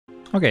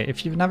Okay,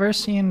 if you've never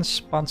seen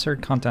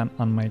sponsored content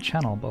on my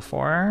channel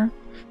before,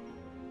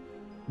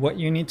 what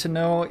you need to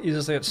know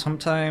is that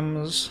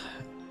sometimes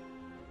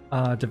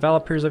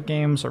developers of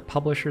games or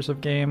publishers of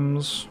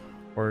games,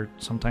 or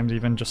sometimes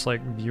even just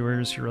like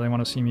viewers who really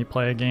want to see me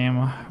play a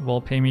game,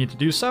 will pay me to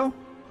do so.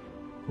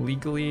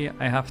 Legally,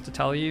 I have to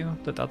tell you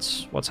that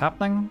that's what's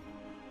happening.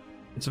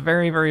 It's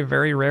very, very,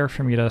 very rare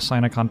for me to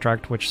sign a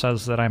contract which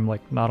says that I'm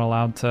like not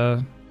allowed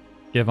to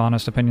give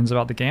honest opinions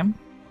about the game.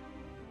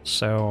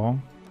 So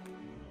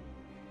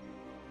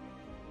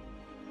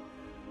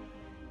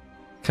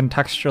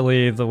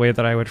contextually, the way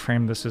that I would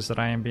frame this is that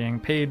I am being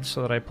paid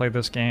so that I play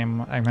this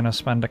game. I'm going to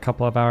spend a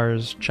couple of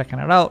hours checking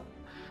it out,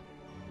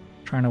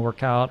 trying to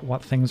work out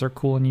what things are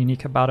cool and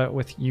unique about it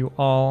with you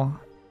all.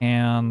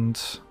 And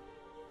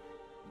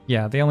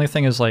yeah, the only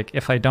thing is, like,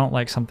 if I don't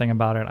like something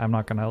about it, I'm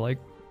not going to like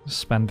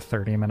spend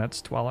 30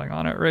 minutes dwelling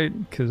on it,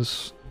 right?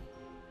 Because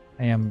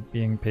I am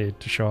being paid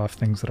to show off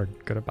things that are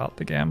good about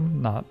the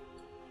game, not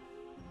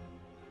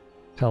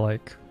to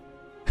like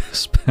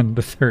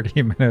spend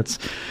 30 minutes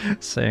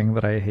saying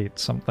that I hate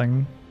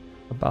something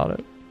about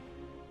it.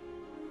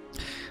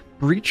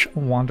 Breach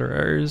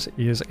Wanderers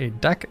is a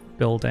deck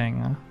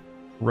building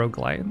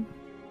roguelite.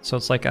 So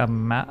it's like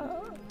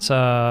it's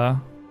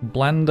a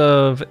blend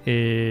of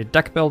a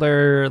deck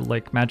builder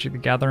like Magic the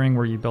Gathering,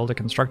 where you build a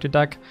constructed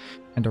deck,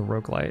 and a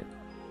roguelite.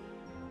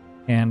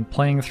 And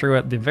playing through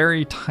it, the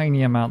very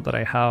tiny amount that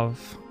I have,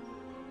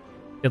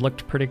 it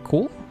looked pretty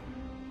cool.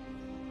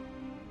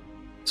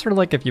 Sort of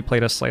like if you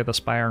played a Slay the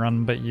Spire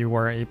run, but you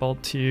were able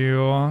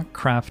to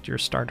craft your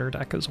starter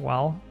deck as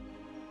well.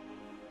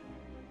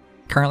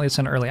 Currently it's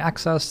in early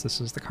access.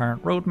 This is the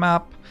current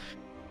roadmap.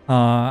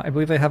 I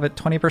believe they have it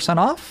 20%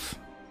 off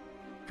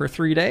for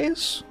 3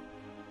 days.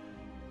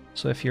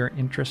 So if you're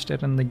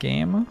interested in the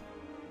game,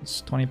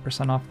 it's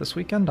 20% off this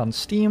weekend on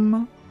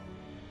Steam.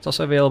 It's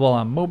also available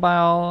on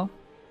mobile.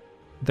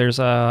 There's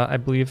I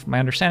believe, my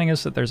understanding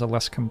is that there's a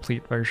less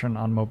complete version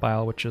on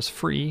mobile, which is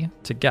free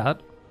to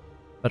get,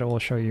 but it will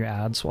show you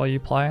ads while you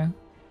play,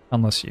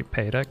 unless you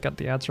pay to get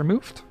the ads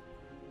removed.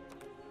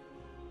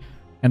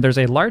 And there's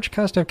a large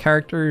cast of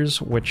characters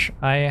which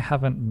I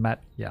haven't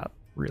met yet,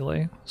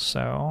 really,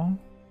 so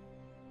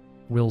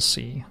we'll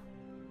see.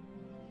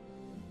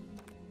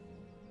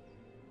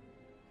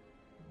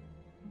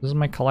 This is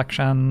my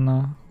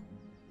collection.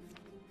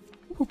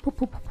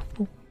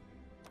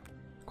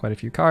 Quite a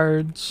few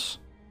cards.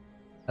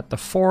 At the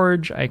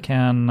forge, I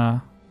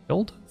can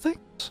build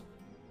things.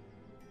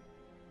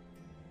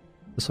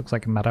 This looks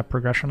like meta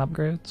progression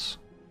upgrades.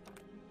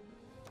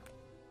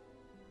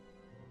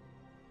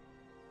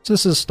 So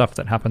this is stuff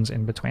that happens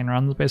in between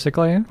runs,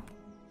 basically.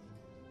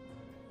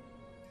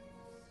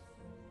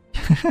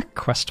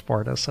 Quest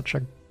board is such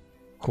a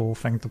cool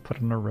thing to put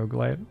in a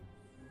roguelite.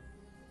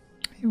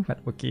 Hey,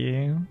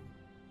 Wetwookie.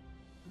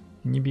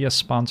 Can you be a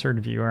sponsored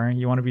viewer?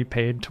 You want to be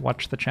paid to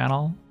watch the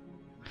channel?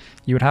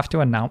 You would have to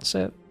announce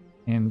it,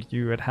 and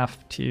you would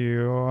have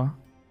to,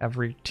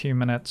 every 2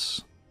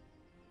 minutes,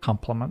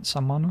 compliment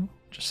someone.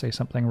 Just say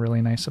something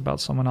really nice about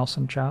someone else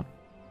in chat.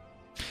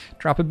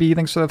 Drop a B,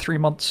 thanks for the 3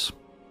 months.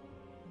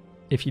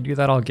 If you do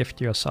that, I'll gift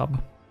you a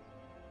sub.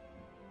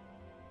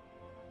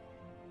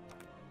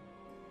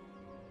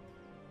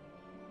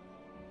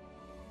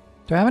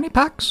 Do I have any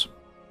packs?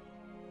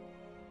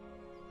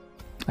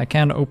 I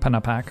can open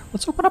a pack.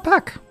 Let's open a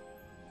pack.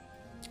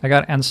 I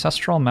got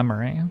Ancestral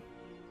Memory,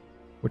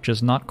 which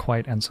is not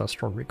quite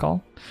Ancestral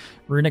Recall.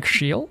 Runic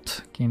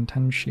Shield, gain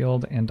 10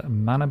 shield and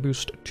mana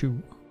boost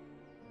 2.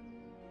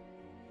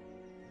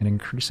 An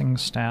increasing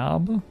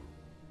stab.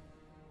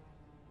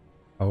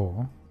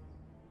 Oh.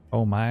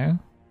 Oh my.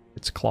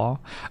 It's claw.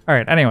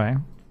 Alright, anyway.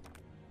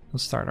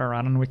 Let's start our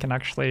run and we can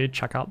actually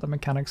check out the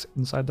mechanics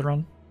inside the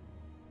run.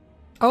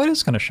 Oh, it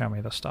is going to show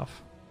me this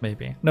stuff.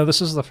 Maybe. No,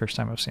 this is the first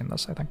time I've seen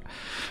this, I think.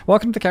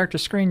 Welcome to the character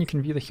screen. You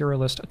can view the hero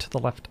list to the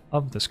left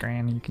of the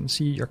screen. You can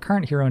see your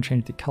current hero and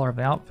change the color of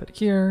the outfit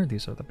here.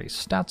 These are the base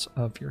stats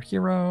of your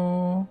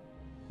hero.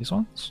 These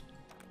ones.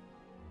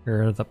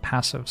 Here are the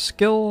passive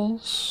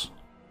skills.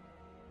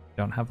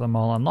 Don't have them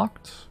all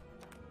unlocked.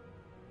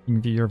 You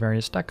can view your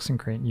various decks and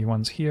create new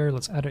ones here.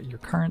 Let's edit your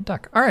current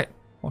deck. All right.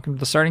 Welcome to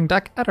the starting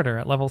deck editor.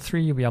 At level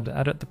 3, you'll be able to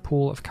edit the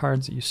pool of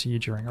cards that you see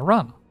during a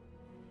run.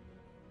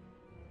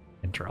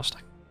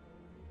 Interesting.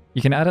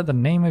 You can edit the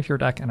name of your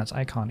deck and its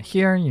icon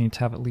here. You need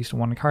to have at least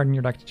one card in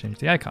your deck to change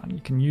the icon. You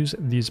can use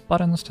these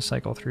buttons to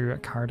cycle through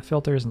card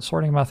filters and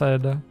sorting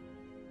method. You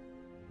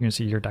can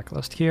see your deck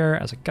list here.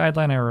 As a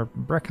guideline, I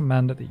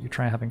recommend that you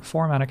try having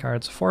 4 mana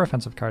cards, 4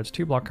 offensive cards,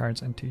 2 block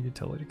cards, and 2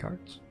 utility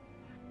cards.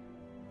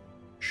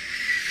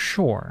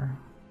 Sure.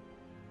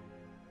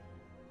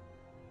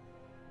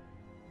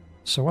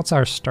 So what's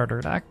our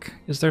starter deck?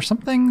 Is there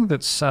something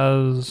that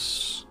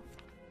says...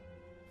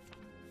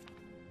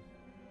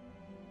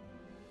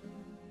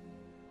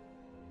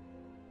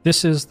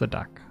 This is the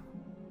deck.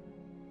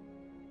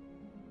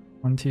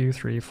 1, 2,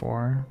 3,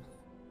 4.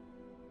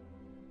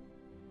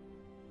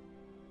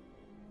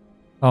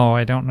 Oh,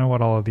 I don't know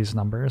what all of these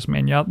numbers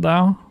mean yet,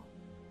 though.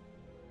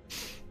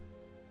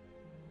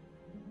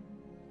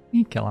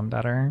 You kill him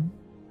better.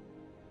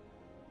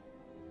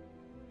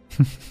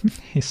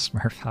 Hey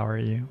Smurf, how are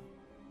you?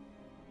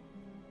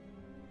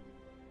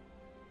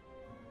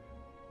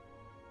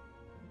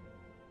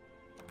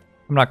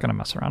 I'm not gonna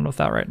mess around with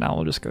that right now,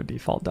 we'll just go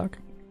default duck.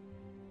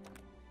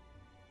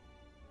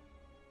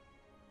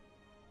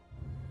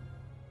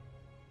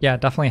 Yeah,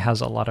 it definitely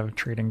has a lot of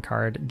trading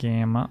card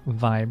game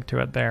vibe to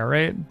it there,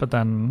 right? But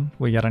then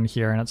we get in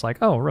here and it's like,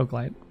 oh,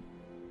 roguelite.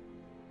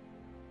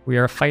 We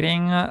are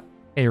fighting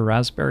a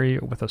raspberry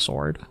with a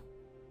sword.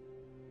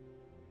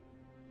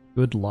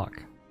 Good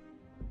luck.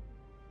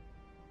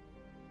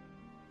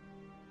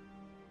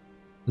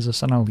 Is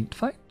this an elite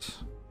fight?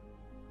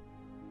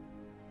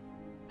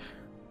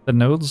 The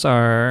nodes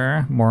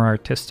are more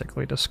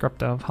artistically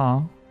descriptive,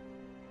 huh?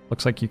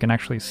 Looks like you can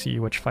actually see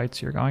which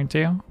fights you're going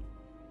to.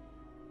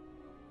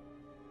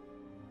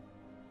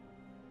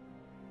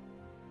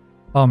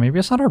 Oh, maybe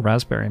it's not a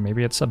raspberry,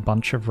 maybe it's a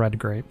bunch of red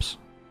grapes.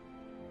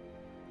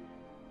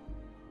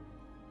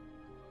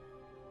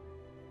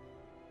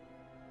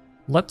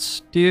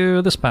 Let's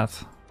do this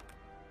path.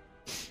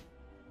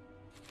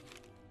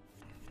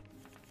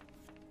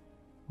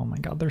 Oh my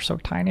god, they're so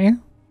tiny.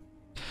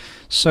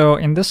 So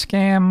in this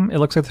game, it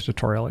looks like the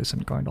tutorial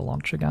isn't going to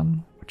launch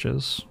again, which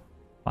is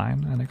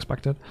fine and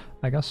expected,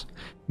 I guess.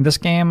 In this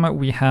game,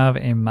 we have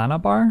a mana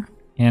bar,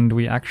 and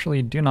we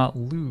actually do not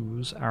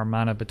lose our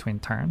mana between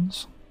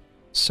turns.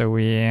 So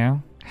we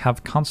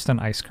have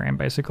constant ice cream,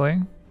 basically.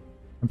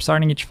 I'm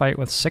starting each fight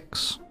with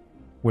 6,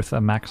 with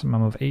a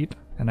maximum of 8,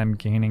 and I'm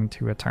gaining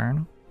 2 a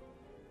turn.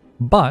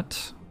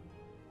 But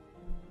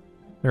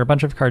there are a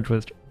bunch of cards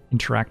which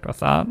interact with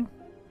that.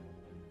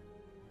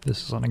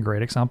 This isn't a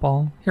great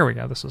example. Here we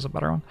go, this is a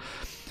better one.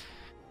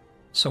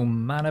 So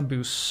mana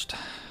boost.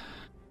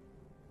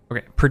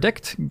 Okay,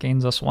 predict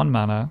gains us 1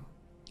 mana,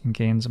 and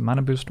gains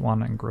mana boost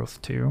 1 and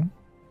growth 2.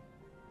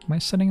 Am I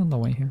sitting in the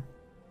way here?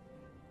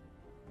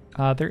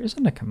 There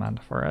isn't a command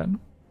for it,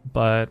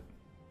 but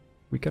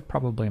we could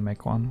probably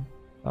make one.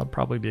 That would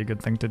probably be a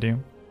good thing to do.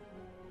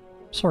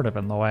 Sort of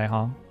in the way,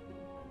 huh?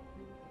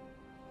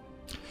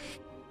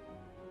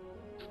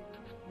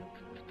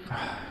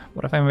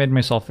 What if I made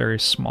myself very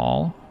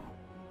small?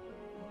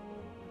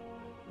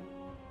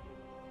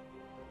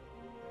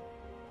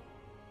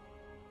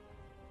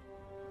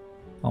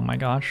 Oh my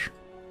gosh.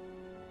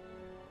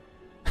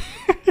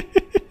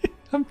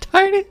 I'm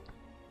tiny!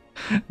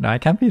 No, I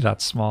can't be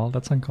that small.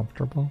 That's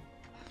uncomfortable.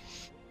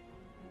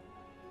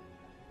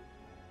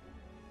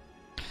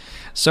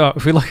 So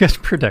if we look at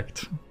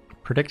predict.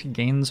 Predict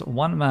gains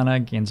 1 mana,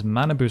 gains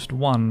mana boost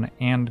 1,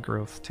 and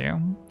growth 2.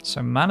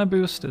 So mana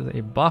boost is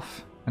a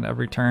buff, and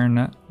every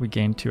turn we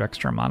gain 2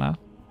 extra mana.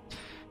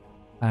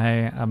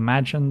 I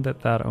imagine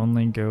that that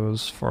only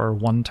goes for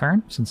 1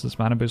 turn, since it's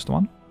mana boost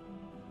 1.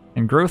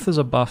 And growth is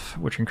a buff,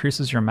 which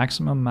increases your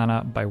maximum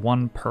mana by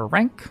 1 per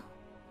rank,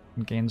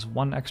 and gains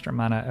 1 extra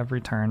mana every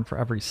turn for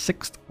every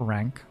 6th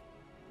rank,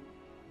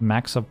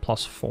 max of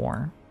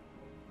 +4.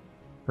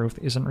 Growth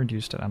isn't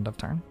reduced at end of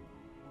turn.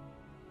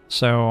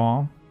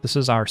 So this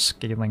is our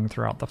scaling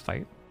throughout the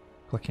fight,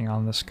 clicking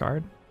on this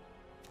card.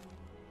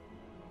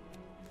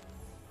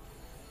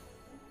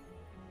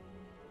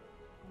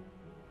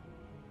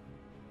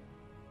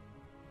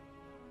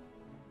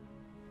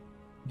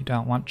 You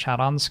don't want chat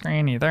on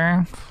screen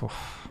either.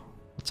 Oof,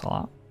 that's a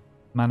lot.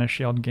 Mana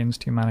shield gains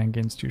 2 mana and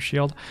gains 2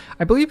 shield.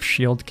 I believe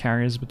shield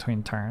carries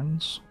between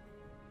turns.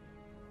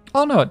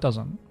 Oh no, it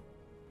doesn't.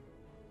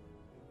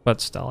 But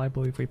still, I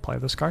believe we play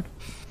this card.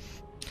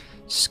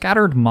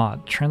 Scattered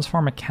Mod.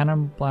 Transform a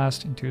Cannon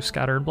Blast into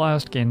Scattered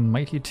Blast. Gain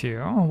Mighty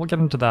 2. Oh, we'll get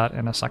into that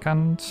in a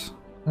second.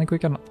 I think we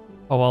can...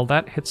 Oh, well,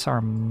 that hits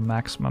our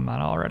maximum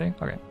mana already.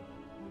 Okay.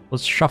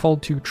 Let's shuffle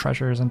 2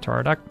 treasures into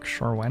our deck.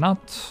 Sure, why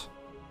not?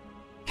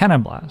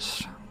 Cannon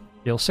Blast.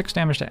 Deal 6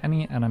 damage to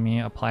any enemy.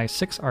 Apply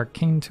 6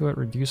 arcane to it.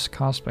 Reduce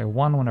cost by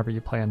 1 whenever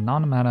you play a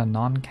non-mana,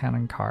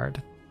 non-cannon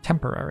card.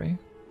 Temporary.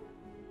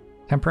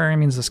 Temporary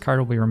means this card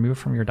will be removed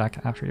from your deck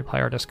after you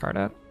play or discard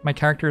it. My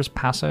character's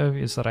passive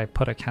is that I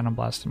put a Cannon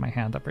Blast in my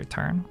hand every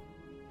turn.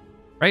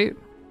 Right?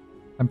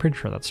 I'm pretty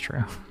sure that's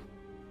true.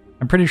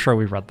 I'm pretty sure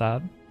we read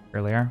that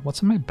earlier.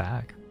 What's in my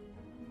bag?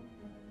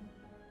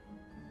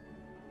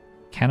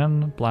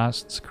 Cannon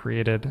Blasts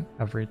created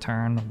every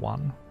turn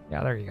 1.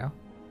 Yeah, there you go.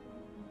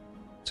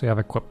 So you have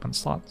equipment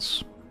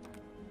slots.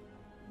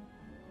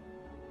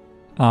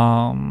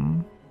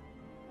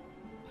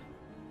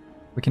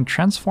 We can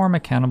transform a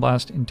Cannon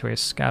Blast into a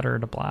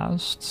Scattered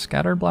Blast.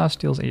 Scattered Blast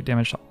deals 8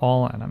 damage to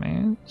all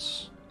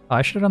enemies. Oh,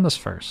 I should have done this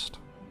first.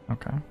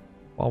 Okay,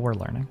 while we're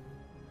learning.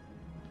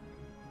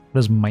 What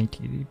does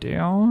Mighty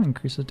do?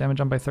 Increases damage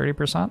on by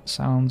 30%.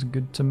 Sounds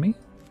good to me.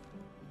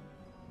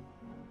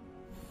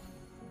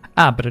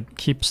 Ah, but it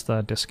keeps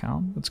the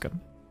discount. That's good.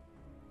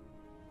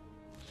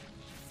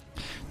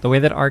 The way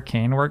that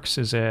Arcane works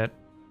is it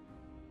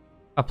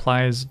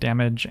applies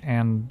damage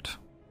and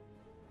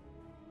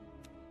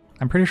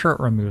I'm pretty sure it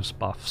removes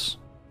buffs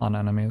on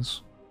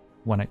enemies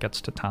when it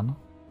gets to 10,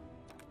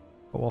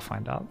 but we'll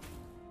find out.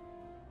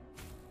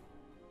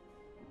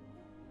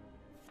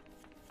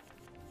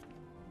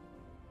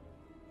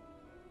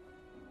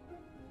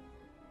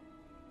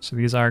 So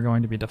these are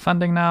going to be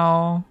defending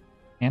now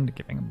and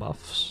giving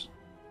buffs.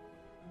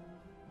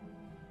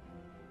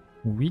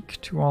 Weak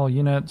to all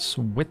units.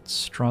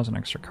 Wits draws an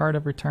extra card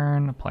every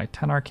turn. Apply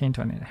 10 arcane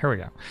to any. Here we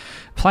go.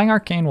 Applying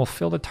arcane will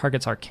fill the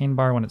target's arcane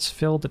bar. When it's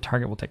filled, the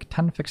target will take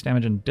 10 fixed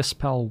damage and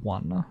dispel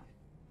 1.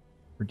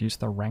 Reduce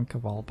the rank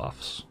of all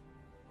buffs.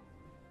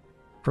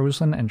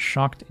 Frozen and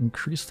shocked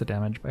increase the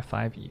damage by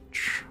 5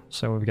 each.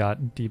 So we've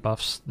got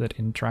debuffs that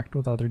interact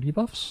with other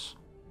debuffs.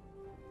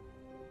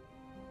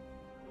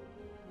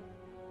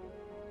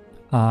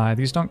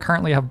 These don't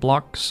currently have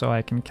blocks, so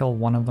I can kill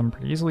one of them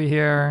pretty easily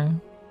here.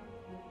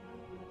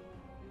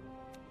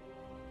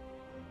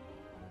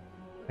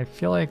 I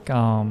feel like,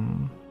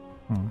 Oh,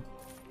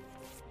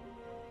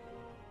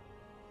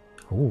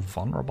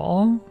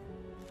 vulnerable.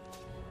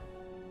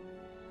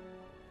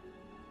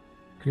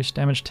 Increased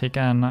damage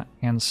taken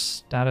and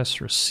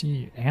status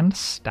received. And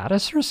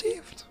status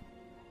received?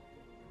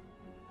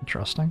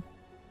 Interesting.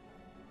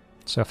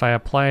 So if I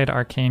applied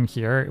arcane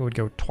here, it would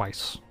go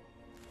twice.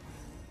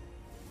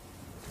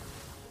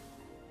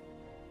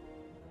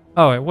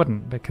 Oh, it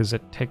wouldn't, because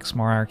it takes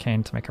more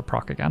arcane to make a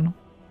proc again.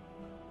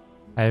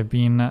 I have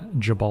been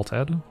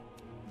Jabolted.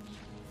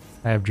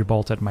 I have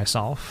Jabolted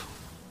myself.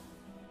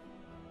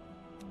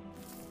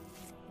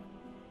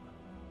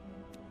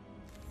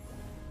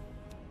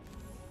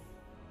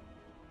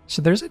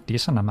 So there's a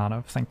decent amount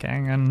of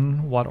thinking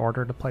in what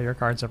order to play your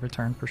cards every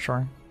turn, for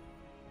sure.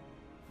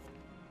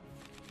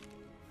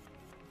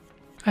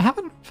 I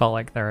haven't felt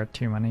like there are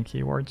too many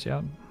keywords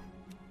yet.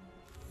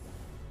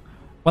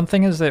 One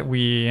thing is that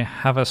we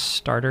have a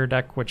starter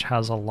deck which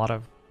has a lot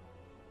of...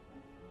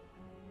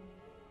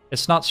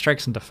 It's not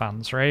strikes and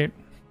defense, right?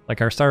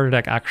 Like, our starter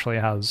deck actually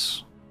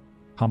has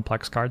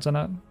complex cards in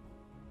it.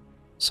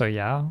 So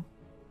yeah,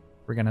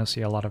 we're gonna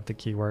see a lot of the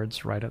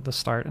keywords right at the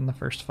start in the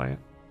first fight.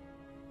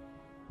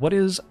 What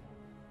is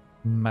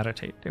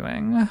Meditate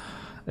doing?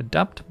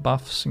 Adept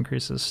buffs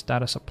increases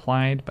status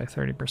applied by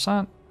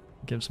 30%.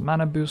 Gives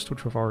mana boost,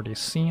 which we've already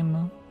seen.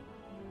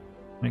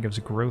 And it gives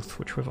growth,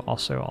 which we've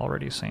also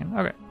already seen.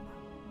 Okay.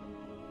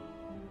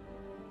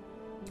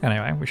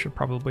 Anyway, we should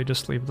probably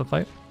just leave the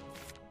fight.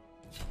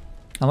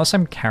 Unless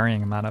I'm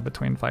carrying mana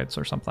between fights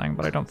or something,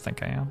 but I don't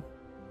think I am.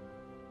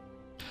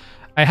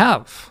 I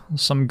have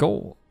some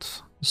gold,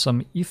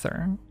 some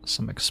ether,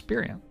 some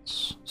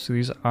experience. So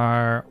these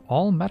are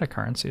all meta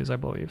currencies, I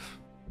believe.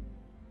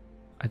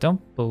 I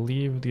don't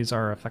believe these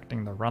are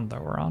affecting the run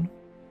that we're on.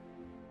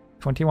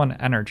 21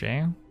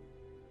 energy.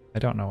 I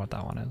don't know what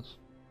that one is.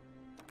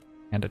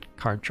 And a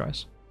card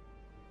choice.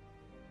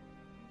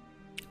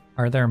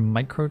 Are there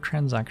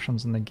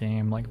microtransactions in the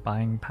game, like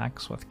buying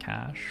packs with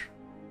cash?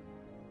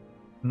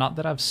 Not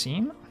that I've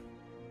seen.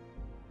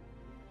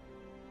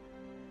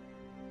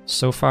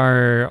 So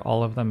far,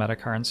 all of the meta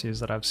currencies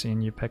that I've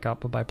seen you pick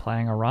up by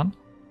playing a run.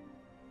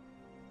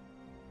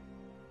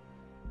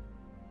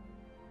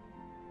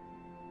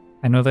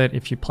 I know that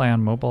if you play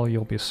on mobile,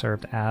 you'll be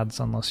served ads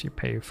unless you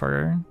pay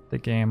for the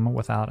game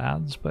without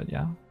ads, but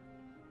yeah.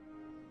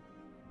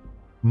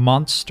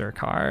 Monster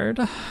card.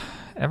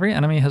 Every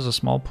enemy has a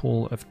small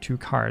pool of 2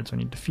 cards. When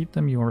you defeat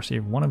them, you will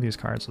receive one of these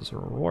cards as a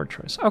reward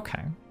choice.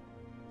 Okay.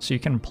 So you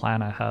can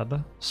plan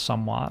ahead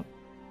somewhat.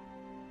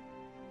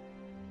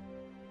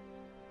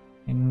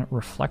 And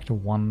reflect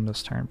 1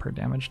 this turn per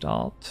damage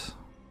dealt.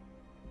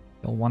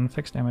 Deal 1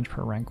 fixed damage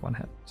per rank 1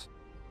 hit.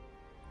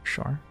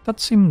 Sure. That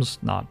seems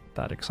not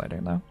that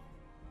exciting though.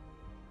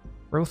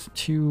 Growth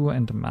 2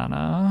 and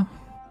mana.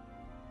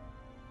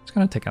 It's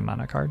gonna take a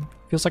mana card.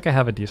 Feels like I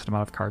have a decent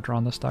amount of card draw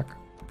on this deck.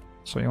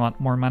 So you want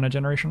more mana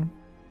generation?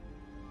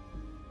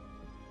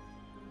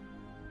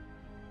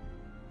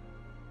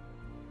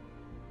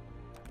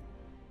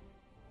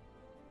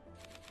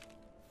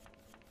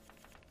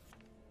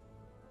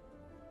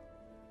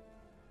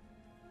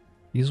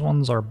 These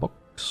ones are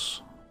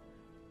books.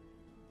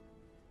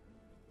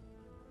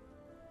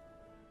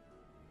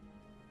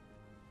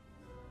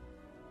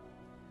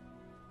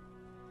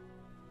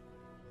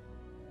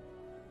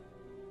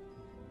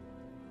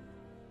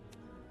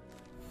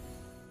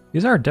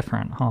 These are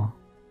different, huh?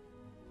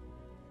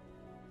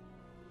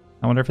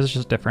 I wonder if it's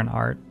just different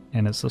art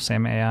and it's the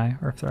same AI,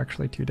 or if they're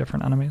actually 2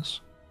 different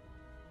enemies.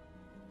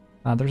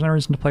 There's no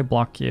reason to play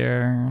block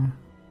here.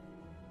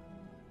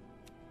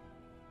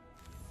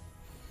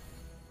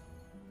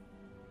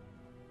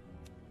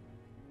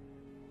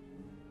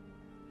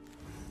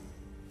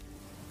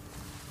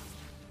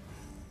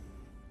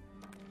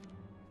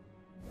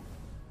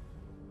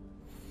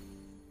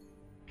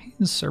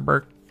 Hey, Sir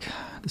Burke.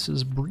 This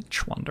is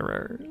Breach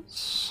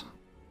Wanderers.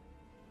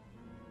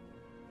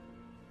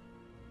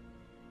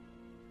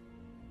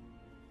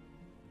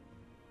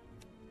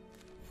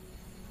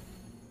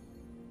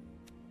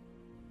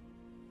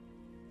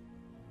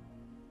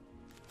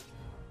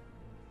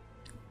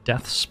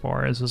 Death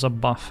Spores is a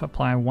buff.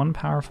 Apply 1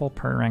 powerful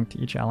per rank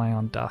to each ally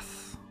on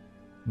death.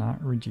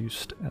 Not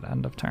reduced at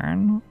end of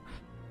turn.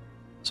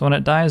 So when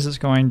it dies, it's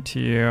going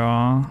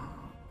to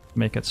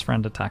make its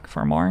friend attack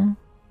for more.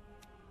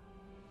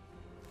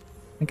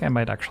 I think I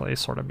might actually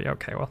sort of be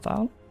okay with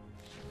that.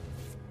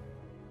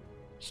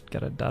 Just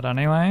get it dead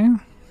anyway.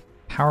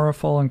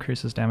 Powerful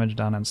increases damage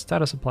done and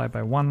status applied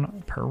by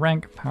 1 per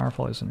rank.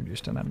 Powerful isn't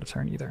reduced in end of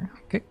turn either.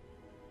 Okay.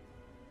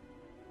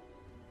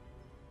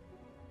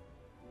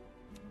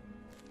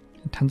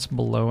 Intense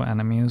below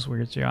enemies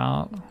weirds you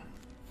out.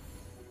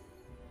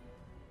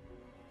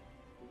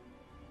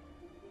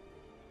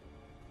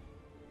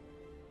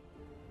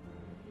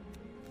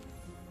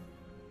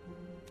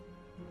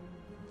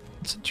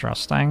 It's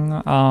interesting.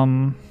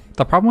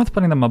 The problem with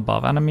putting them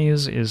above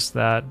enemies is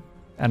that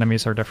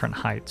enemies are different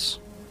heights,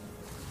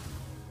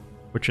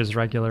 which is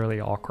regularly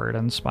awkward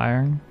and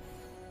Spire.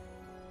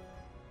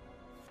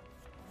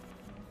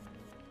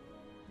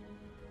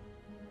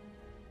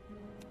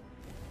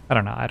 I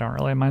don't know, I don't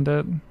really mind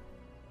it.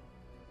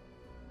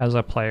 As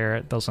a player,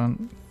 it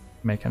doesn't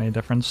make any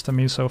difference to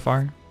me so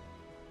far.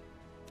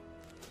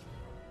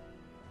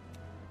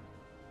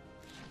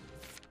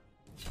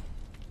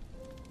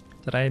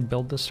 Did I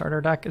build the starter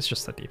deck? It's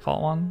just the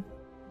default one.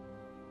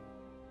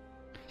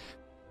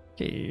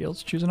 Okay,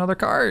 let's choose another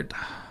card.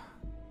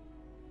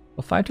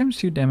 Deal 5 times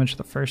 2 damage to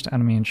the first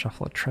enemy and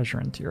shuffle a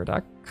treasure into your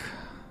deck.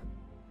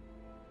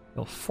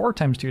 Deal 4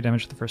 times 2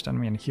 damage to the first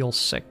enemy and heal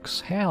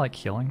 6. Hey, I like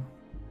healing.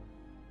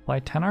 Apply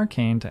 10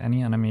 arcane to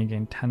any enemy,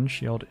 gain 10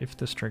 shield if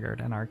this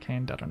triggered an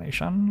arcane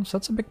detonation. So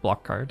that's a big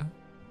block card.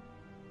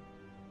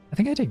 I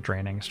think I take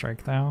Draining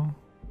Strike though.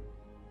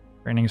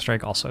 Draining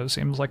Strike also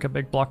seems like a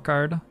big block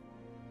card.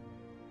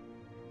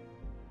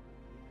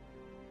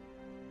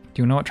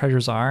 Do you know what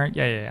treasures are?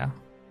 Yeah.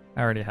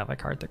 I already have a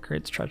card that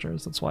creates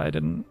treasures. That's why I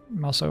didn't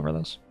mess over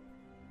this.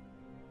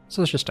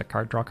 So it's just a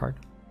card, draw card.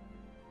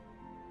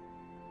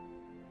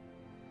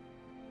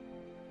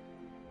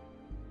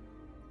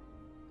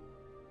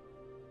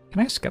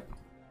 Can I skip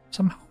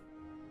somehow?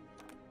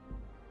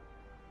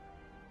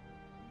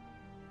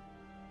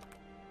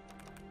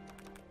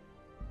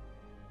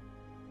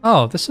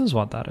 Oh, this is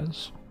what that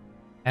is.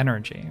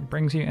 Energy.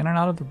 Brings you in and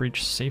out of the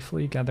breach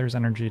safely, gathers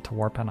energy to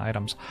warp on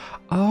items.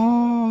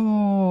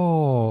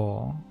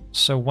 Oh!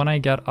 So when I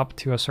get up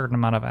to a certain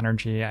amount of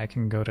energy, I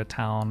can go to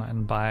town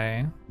and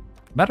buy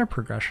meta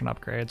progression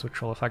upgrades,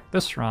 which will affect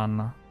this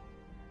run,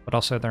 but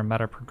also their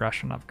meta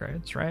progression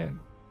upgrades, right?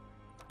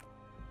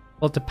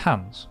 Well, it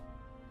depends.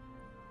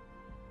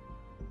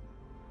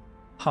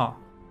 Huh.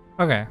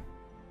 Okay.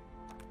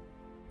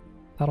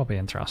 That'll be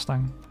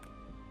interesting.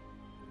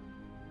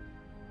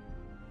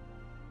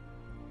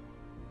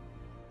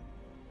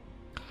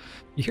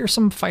 You hear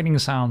some fighting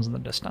sounds in the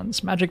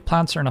distance. Magic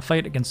plants are in a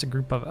fight against a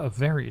group of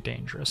very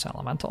dangerous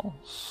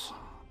elementals.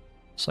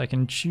 So I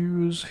can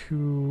choose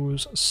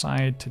whose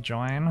side to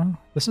join.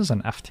 This is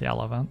an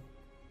FTL event.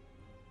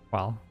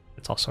 Well,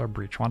 it's also a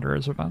Breach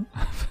Wanderers event.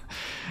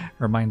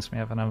 Reminds me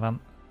of an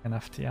event in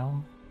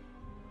FTL.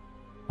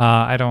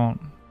 I don't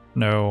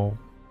know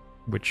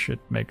which it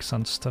makes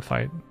sense to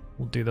fight.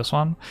 We'll do this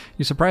one.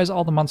 You surprise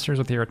all the monsters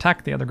with your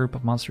attack. The other group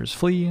of monsters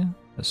flee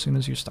as soon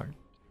as you start.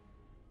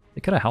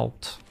 It could have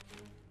helped.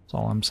 That's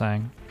all I'm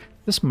saying.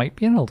 This might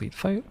be an elite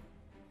fight.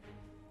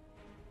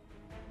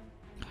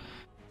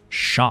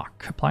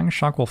 Shock. Applying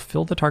shock will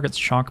fill the target's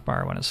shock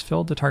bar. When it's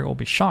filled, the target will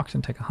be shocked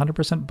and take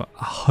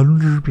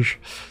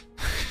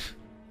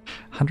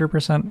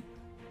 100%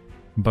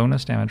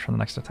 bonus damage from the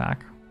next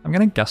attack. I'm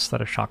gonna guess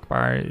that a shock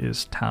bar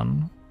is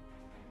 10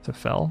 to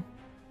fill.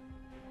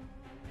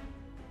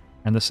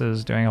 And this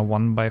is doing a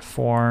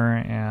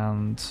 1x4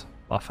 and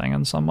buffing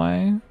in some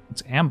way.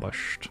 It's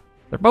ambushed.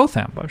 They're both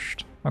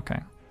ambushed.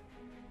 Okay.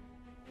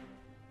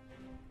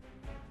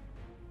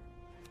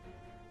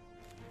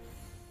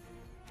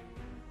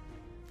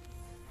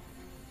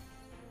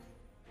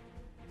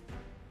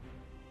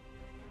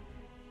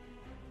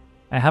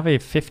 I have a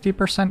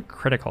 50%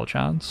 critical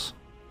chance.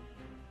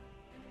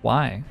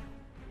 Why?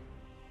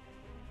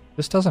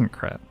 This doesn't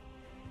crit.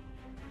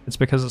 It's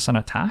because it's an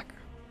attack?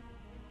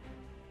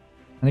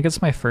 I think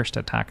it's my first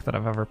attack that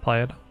I've ever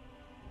played.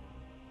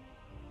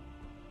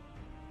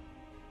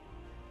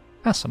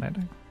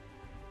 Fascinating.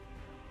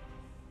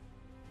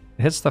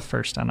 It hits the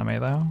first enemy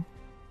though.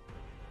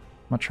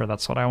 Not sure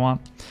that's what I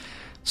want.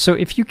 So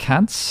if you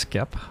can't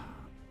skip,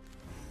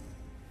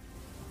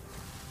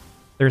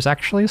 there's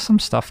actually some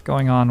stuff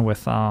going on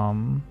with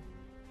adding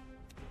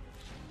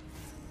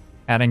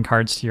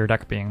cards to your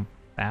deck being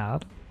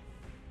bad.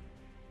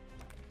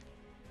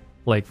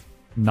 Like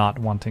not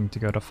wanting to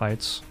go to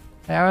fights.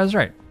 Hey, I was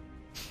right.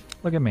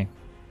 Look at me.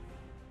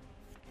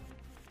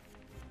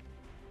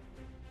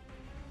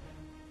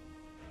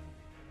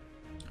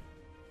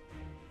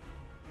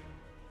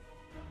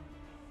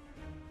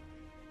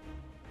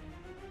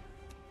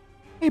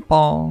 Hey,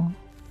 ball.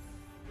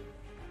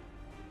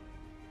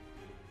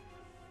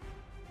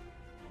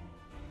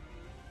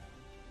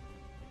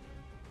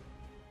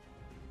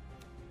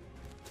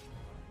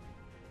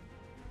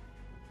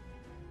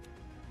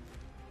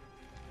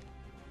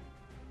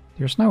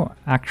 There's no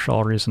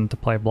actual reason to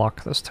play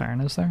block this turn,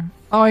 is there?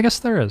 Oh, I guess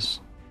there is.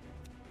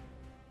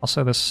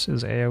 Also, this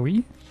is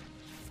AoE.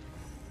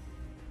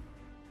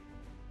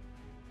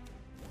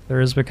 There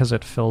is because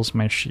it fills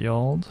my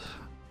shield.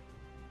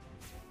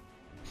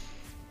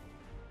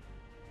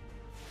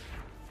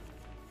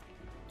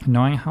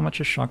 Knowing how much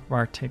a shock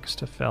bar takes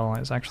to fill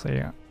is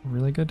actually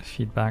really good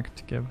feedback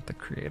to give the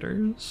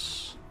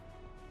creators.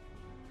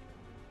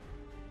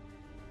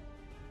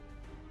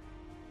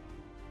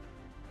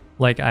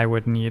 Like I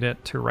would need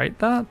it to write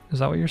that? Is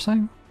that what you're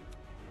saying?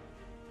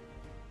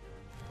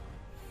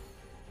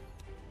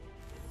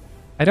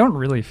 I don't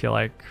really feel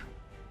like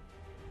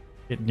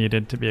it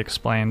needed to be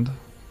explained.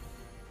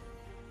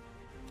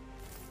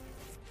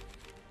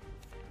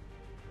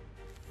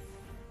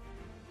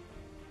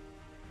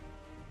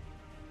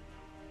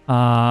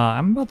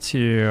 I'm about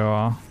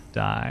to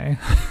die.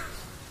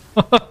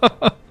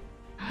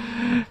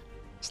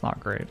 It's not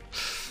great.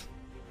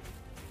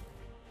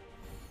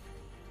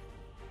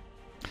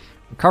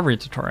 Recovery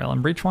tutorial.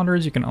 In Breach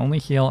Wanderers, you can only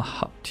heal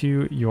up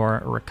to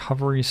your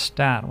recovery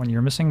stat. When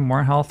you're missing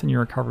more health than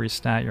your recovery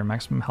stat, your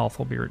maximum health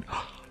will be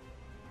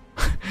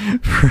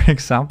For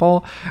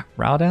example,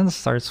 Rowden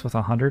starts with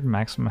 100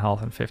 maximum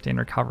health and 50 in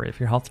recovery. If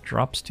your health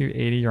drops to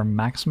 80, your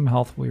maximum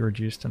health will be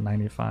reduced to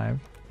 95.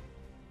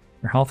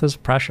 Your health is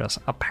precious.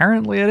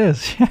 Apparently it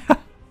is.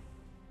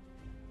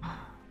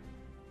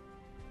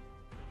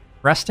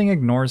 Resting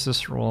ignores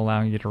this rule,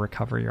 allowing you to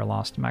recover your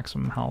lost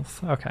maximum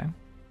health. Okay.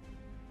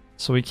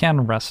 So we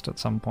can rest at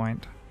some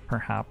point,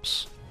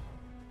 perhaps,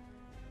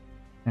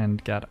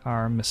 and get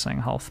our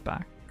missing health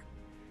back.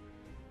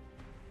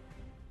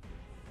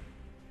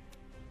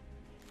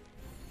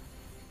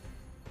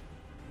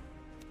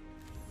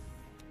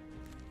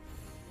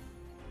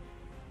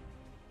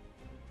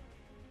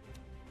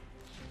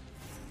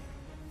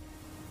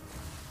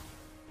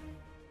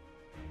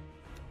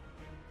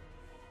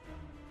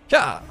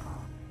 Yeah.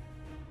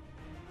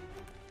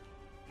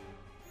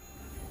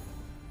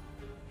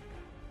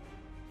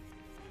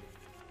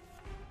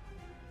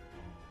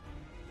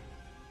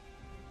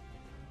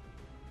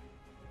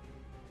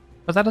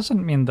 But that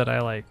doesn't mean that I,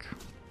 like,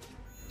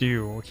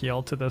 do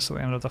heal to this at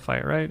the end of the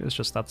fight, right? It's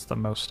just that's the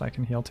most I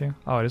can heal to.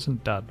 Oh, it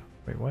isn't dead.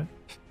 Wait, what?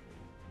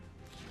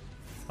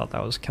 Thought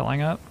that was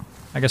killing it.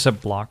 I guess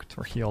it blocked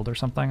or healed or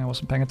something. I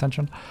wasn't paying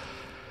attention.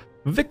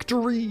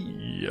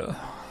 Victory!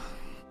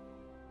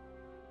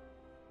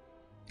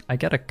 I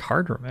get a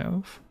card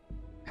remove.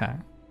 Okay.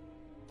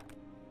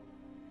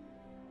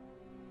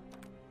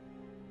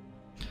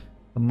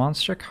 The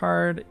monster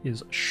card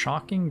is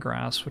Shocking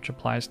Grass, which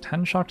applies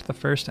 10 shock to the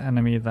first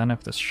enemy. Then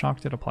if this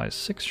shocked, it applies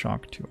 6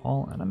 shock to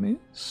all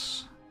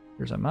enemies.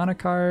 Here's a mana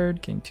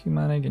card. Gain 2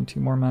 mana, gain 2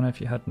 more mana if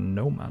you had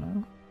no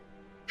mana.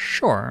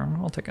 Sure,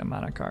 I'll take a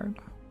mana card.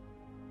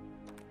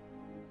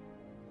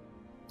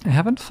 I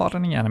haven't fought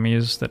any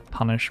enemies that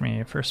punish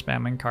me for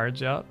spamming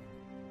cards yet.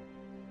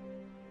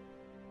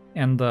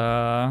 And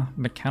the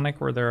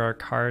mechanic where there are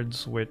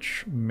cards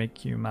which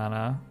make you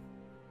mana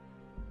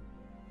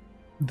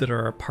that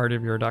are a part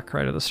of your deck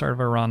right at the start of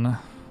a run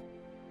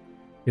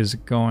is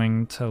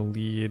going to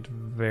lead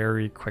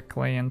very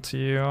quickly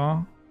into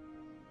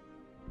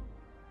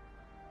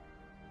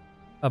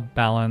a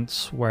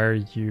balance where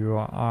you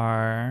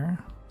are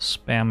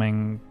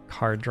spamming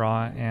card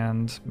draw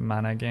and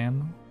mana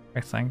gain, I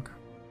think.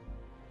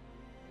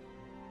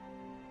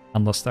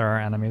 Unless there are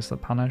enemies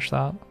that punish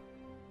that.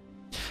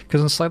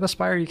 Because in Slay the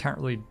Spire you can't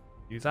really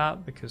do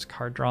that because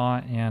card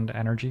draw and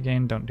energy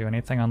gain don't do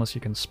anything unless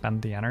you can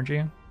spend the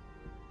energy.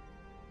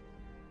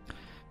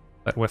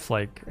 But with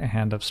like a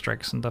hand of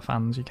strikes and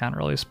defends, you can't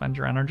really spend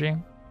your energy.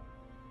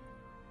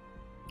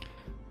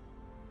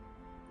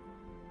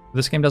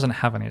 This game doesn't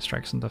have any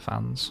strikes and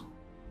defends.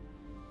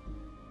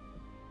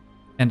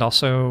 And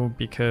also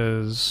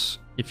because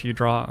if you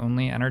draw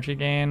only energy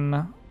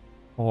gain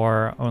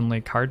or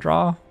only card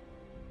draw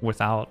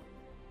without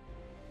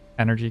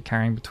energy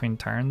carrying between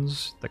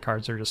turns, the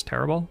cards are just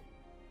terrible.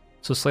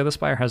 So Slay the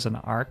Spire has an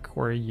arc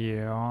where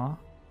you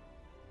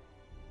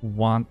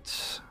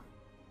want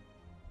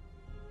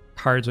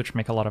cards which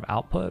make a lot of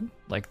output,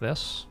 like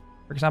this,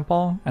 for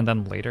example, and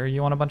then later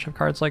you want a bunch of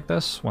cards like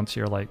this once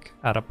you're like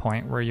at a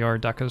point where your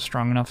deck is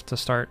strong enough to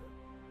start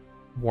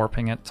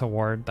warping it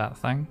toward that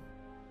thing.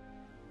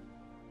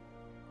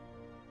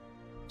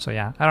 So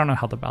yeah, I don't know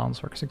how the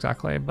balance works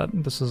exactly, but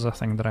this is a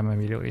thing that I'm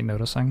immediately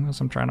noticing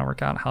as I'm trying to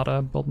work out how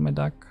to build my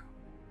deck.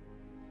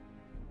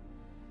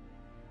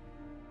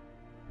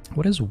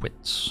 What is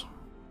Wits?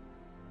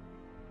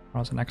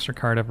 Draws an extra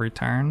card every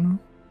turn.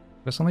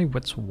 There's only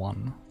Wits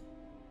 1.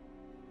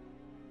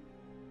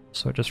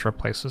 So it just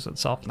replaces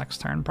itself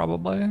next turn,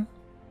 probably.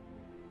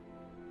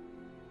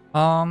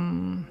 I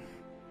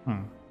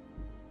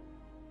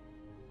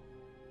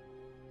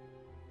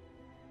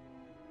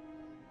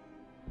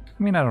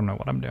mean, I don't know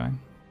what I'm doing.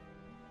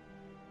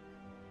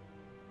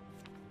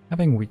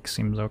 Having weak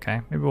seems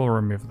okay. Maybe we'll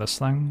remove this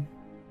thing.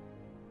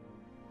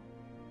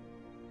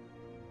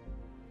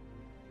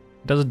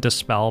 It does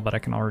dispel, but I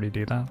can already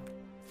do that.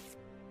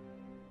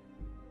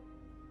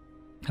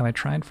 Have I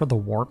tried for the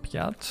warp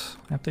yet?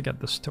 I have to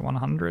get this to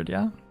 100,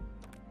 yeah?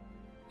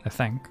 I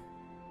think.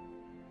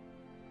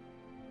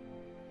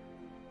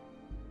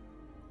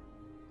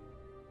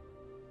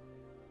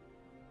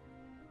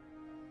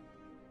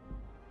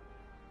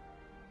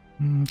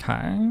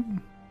 Okay.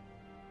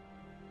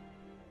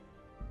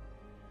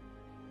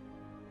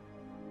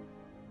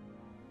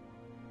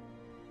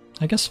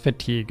 I guess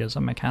fatigue is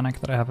a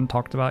mechanic that I haven't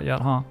talked about yet,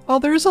 huh? Oh,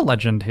 there is a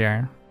legend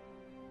here.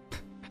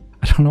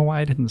 I don't know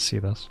why I didn't see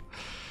this.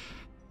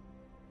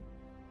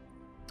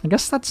 I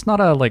guess that's not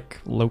a, like,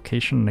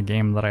 location in the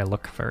game that I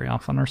look very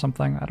often or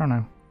something. I don't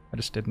know. I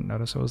just didn't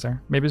notice it was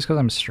there. Maybe it's because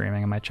I'm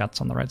streaming and my chat's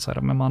on the right side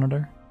of my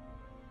monitor.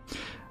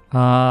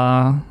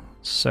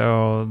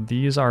 So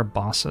these are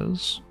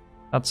bosses.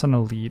 That's an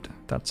elite.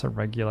 That's a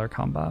regular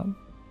combat.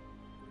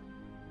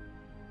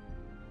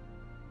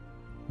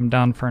 I'm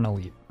down for an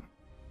elite.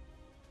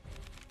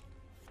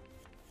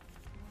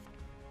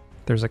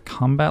 There's a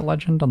combat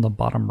legend on the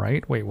bottom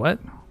right. Wait, what?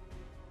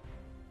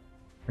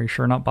 Are you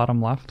sure not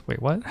bottom left? Wait,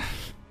 what?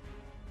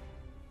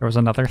 There was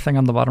another thing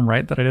on the bottom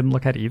right that I didn't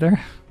look at either?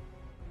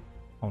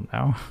 Oh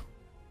no.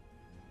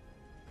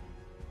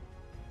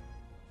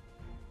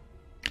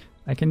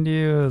 I can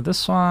do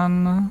this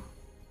one,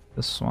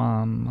 this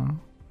one.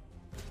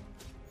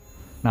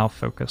 Now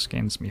focus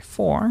gains me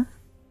 4.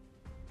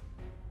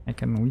 I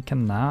can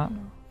weaken that.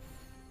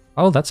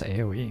 Oh, that's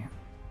AoE.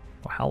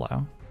 Oh,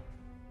 hello.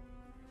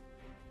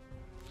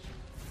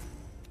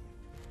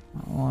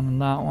 That one and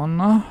that one.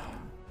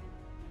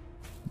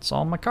 That's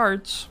all my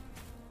cards.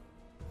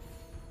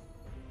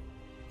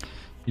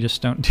 You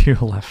just don't do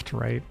left,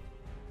 right.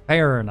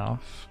 Fair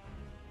enough.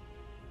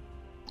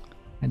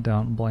 I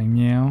don't blame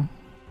you.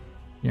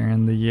 You're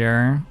in the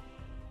year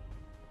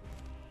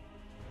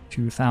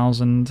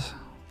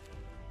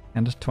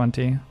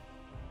 2020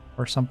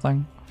 or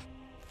something.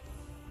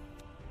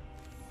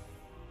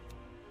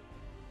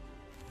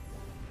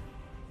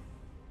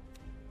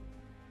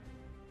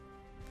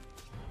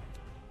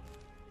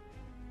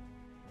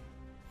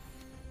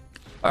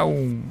 Oh.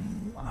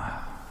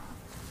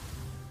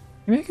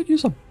 Maybe I could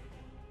use a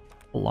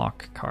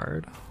block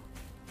card.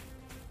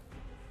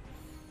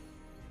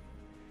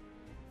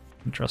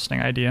 Interesting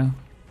idea.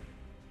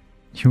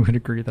 You would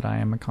agree that I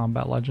am a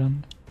combat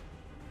legend?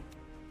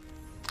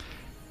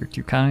 You're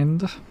too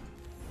kind.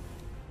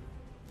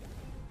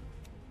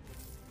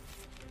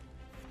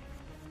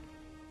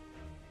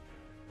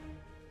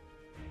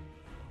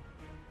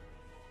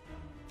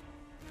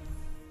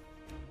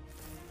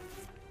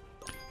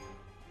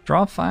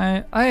 Draw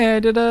 5. I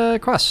did a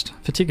quest.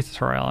 Fatigue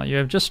tutorial. You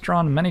have just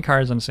drawn many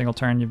cards in a single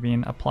turn. You've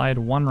been applied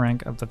 1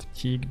 rank of the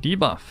fatigue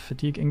debuff.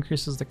 Fatigue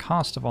increases the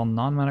cost of all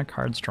non-mana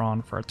cards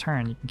drawn for a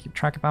turn. You can keep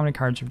track of how many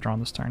cards you've drawn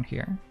this turn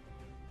here.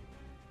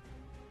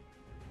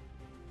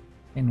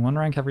 Gain 1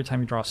 rank every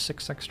time you draw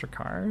 6 extra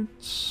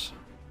cards.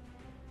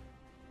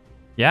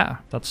 Yeah,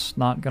 that's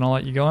not gonna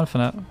let you go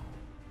infinite.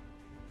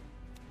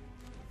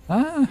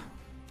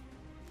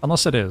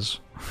 Unless it is.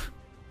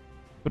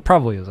 It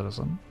probably is, it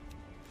isn't.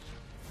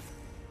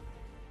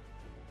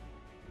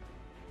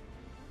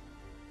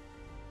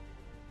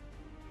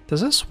 Does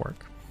this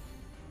work?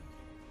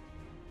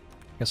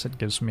 I guess it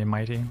gives me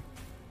mighty. It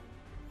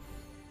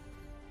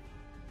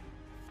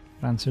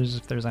answers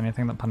if there's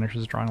anything that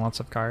punishes drawing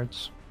lots of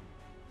cards.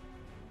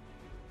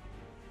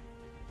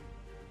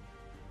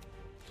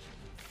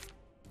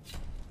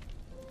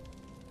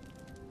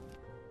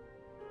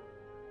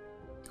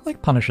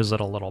 Like punishes it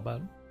a little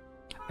bit.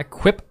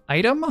 Equip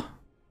item?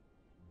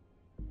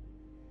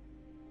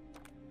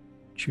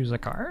 Choose a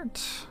card.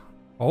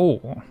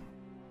 Oh,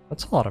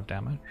 that's a lot of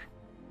damage.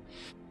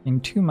 In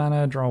 2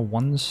 mana, draw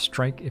 1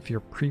 strike if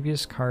your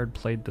previous card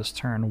played this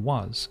turn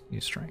was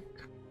a strike.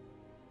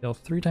 Deal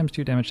 3 times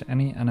 2 damage to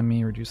any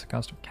enemy, reduce the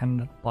cost of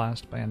Cannon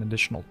Blast by an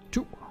additional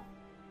 2.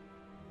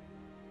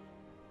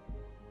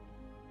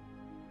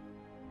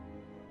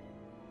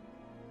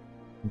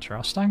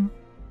 Interesting. I'm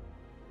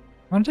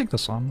going to take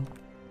this one.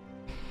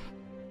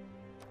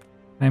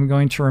 I'm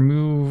going to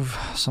remove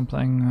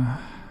something.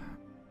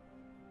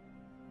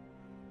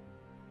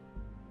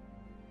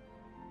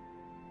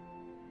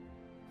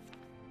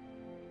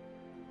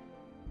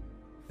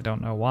 I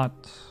don't know what.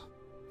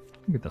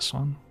 Maybe this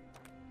one.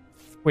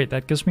 Wait,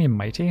 that gives me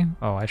mighty?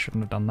 Oh, I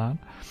shouldn't have done that.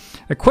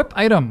 Equip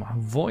item,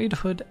 Void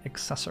Hood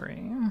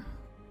accessory.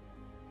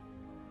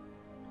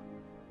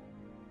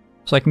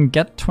 So I can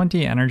get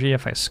 20 energy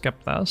if I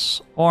skip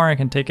this, or I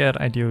can take it,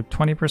 I do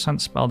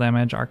 20% spell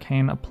damage,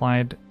 arcane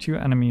applied to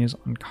enemies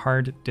on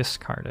card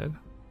discarded,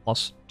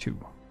 plus 2.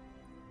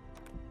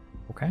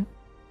 Okay.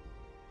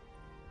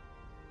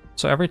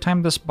 So every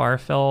time this bar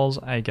fills,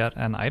 I get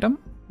an item,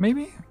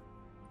 maybe?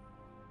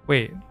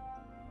 Wait.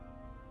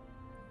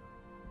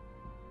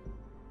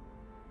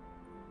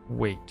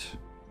 Wait.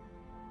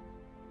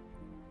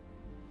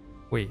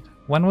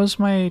 When was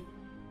my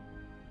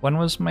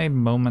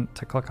moment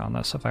to click on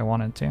this if I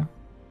wanted to?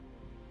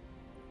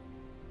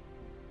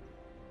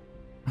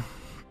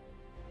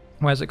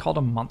 Why is it called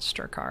a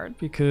monster card?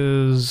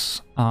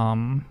 Because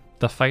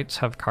the fights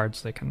have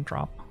cards they can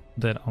drop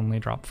that only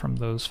drop from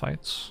those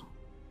fights.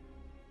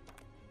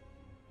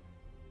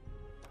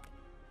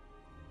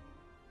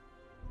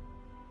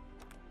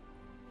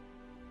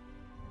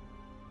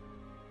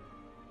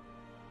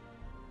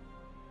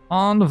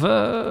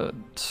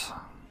 Onward! This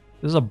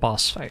is a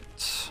boss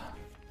fight.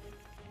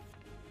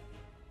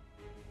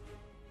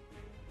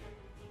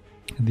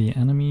 The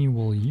enemy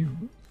will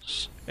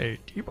use a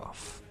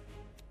debuff.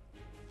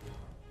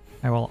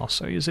 I will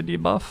also use a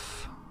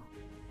debuff.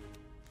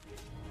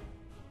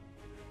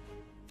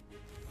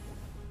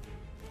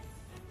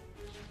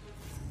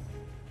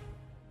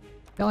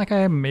 I feel like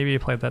I maybe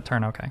played that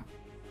turn okay.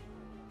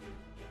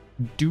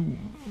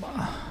 Doom.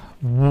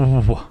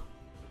 Ooh.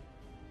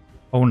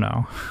 Oh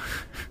no.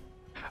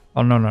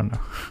 Oh no, no, no.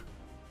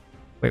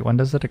 Wait, when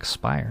does it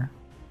expire?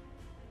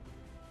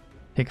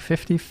 Take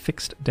 50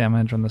 fixed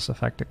damage when this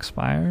effect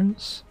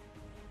expires.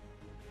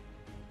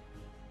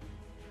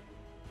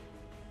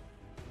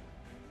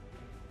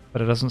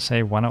 But it doesn't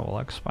say when it will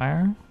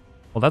expire.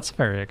 Well, that's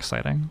very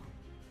exciting.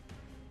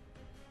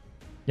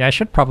 Yeah, I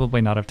should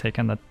probably not have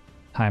taken the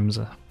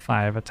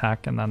 ×5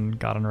 attack and then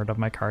gotten rid of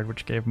my card,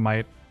 which gave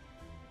might.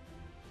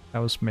 That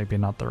was maybe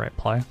not the right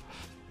play.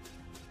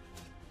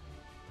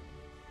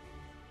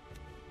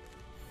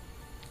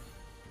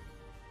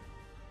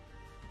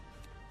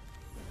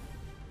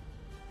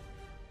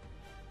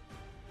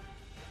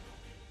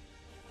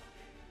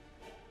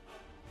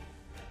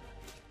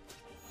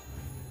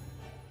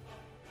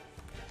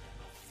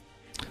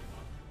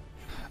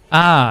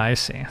 Ah, I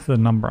see. The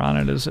number on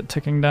it is it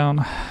ticking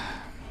down.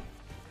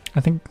 I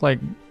think, like,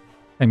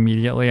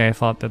 immediately I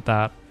thought that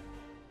that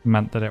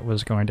meant that it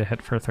was going to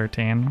hit for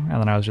 13, and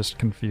then I was just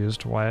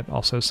confused why it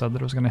also said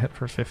that it was going to hit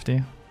for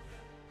 50.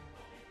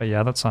 But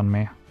yeah, that's on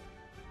me.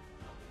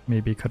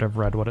 Maybe could have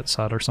read what it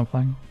said or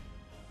something.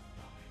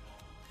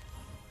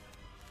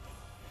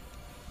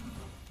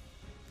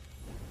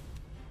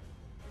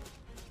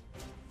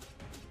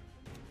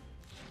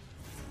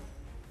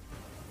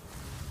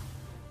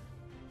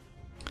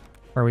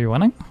 Are we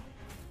winning?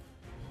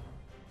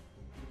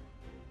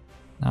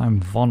 Now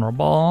I'm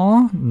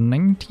vulnerable.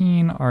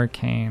 19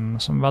 arcane.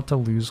 So I'm about to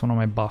lose one of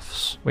my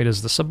buffs. Wait,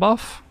 is this a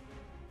buff?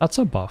 That's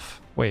a buff.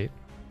 Wait.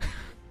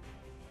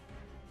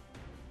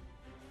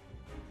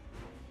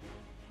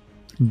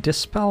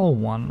 Dispel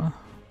 1.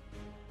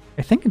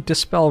 I think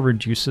Dispel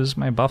reduces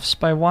my buffs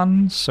by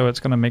 1, so it's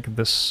going to make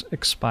this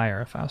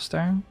expire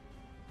faster.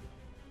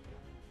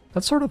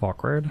 That's sort of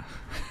awkward.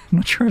 I'm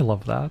not sure I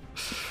love that.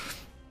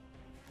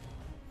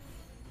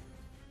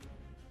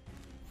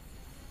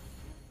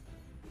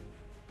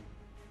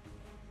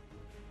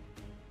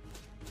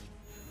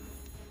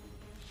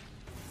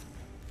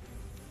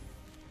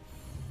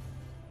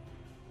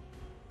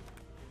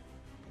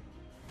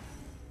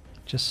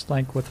 Just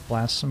like with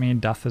Blasphemy,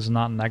 death is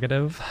not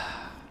negative.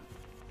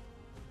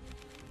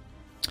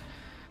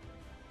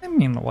 I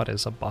mean, what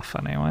is a buff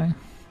anyway?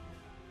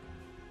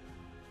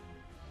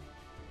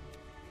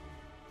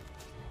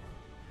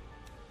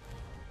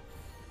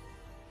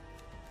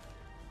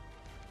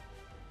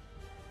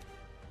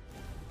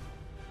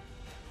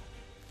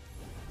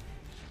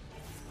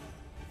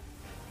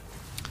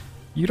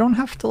 You don't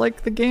have to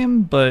like the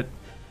game, but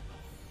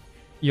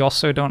you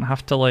also don't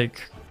have to,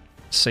 like,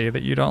 say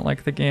that you don't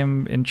like the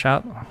game in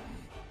chat.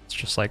 It's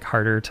just, like,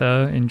 harder to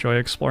enjoy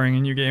exploring a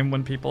new game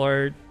when people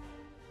are,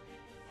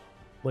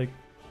 like,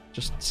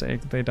 just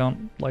saying they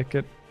don't like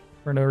it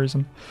for no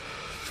reason.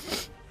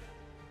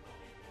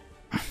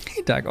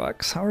 Hey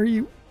Dagox, how are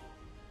you?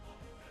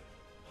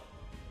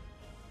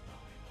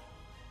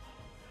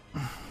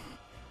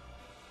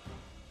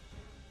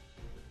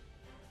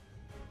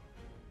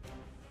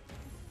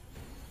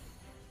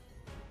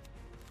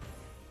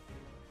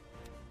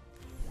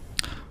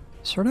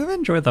 Sort of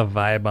enjoy the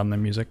vibe on the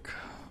music.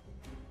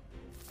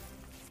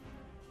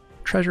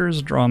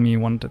 Treasures draw me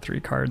 1 to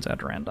 3 cards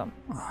at random.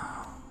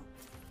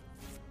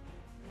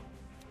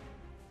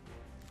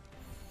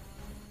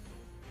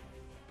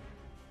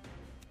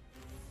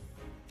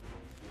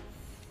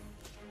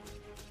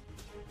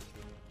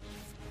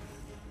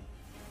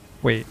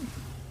 Wait.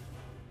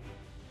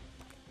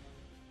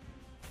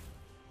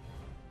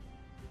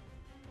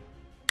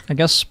 I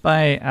guess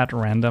by at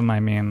random I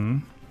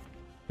mean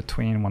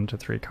between 1 to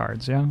 3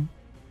 cards, yeah?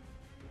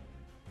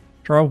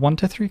 Draw 1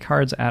 to 3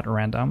 cards at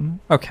random.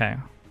 Okay.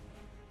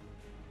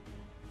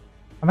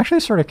 I'm actually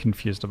sort of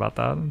confused about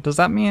that. Does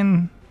that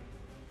mean...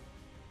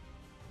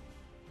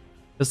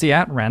 Does the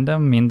at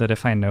random mean that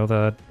if I know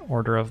the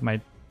order of my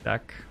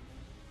deck,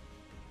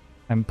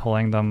 I'm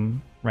pulling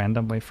them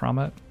randomly from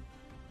it?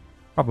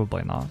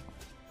 Probably not.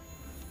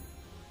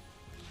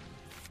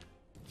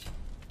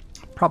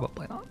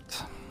 Probably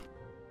not.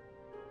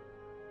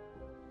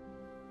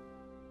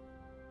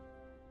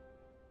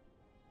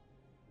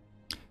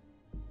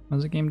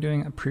 Was the game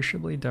doing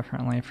appreciably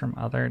differently from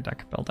other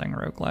deck building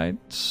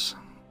roguelites?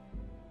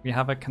 We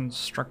have a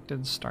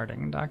constructed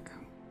starting deck,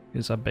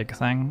 is a big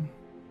thing.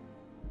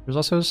 There's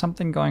also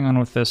something going on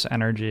with this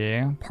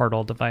energy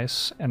portal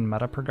device and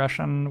meta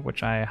progression,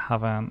 which I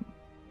haven't...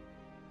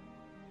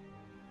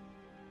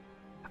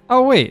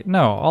 Oh wait,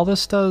 no, all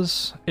this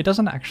does... It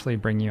doesn't actually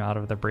bring you out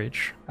of the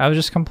breach. I was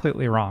just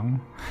completely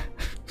wrong.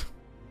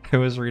 I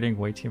was reading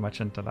way too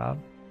much into that.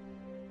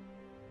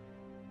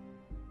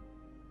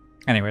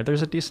 Anyway,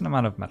 there's a decent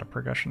amount of meta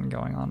progression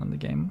going on in the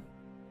game.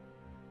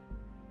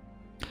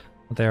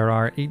 There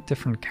are 8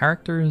 different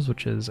characters,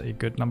 which is a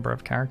good number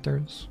of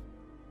characters.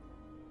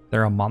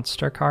 There are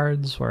monster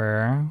cards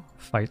where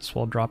fights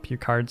will drop you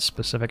cards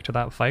specific to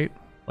that fight,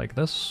 like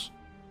this.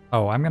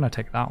 Oh, I'm gonna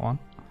take that one.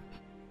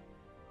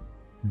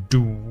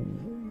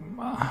 Doom.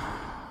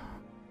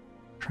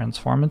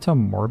 Transform into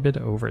Morbid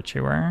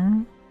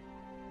Overture.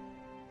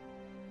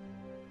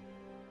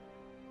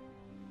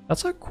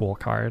 That's a cool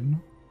card.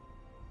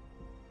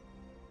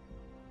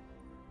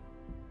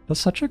 That's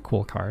such a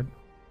cool card.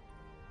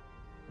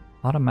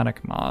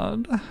 Automatic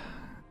mod.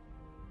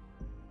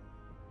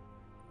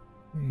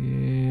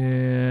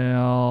 Yeah,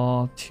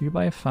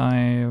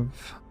 2x5.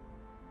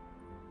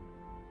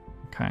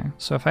 Okay,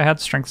 so if I had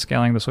strength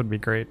scaling, this would be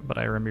great, but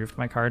I removed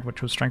my card,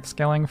 which was strength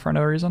scaling for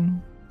no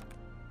reason.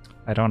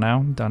 I don't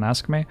know, don't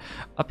ask me.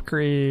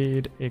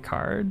 Upgrade a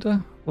card.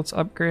 Let's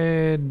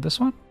upgrade this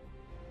one.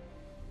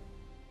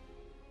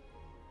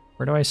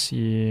 Where do I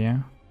see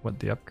what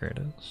the upgrade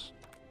is?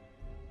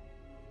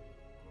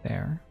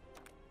 There.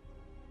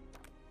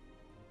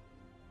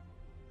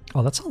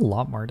 Oh, that's a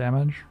lot more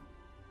damage.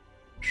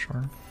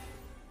 Sure.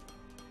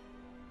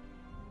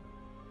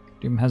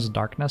 Doom has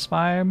darkness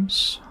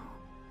vibes.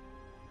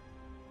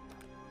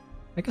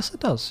 I guess it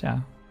does,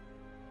 yeah.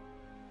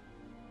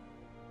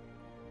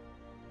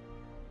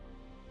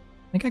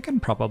 I think I can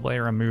probably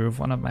remove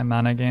one of my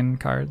mana gain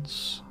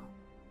cards.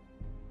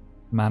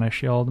 Mana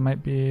Shield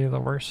might be the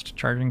worst.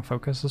 Charging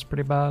Focus is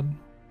pretty bad.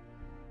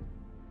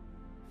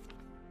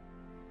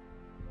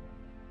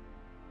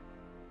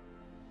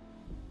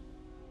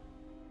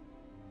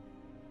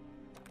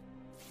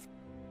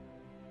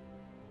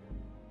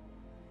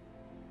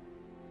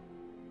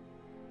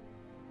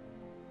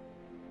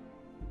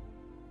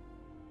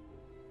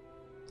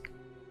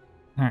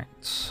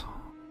 Alright.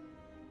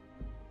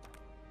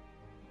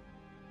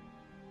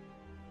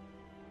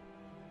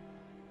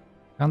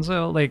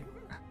 Gonzo, like,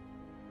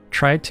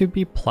 try to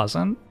be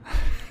pleasant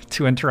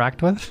to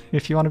interact with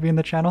if you want to be in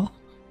the channel.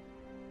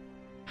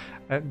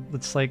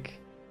 It's like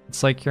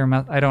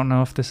your I don't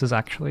know if this is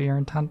actually your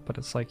intent, but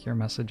it's like your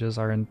messages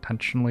are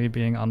intentionally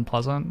being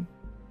unpleasant.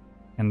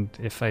 And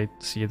if I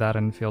see that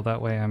and feel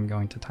that way, I'm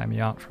going to time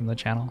you out from the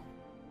channel.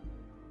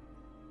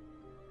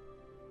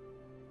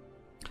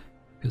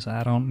 Because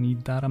I don't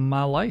need that in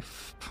my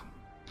life.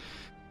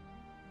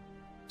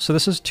 So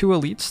this is 2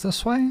 elites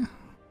this way,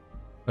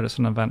 but it's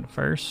an event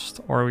first,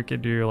 or we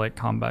could do like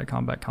combat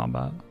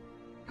event.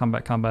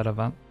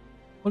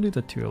 We'll do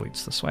the 2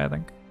 elites this way, I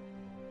think.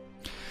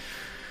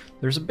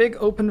 There's a big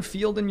open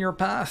field in your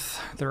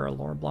path. There are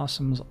lore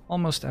blossoms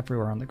almost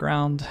everywhere on the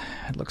ground.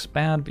 It looks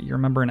bad, but you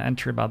remember an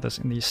entry about this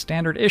in the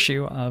standard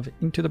issue of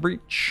Into the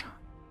Breach,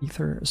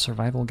 Ether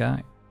Survival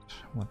Guide.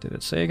 What did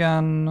it say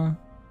again?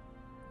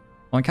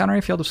 While encountering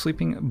a field of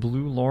sleeping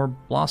blue lore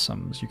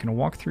blossoms, you can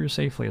walk through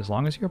safely as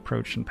long as you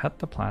approach and pet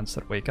the plants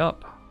that wake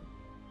up.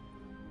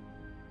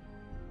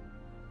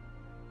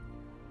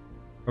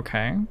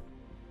 Okay.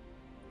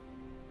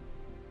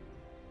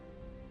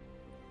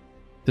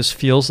 This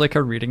feels like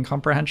a reading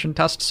comprehension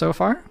test so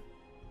far.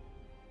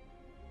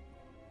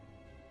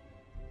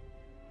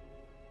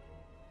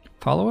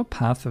 Follow a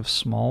path of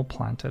small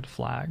planted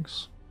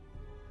flags.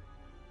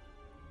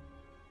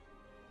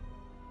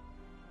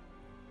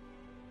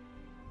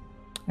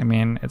 I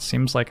mean, it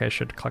seems like I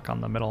should click on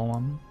the middle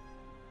one.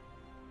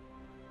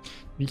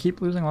 If you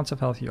keep losing lots of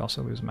health, you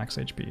also lose max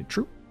HP.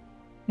 True.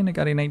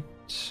 Inagati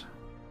Knight.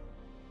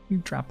 You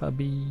drop a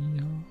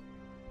bee.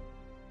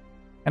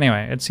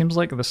 Anyway, it seems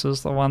like this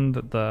is the one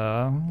that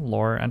the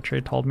lore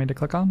entry told me to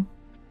click on.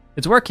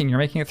 It's working, you're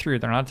making it through,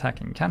 they're not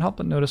attacking. Can't help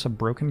but notice a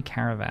broken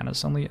caravan.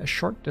 It's only a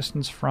short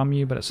distance from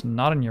you, but it's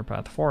not in your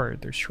path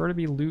forward. There's sure to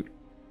be loot.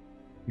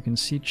 You can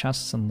see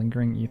chests and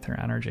lingering ether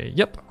energy.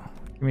 Yep,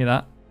 give me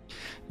that.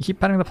 You keep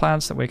petting the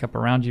plants that wake up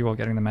around you while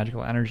getting the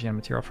magical energy and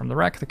material from the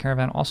wreck. The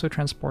caravan also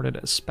transported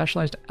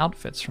specialized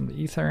outfits from the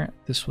ether.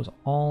 This was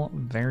all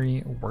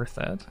very worth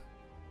it.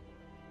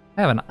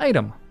 I have an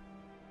item.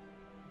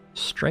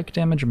 Strike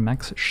damage,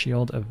 max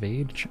shield,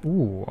 evade.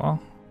 Ooh,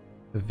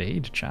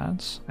 evade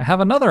chats. I have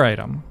another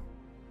item.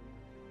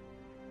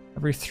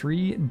 Every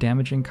 3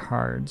 damaging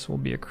cards will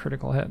be a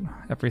critical hit.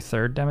 Every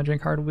 3rd damaging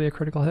card will be a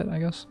critical hit, I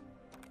guess.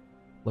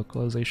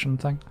 Localization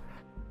thing.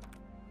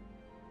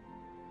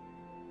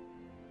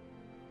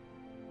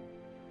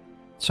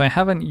 So I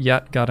haven't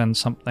yet gotten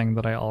something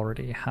that I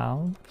already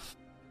have.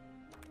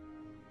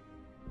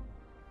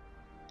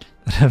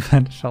 That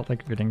event felt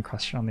like reading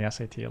question on the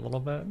SAT a little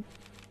bit.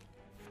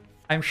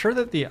 I'm sure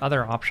that the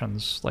other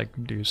options like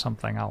do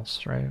something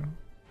else, right?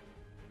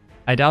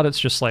 I doubt it's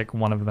just like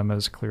one of them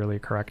is clearly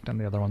correct and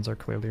the other ones are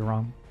clearly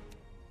wrong.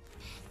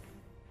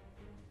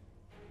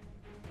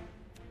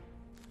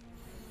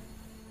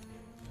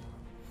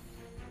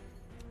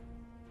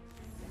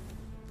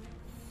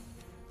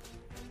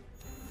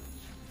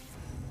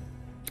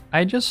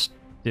 I just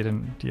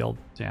didn't deal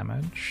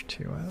damage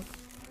to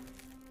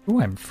it.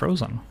 Ooh, I'm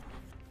frozen.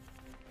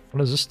 What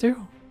does this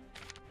do?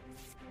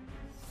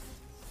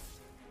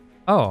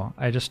 Oh,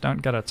 I just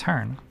don't get a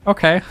turn.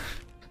 Okay.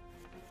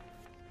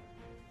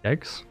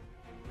 Yikes.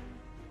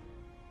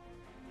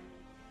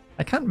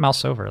 I can't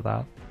mouse over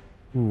that.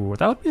 Ooh,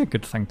 that would be a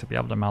good thing to be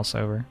able to mouse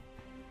over.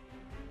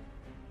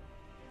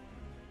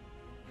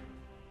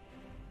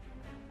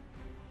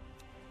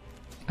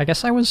 I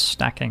guess I was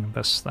stacking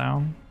this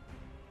though.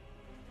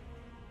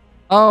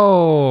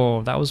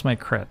 Oh, that was my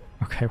crit.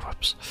 Okay,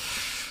 whoops.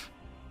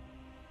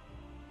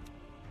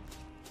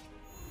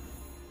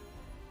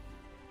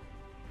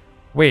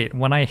 Wait,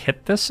 when I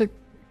hit this,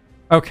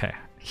 okay,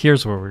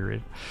 here's where we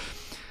read.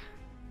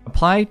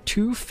 Apply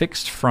 2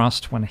 fixed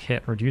frost when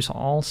hit. Reduce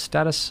all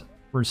status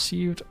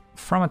received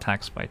from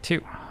attacks by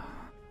 2.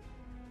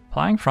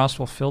 Applying frost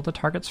will fill the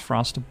target's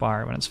frost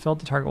bar. When it's filled,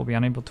 the target will be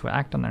unable to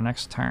act on their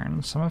next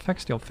turn. Some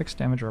effects deal fixed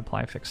damage or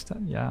apply fixed.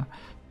 Yeah.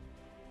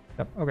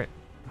 Yep. Okay.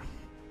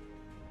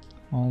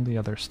 All the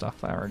other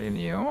stuff I already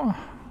knew.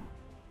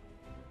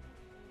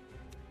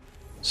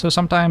 So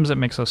sometimes it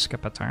makes us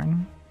skip a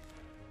turn.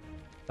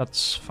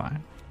 That's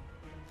fine.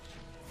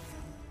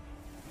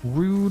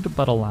 Rude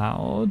but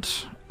allowed.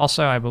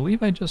 Also, I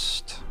believe I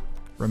just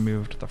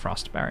removed the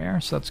frost barrier,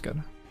 so that's good.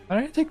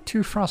 Why did I take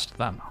 2 frost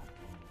then?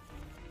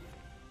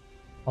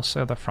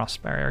 Also, the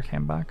frost barrier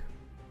came back.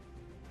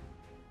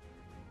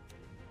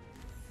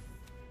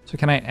 So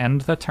can I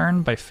end the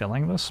turn by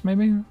filling this,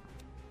 maybe?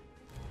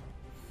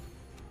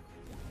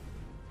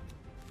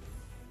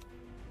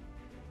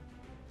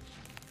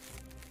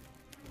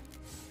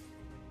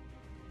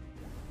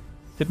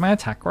 Did my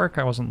attack work?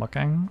 I wasn't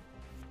looking.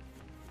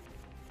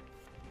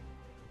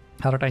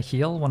 How did I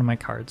heal? One of my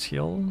cards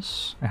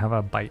heals. I have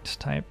a bite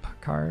type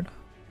card.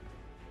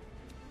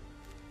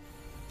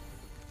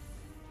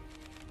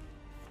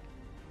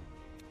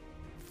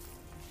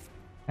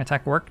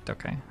 Attack worked?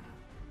 Okay.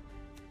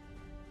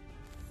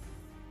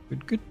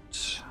 Good, good.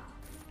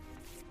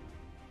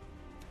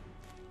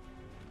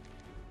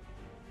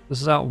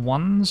 This is at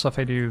 1, so if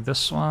I do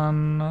this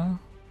one,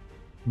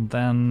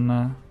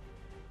 then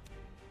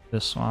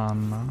this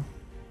one,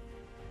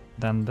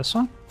 then this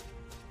one.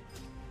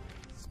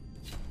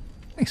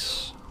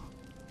 Nice.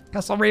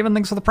 Castle Raven,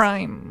 thanks for the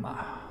prime.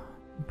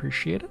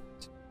 Appreciate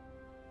it.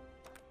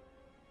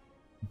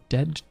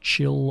 Dead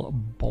Chill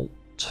Bolt.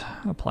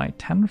 Apply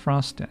 10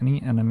 frost to any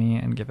enemy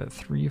and give it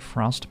 3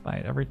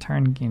 frostbite. Every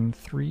turn gain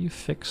 3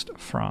 fixed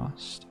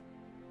frost.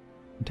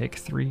 And take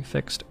 3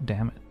 fixed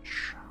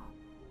damage.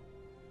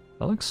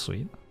 That looks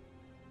sweet.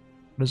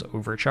 What is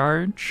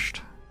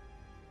overcharged?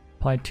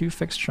 Apply 2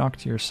 fixed shock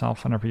to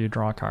yourself whenever you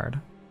draw a card.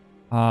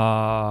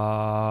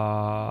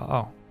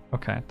 Oh,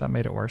 okay, that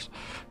made it worse.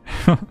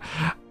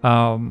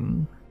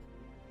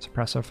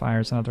 Suppressive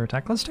fires another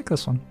attack. Let's take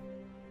this one.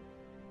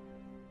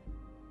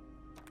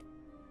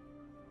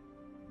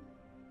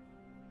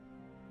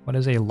 What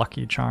is a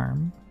lucky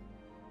charm?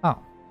 Oh,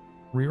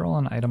 reroll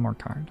an item or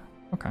card.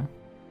 Okay.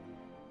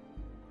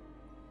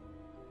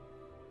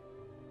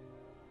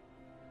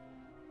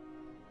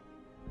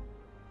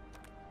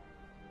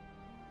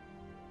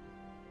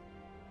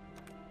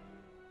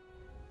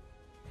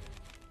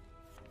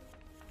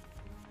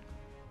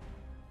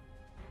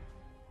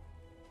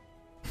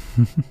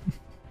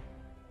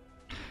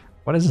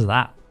 What is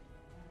that?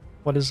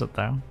 What is it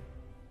though?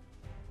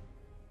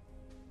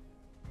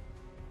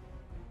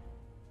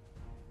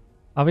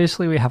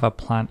 Obviously we have a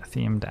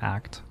plant-themed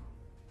act.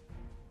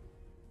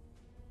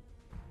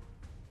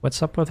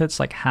 What's up with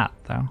its like hat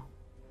though?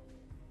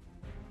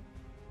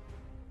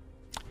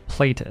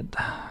 Plated.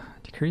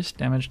 Decreased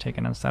damage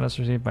taken and status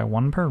received by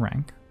 1 per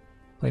rank.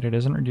 Plated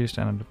isn't reduced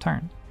at end of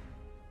turn.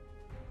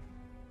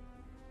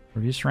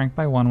 Reduce rank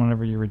by 1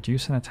 whenever you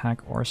reduce an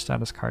attack or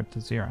status card to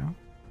 0.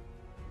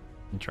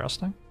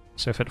 Interesting.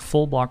 So if it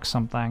full blocks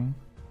something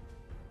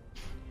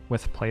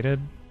with plated,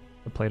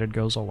 the plated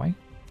goes away.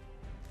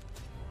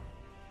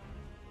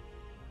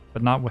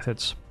 But not with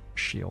its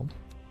shield.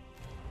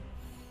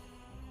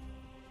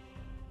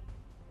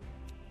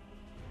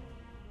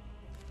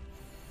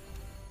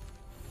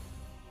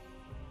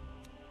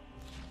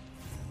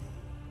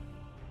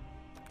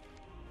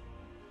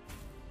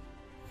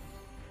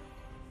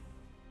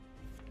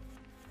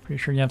 Pretty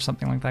sure you have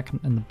something like that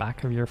in the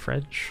back of your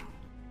fridge.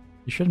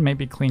 You should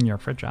maybe clean your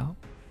fridge out.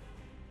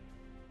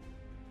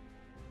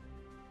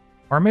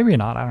 Or maybe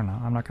not, I don't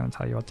know. I'm not going to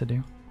tell you what to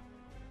do.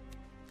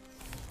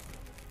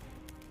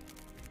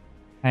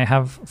 I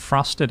have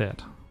frosted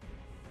it.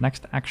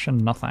 Next action,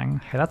 nothing.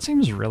 Hey, that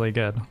seems really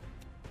good.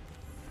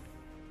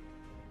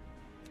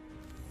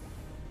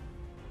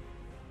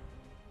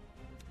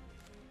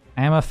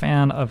 I am a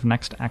fan of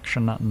next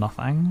action,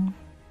 nothing.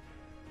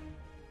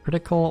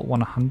 Critical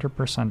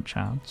 100%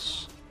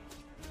 chance.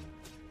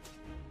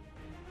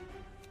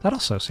 That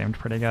also seemed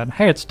pretty good.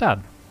 Hey, it's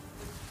dead.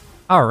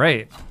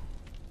 Alright.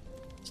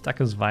 This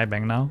deck is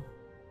vibing now.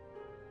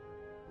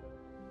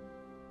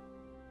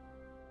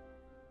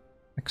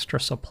 Extra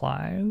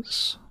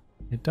supplies.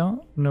 I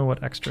don't know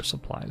what extra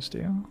supplies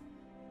do.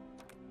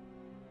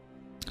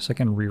 So I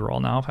can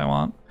reroll now if I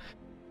want.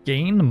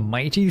 Gain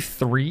Mighty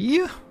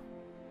 3?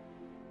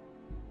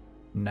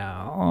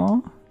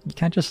 No. You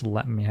can't just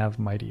let me have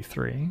Mighty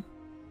 3.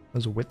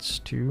 Those Wits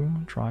 2,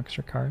 draw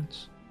extra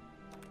cards.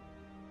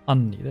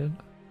 Unneeded.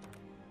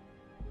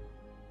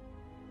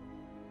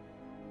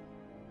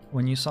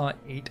 When you saw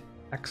 8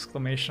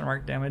 exclamation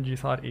mark damage, you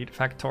thought 8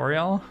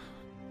 factorial?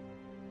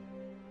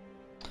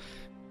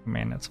 I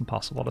mean, it's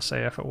impossible to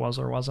say if it was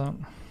or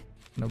wasn't.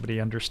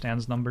 Nobody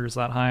understands numbers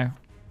that high.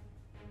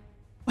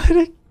 What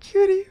a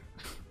cutie!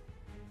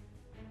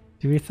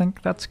 Do we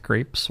think that's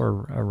grapes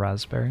or a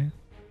raspberry?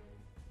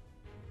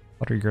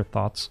 What are your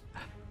thoughts?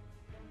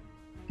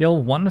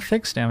 Deal 1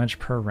 fixed damage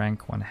per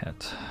rank when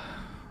hit.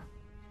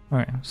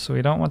 Okay, so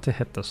we don't want to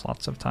hit this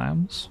lots of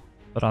times,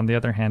 but on the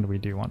other hand, we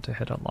do want to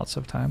hit it lots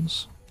of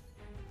times.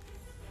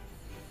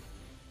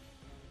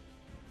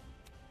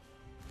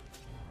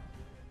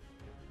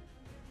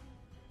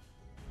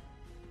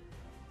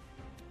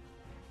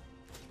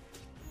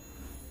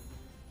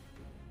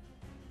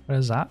 What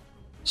is that?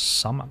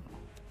 Summon.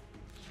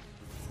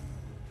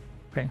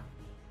 Okay.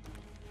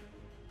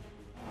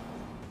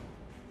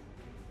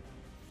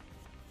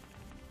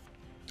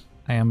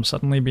 I am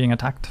suddenly being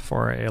attacked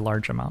for a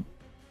large amount.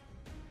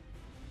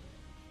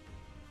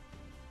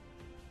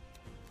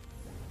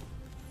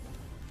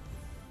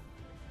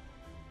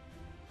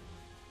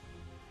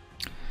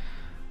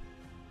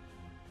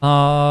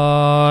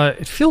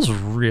 It feels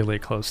really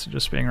close to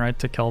just being right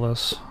to kill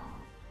this.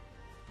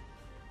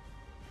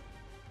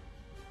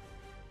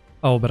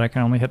 Oh, but I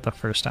can only hit the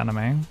first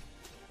enemy.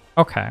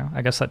 Okay,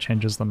 I guess that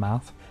changes the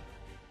math.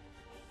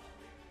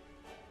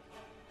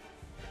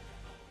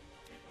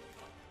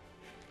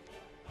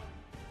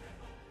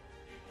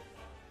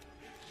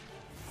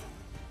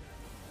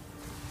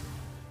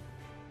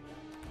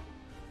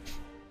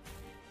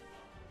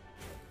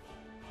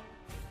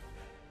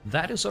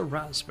 That is a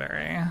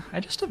raspberry. I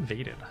just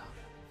evaded.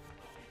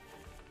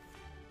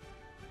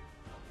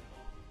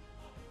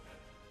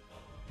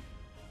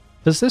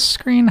 Does this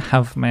screen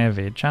have my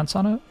evade chance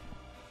on it?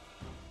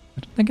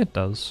 I don't think it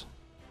does.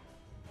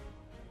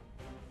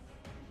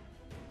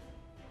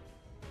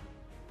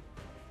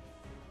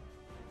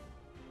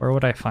 Where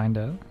would I find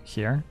it?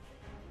 Here?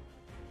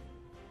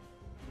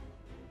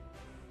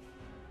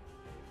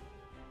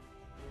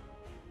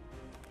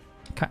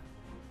 Okay.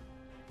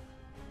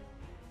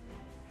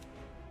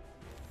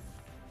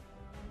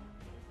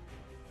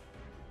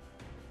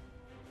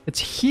 It's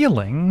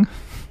healing?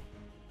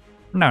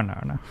 No, no,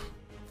 no.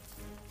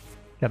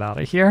 Get out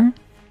of here.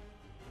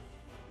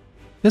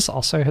 This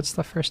also hits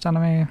the first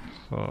enemy.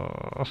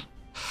 Oh.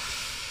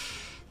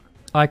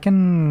 I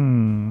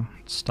can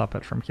stop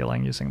it from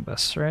healing using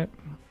this, right?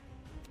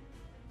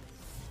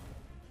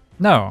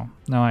 No,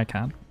 no I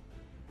can't.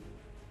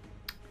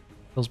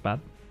 Feels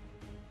bad.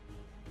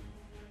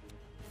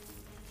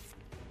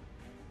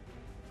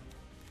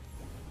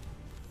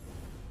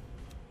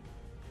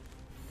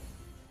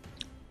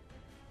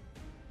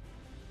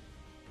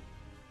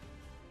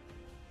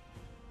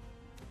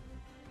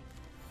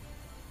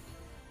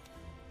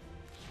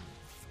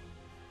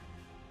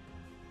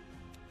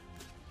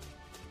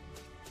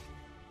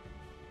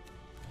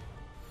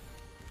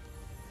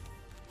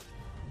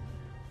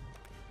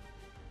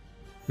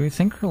 Do we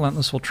think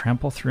Relentless will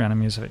trample through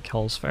enemies if it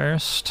kills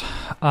first?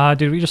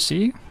 Did we just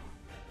see?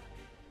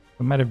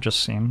 We might have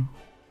just seen.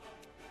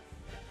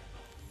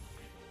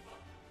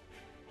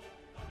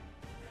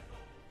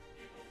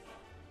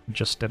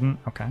 Just didn't?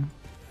 Okay.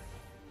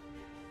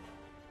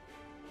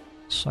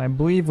 So I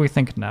believe we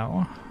think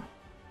no.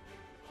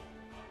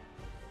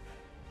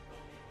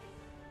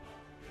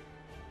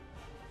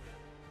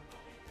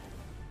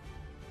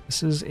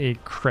 This is a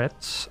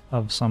crit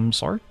of some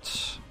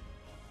sort.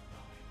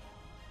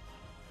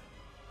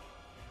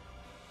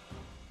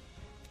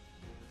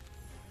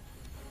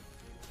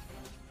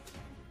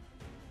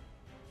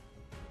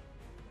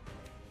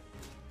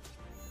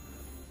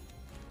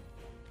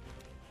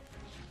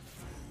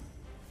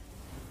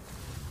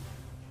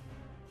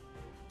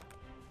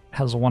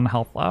 Has 1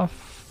 health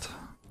left.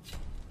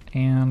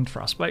 And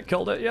Frostbite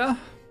killed it, yeah.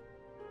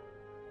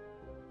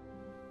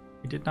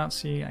 We did not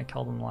see I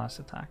killed him the last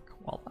attack.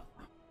 Well done.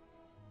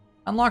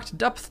 Unlocked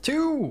depth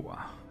 2!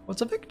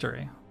 What's a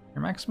victory?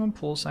 Your maximum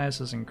pool size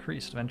has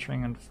increased.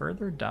 Venturing in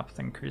further depth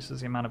increases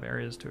the amount of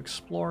areas to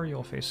explore.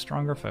 You'll face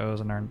stronger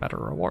foes and earn better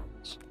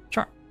rewards.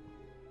 Sure.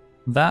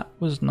 That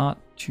was not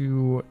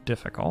too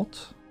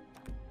difficult.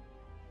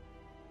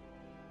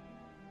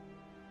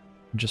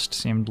 Just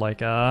seemed like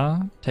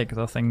take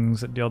the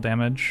things that deal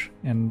damage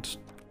and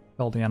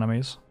kill the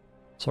enemies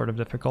sort of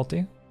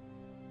difficulty.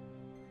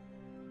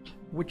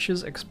 Which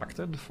is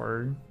expected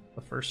for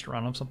the first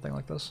run of something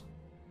like this.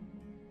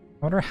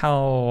 I wonder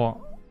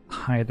how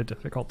high the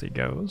difficulty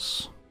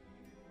goes.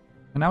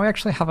 And now we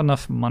actually have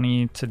enough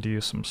money to do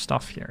some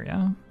stuff here,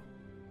 yeah?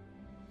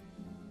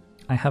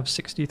 I have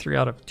 63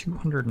 out of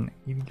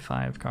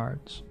 285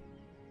 cards.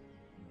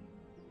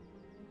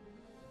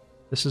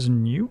 This is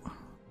new?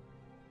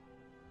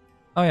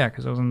 Oh yeah,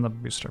 because it was in the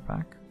booster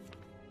pack.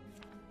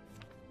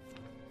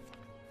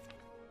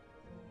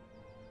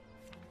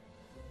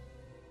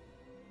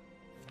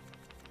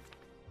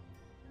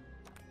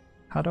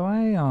 How do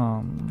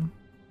I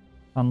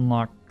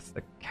unlock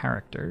the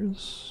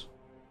characters?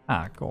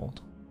 Ah,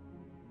 gold.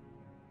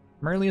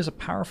 Merly is a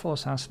powerful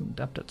assassin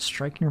adept at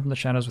striking from the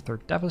shadows with her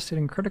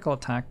devastating critical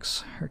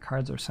attacks. Her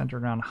cards are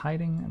centered around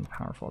hiding and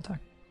powerful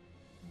attack.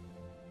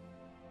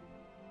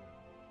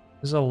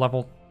 This is a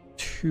level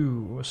 2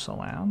 2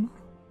 Salan.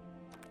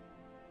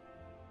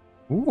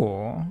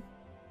 Ooh.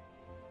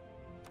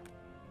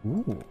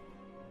 Ooh.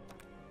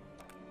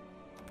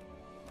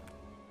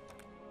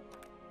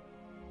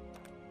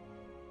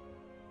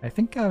 I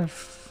think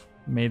I've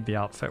made the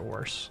outfit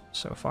worse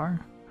so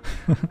far.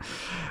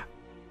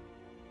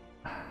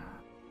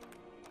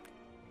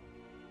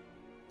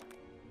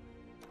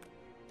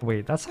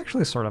 Wait, that's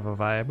actually sort of a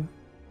vibe.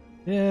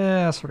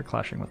 Yeah, sort of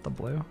clashing with the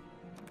blue.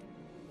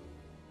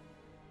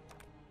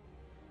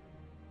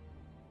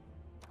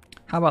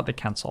 How about the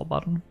cancel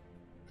button?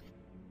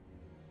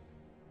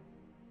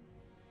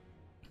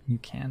 You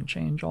can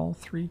change all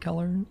 3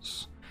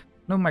 colors.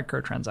 No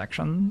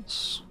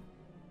microtransactions.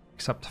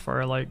 Except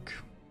for like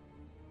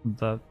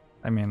the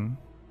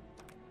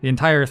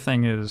entire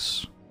thing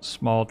is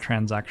small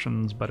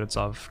transactions, but it's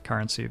of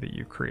currency that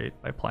you create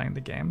by playing the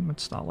game.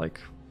 It's not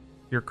like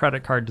your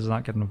credit card does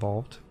not get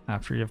involved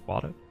after you've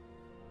bought it.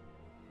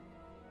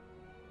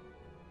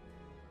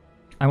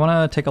 I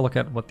want to take a look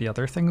at what the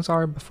other things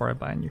are before I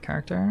buy a new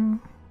character.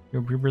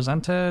 You'll be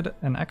presented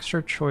an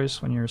extra choice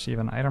when you receive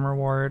an item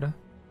reward.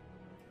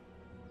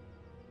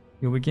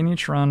 You'll begin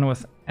each run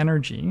with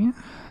energy.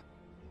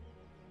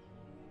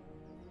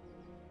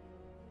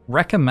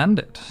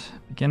 Recommended.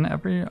 Begin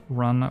every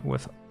run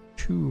with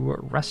 2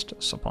 rest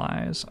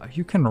supplies.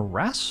 You can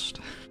rest?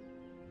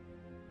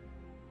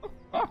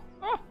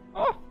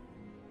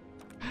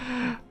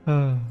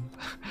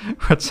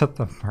 What's at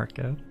the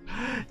market?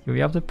 You'll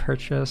be able to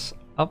purchase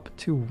up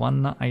to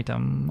 1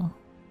 item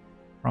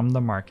from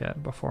the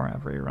market before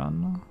every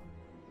run.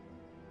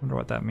 Wonder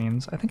what that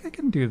means. I think I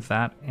can do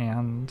that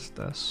and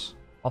this.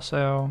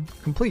 Also,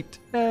 complete.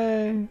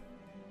 Yay!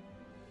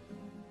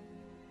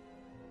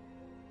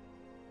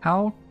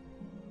 How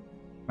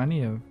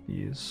many of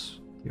these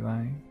do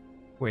I...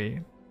 Wait.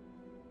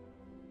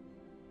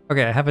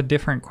 Okay, I have a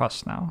different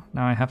quest now.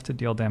 Now I have to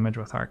deal damage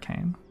with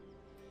Arcane.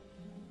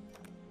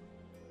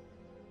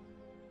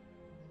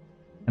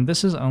 And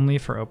this is only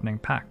for opening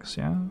packs,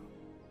 yeah?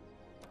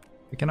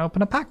 We can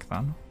open a pack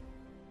then.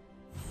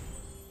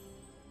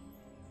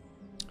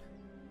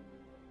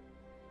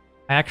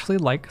 I actually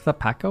like the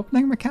pack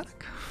opening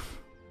mechanic.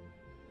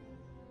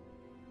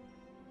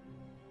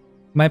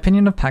 My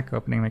opinion of pack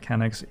opening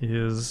mechanics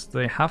is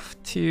they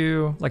have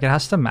to, like, it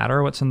has to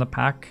matter what's in the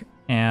pack,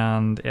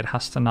 and it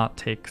has to not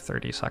take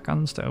 30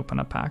 seconds to open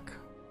a pack.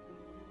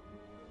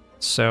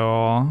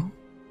 So,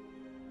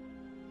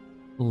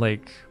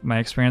 like, my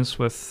experience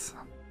with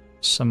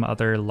some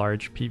other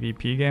large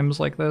PvP games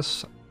like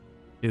this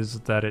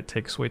is that it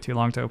takes way too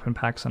long to open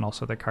packs, and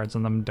also the cards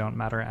in them don't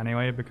matter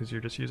anyway because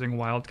you're just using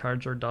wild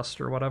cards or dust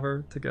or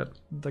whatever to get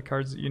the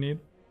cards that you need.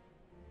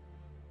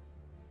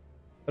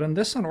 But in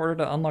this, in order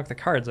to unlock the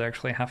cards, I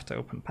actually have to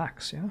open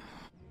packs, yeah?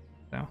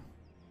 So,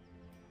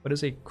 what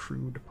is a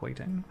crude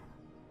plating?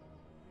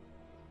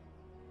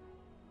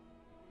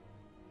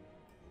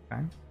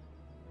 Okay.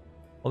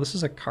 Well, this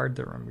is a card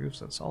that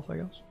removes itself, I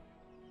guess.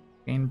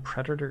 Gain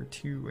Predator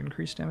 2.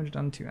 Increase damage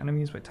done to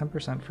enemies by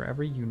 10% for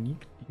every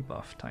unique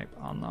debuff type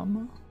on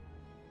them.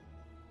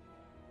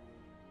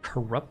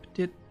 Corrupt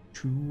it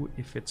 2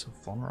 if it's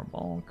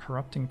vulnerable.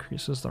 Corrupt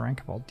increases the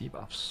rank of all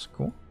debuffs.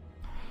 Cool.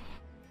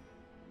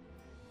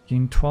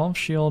 Gain 12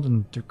 shield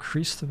and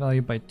decrease the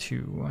value by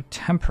 2. A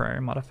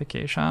temporary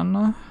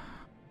modification.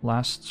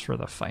 Lasts for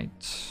the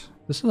fight.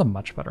 This is a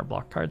much better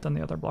block card than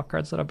the other block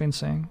cards that I've been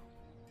seeing.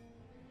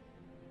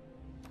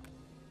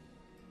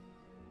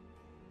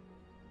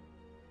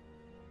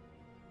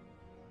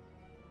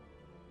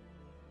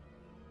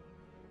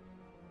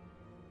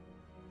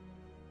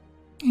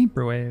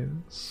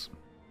 Bruise.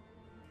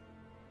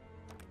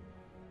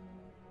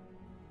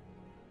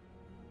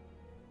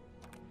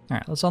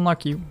 Alright, let's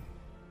unlock you.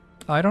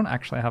 Oh, I don't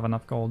actually have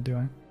enough gold, do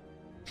I?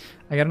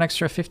 I get an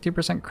extra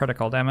 50%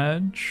 critical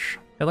damage.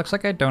 It looks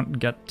like I don't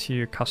get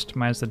to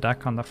customize the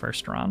deck on the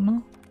first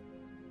run.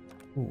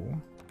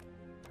 Ooh.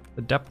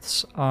 The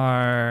depths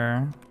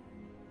are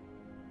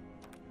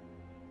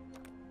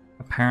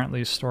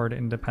apparently stored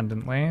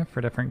independently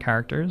for different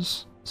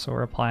characters. So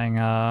we're applying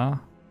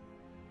a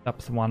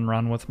depth 1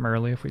 run with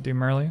Merly if we do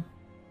Merly.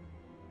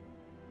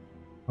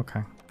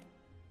 Okay.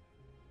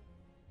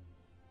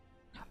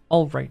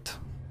 Alright.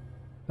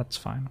 That's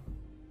fine.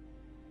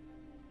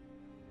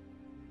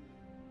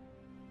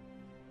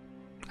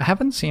 I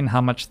haven't seen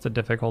how much the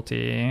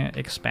difficulty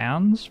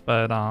expands,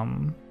 but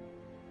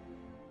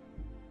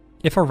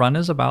if a run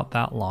is about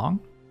that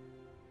long,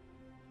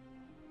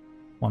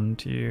 1,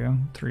 2,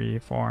 3,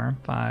 4,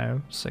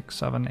 5, 6,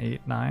 7,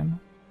 8, 9.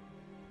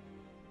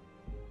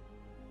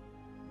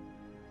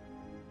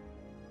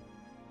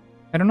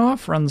 I don't know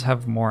if runs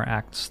have more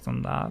acts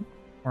than that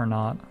or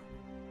not.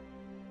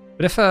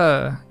 But if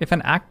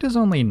an act is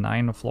only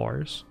 9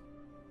 floors,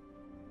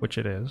 which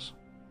it is,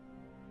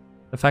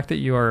 the fact that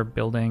you are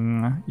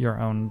building your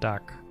own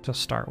deck to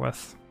start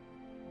with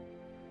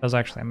does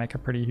actually make a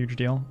pretty huge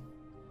deal.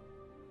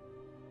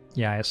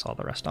 Yeah, I saw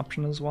the rest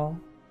option as well.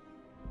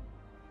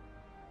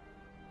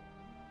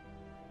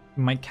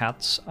 My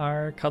cats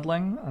are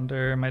cuddling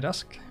under my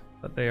desk.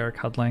 but they are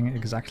cuddling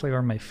exactly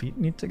where my feet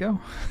need to go.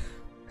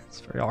 It's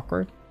very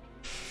awkward.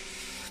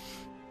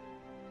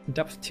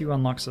 Depth 2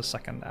 unlocks the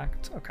second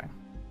act. Okay.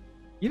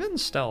 Even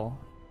still,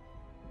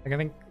 like I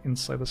think in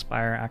Slay the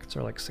Spire acts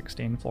are like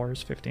 16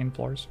 floors, 15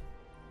 floors.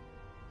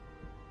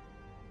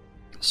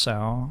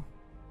 So,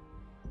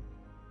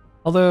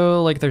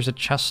 although like there's a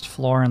chest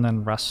floor and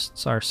then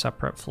rests are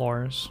separate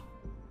floors,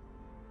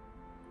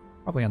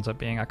 probably ends up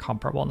being a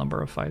comparable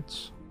number of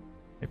fights.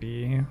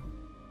 Maybe,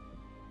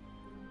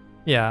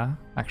 yeah,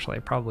 actually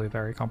probably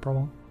very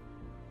comparable.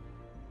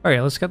 All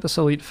right, let's get this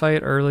elite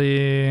fight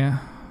early.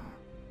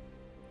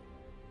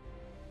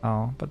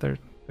 Oh, but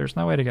there's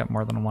no way to get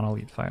more than one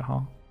elite fight,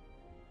 huh?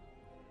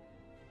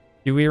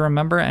 Do we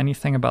remember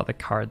anything about the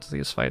cards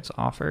these fights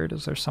offered?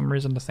 Is there some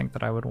reason to think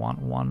that I would want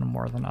one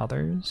more than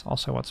others?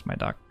 Also, what's my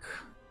deck?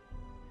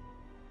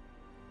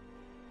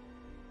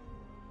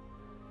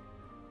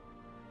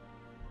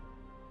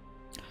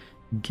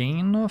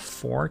 Gain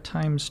 4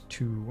 times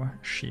 2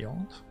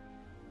 shield.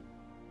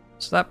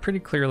 So that pretty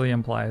clearly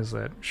implies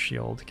that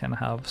shield can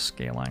have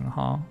scaling,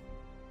 huh?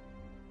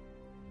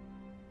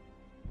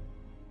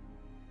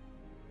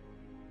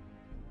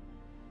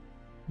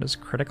 It is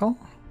critical?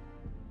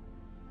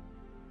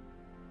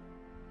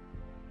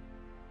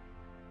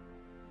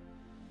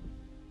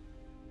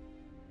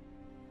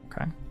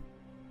 Okay.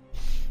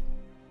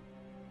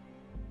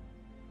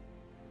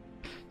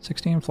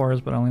 16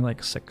 floors, but only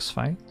like 6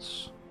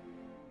 fights.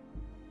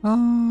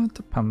 It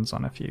depends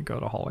on if you go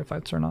to hallway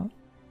fights or not.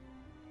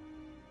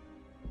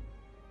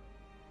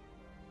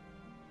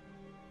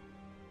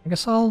 I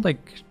guess I'll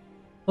like,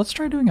 let's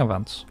try doing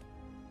events.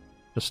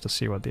 Just to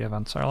see what the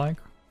events are like.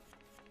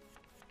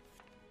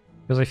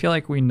 Because I feel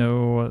like we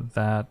know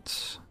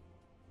that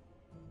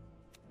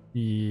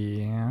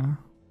or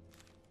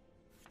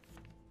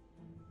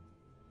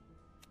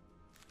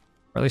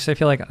at least I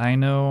feel like I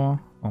know.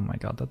 Oh my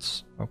god,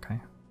 that's okay.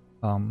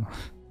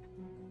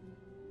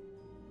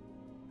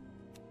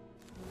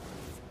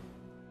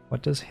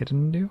 What does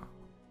hidden do?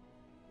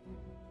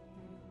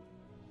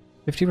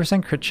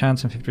 50% crit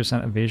chance and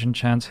 50% evasion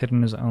chance.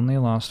 Hidden is only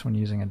lost when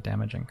using a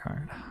damaging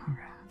card.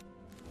 Okay.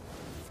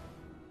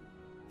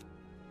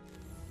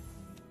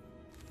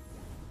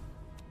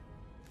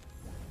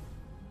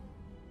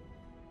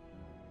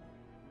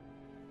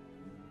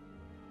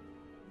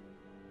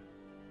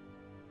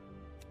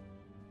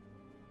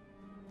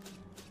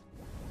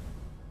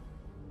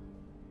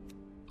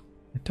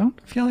 I don't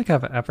feel like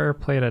I've ever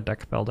played a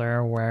deck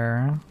builder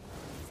where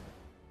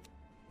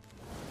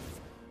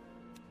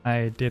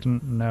I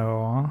didn't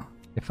know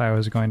if I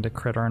was going to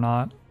crit or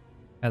not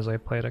as I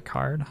played a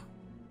card.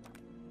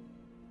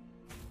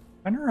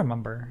 I don't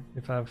remember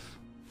if I've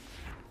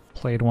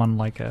played one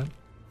like it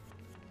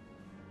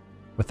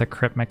with a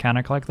crit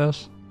mechanic like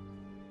this.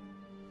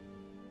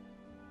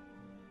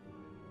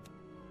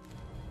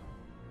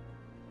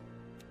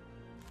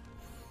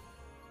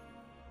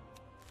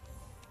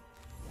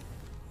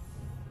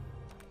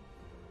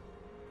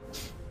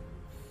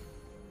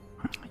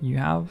 You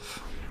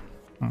have...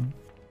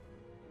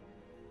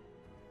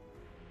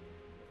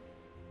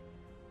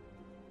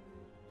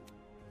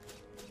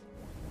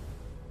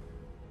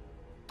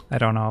 I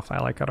don't know if I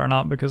like it or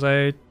not because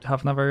I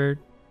have never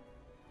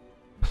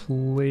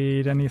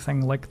played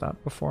anything like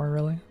that before,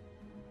 really.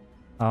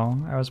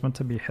 Oh, I was meant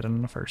to be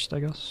hidden first,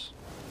 I guess.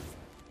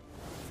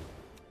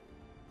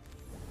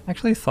 I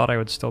actually thought I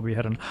would still be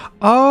hidden.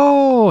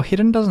 Oh,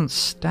 hidden doesn't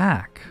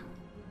stack.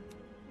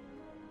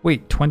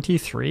 Wait,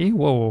 23?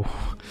 Whoa.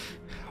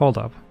 Hold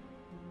up.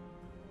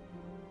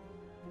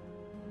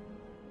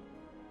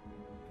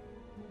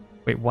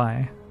 Wait,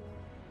 why?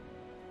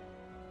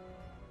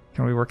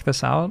 Can we work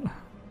this out?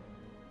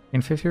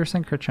 Gain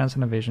 50% crit chance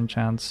and evasion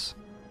chance.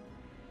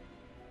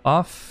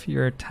 Off,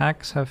 your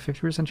attacks have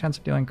 50% chance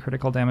of dealing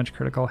critical damage.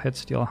 Critical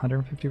hits deal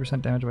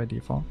 150% damage by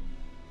default.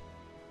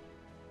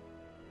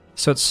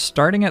 So it's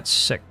starting at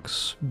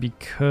 6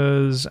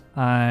 because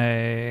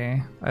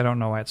I don't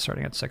know why it's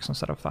starting at 6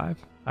 instead of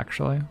 5,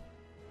 actually.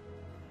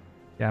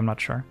 Yeah, I'm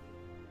not sure.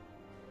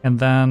 And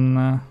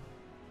then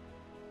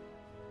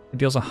it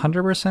deals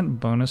 100%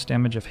 bonus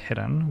damage if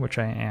hidden, which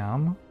I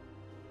am.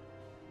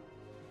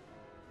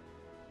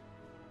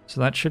 So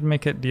that should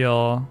make it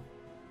deal...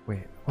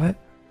 Wait, what?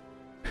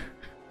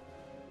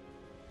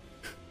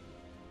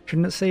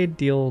 Shouldn't it say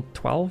deal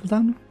 12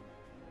 then?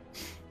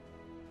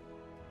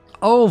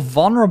 Oh,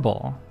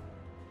 vulnerable.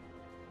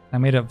 I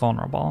made it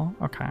vulnerable.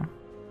 Okay.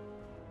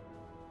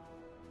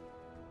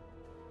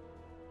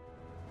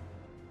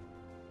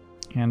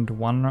 And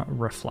 1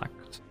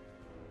 reflect.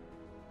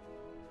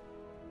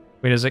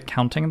 Wait, is it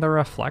counting the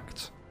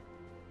reflect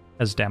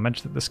as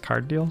damage that this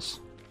card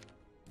deals?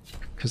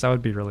 Because that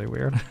would be really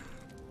weird.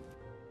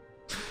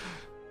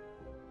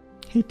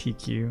 Hey,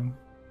 TQ.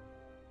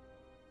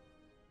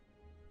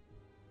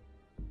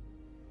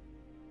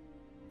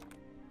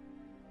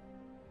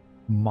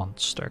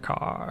 Monster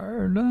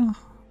card.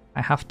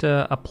 I have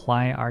to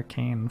apply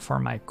Arcane for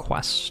my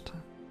quest.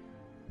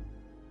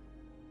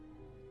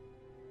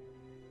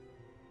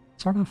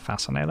 Sort of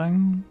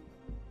fascinating.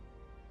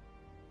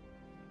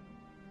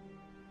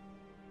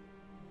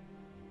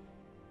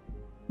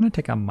 gonna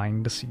take a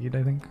Mind Seed,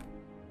 I think.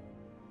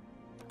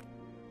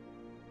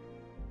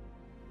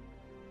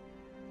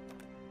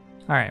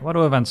 Alright, what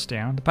do events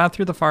do? The path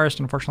through the forest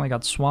unfortunately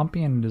got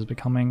swampy and it is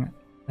becoming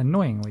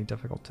annoyingly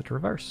difficult to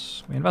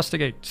traverse. We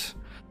investigate.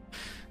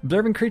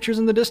 Observing creatures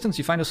in the distance,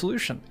 you find a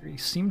solution. They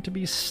seem to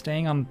be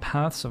staying on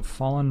paths of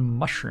fallen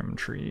mushroom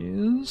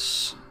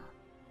trees.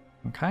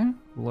 Okay,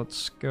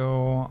 let's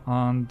go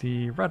on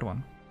the red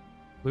one.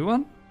 Blue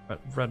one?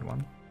 Red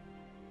one.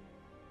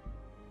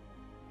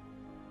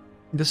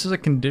 This is a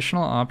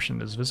conditional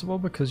option. It is visible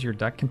because your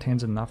deck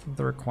contains enough of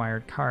the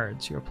required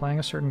cards. You are playing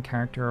a certain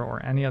character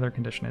or any other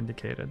condition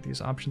indicated.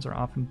 These options are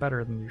often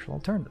better than usual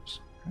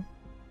alternatives. Okay.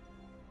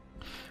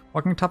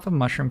 Walking top of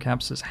mushroom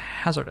caps is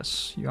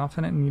hazardous. You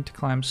often need to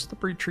climb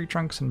slippery tree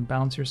trunks and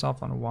balance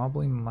yourself on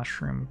wobbly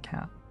mushroom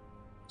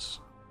caps.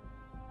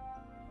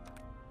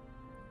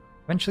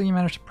 Eventually you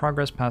manage to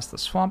progress past the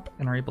swamp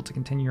and are able to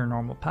continue your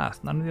normal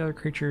path. None of the other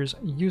creatures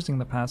using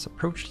the paths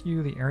approached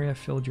you. The area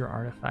filled your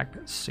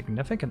artifact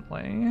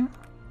significantly.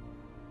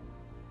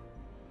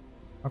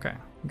 Okay,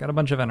 we got a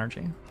bunch of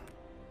energy,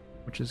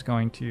 which is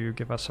going to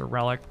give us a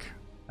relic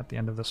at the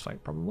end of this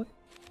fight, probably.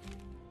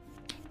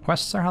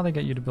 Quests are how they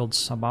get you to build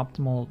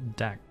suboptimal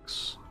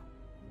decks.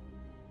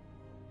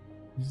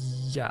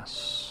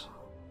 Yes.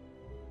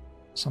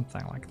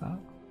 Something like that.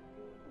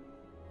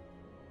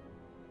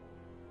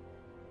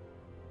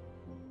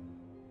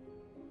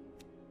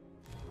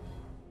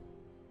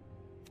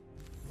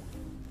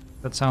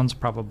 That sounds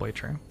probably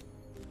true.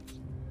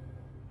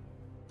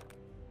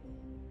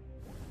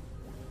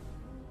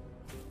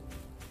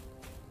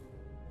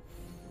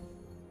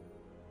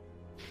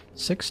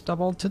 Six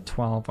doubled to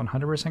 12,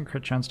 100%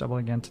 crit chance double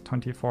again to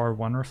 24,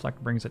 1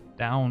 reflect brings it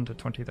down to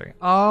 23.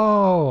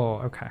 Oh,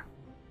 okay.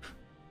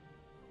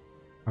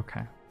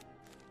 Okay.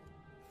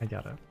 I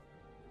get it.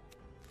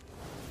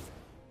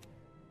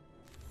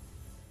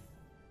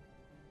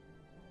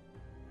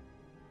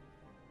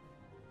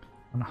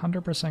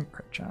 "100%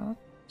 crit chance."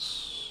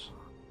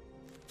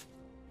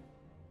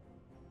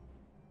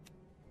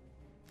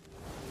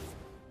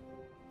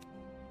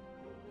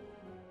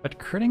 But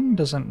critting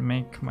doesn't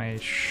make my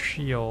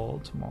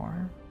shield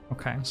more.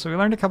 Okay, so we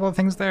learned a couple of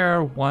things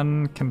there.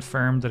 One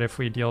confirmed that if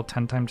we deal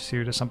 10 times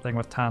 2 to something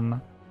with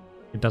 10,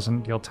 it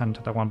doesn't deal 10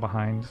 to the one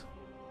behind.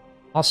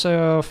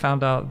 Also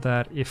found out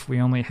that if we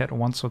only hit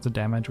once with the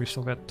damage, we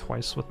still get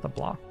twice with the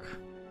block.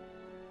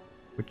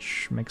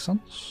 Which makes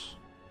sense.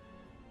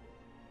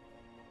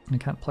 I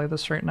can't play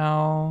this right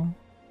now.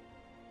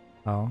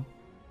 Oh.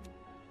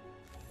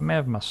 I may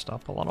have messed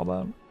up a little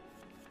bit.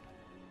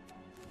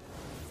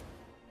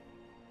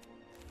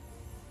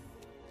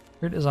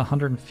 Crit is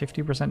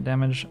 150%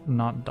 damage,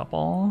 not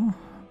double.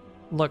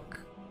 Look,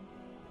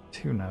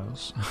 who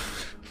knows?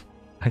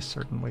 I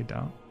certainly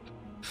don't.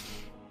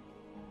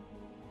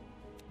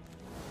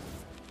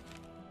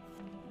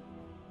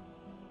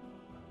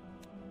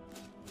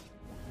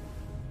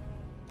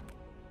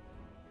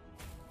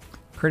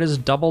 Crit is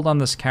doubled on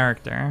this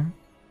character.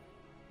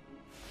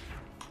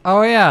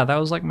 Oh yeah, that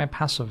was like my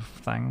passive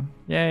thing.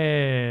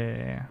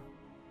 Yay!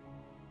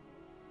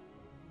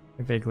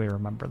 I vaguely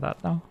remember that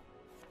though.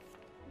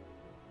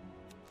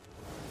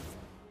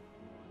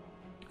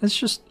 It's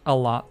just a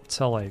lot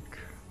to like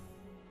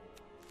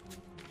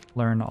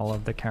learn all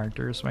of the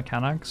characters'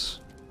 mechanics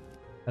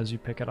as you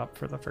pick it up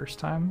for the first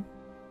time.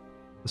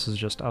 This is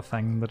just a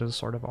thing that is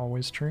sort of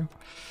always true.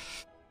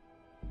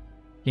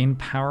 Gain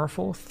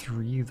powerful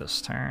 3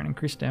 this turn.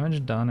 Increase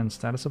damage done and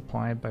status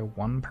applied by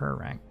 1 per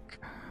rank.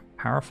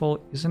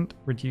 Powerful isn't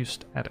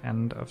reduced at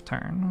end of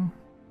turn.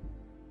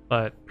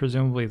 But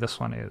presumably this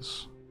one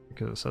is,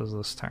 because it says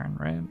this turn,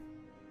 right?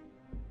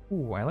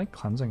 Ooh, I like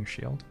Cleansing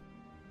Shield.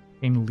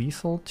 Gain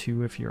lethal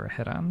 2 if you're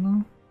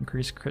hidden.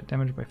 Increase crit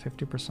damage by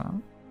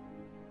 50%.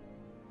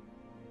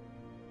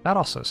 That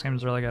also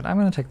seems really good. I'm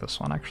going to take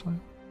this one, actually.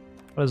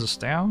 What does this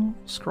do?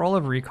 Scroll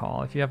of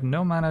Recall. If you have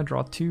no mana,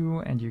 draw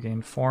 2 and you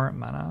gain 4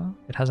 mana.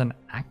 It has an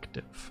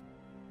active.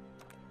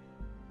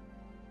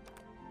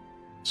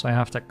 So I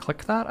have to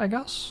click that, I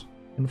guess?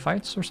 In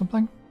fights or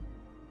something?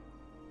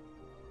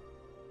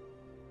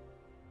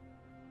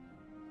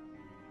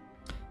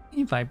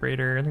 A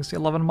Vibrator. I think it's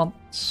 11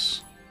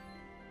 months.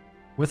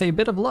 With a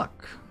bit of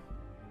luck,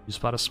 you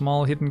spot a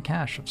small hidden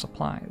cache of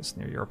supplies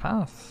near your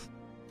path.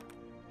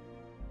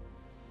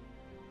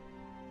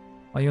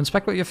 While you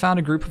inspect what you found,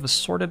 a group of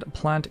assorted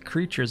plant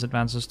creatures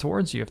advances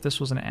towards you. If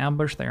this was an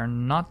ambush, they are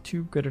not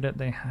too good at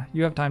it.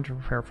 You have time to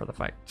prepare for the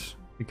fight.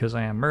 Because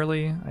I am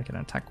Merly, I can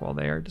attack while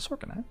they are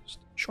disorganized.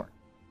 Sure.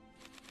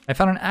 I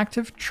found an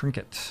active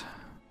trinket.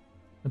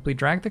 Simply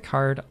drag the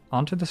card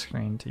onto the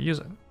screen to use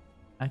it.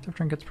 Active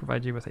trinkets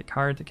provide you with a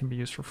card that can be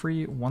used for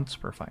free once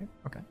per fight.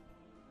 Okay.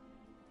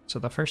 So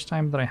the first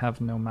time that I have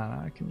no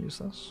mana, I can use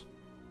this.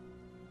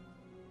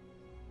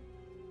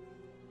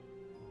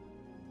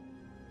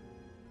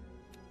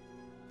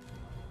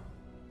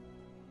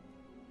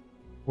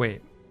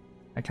 Wait,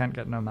 I can't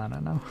get no mana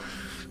now.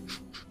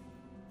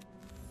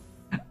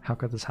 How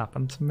could this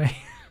happen to me?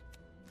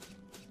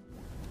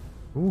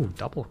 Ooh,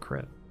 double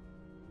crit.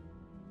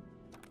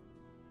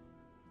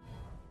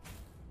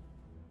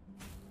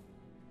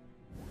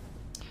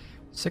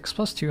 6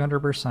 plus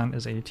 200%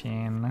 is 18,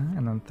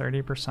 and then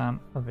 30%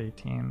 of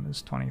 18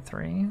 is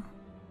 23.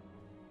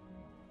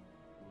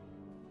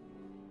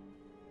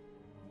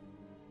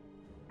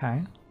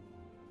 Okay.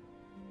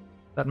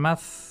 That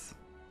math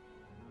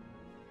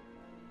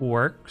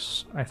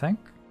works, I think.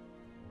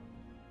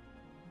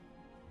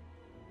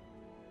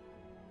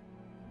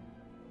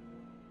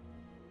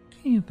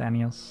 Hey,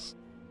 Thanius.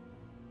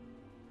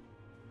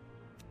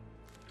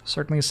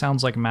 Certainly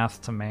sounds like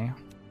math to me.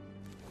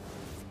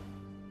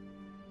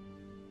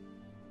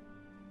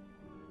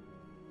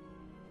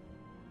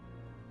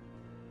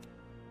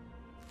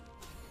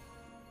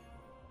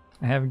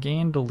 I have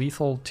gained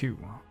lethal 2,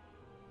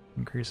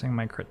 increasing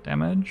my crit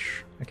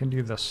damage. I can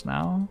do this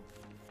now.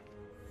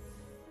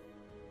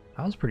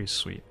 That was pretty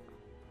sweet.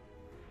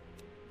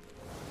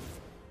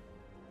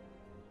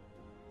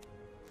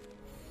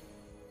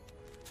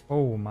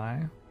 Oh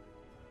my.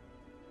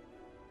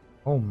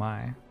 Oh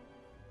my.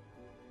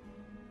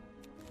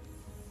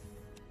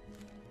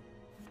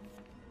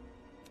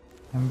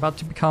 I'm about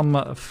to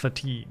become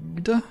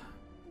fatigued.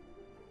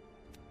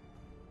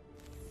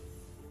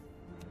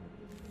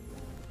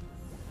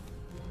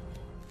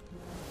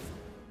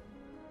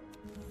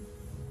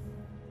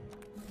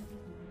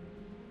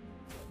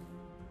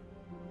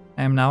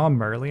 I am now a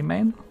Merle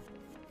main.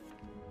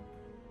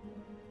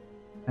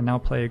 I now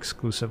play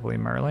exclusively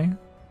Merle.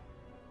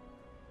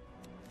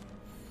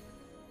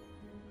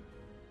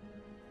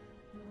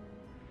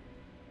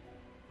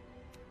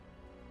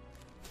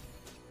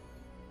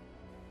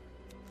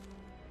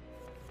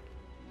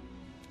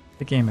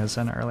 The game is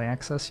in early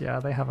access, yeah,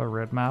 they have a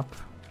roadmap,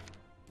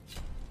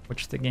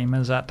 which the game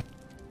is at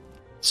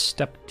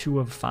step 2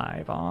 of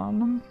 5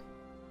 on.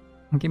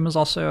 The game is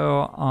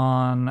also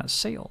on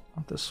sale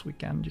this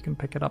weekend. You can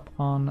pick it up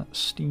on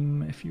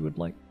Steam if you would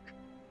like.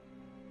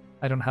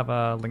 I don't have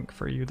a link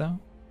for you though.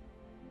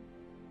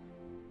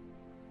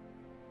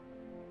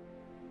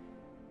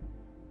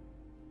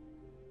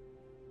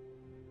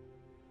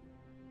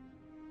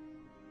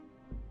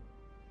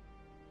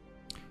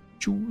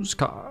 Choose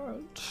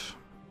card.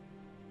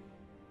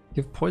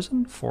 Give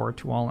poison 4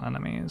 to all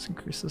enemies.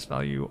 Increase this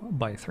value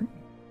by 3.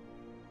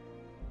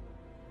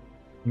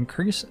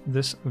 Increase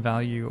this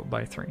value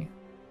by 3.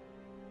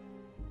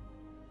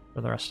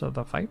 For the rest of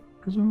the fight,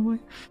 presumably.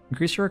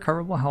 Increase your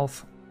recoverable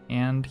health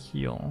and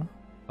heal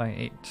by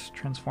 8.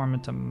 Transform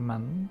into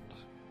mend.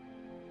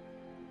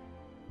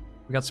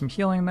 We got some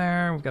healing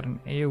there. We've got an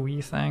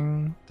AoE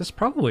thing. This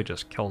probably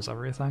just kills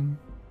everything.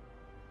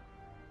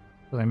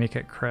 So I make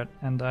it crit,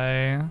 and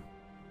I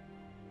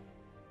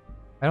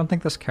don't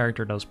think this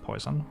character does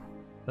poison.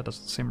 That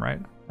doesn't seem right.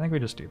 I think we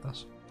just do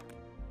this.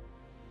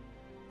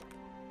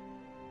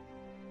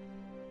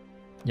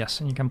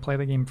 Yes, and you can play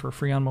the game for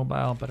free on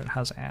mobile, but it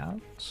has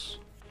ads.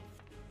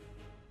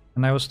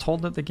 And I was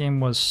told that the game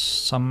was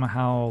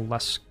somehow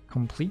less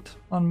complete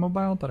on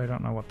mobile, but I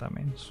don't know what that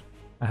means.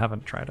 I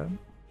haven't tried it.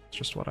 It's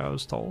just what I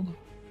was told.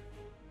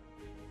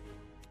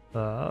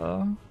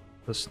 The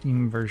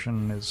Steam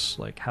version is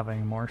like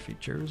having more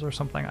features or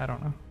something, I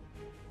don't know.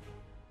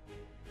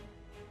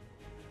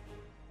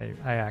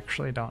 I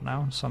actually don't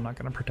know, so I'm not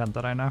going to pretend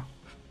that I know.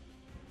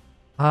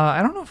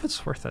 I don't know if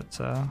it's worth it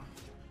to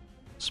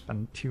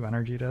spend 2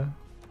 energy to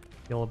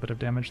deal a bit of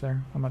damage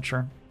there. I'm not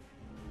sure.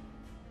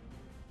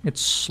 It's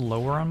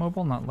slower on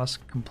mobile, not less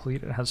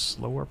complete. It has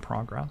slower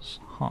progress.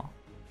 Huh.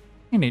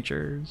 Hey,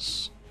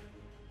 Natures.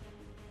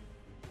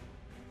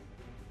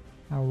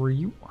 How are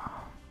you?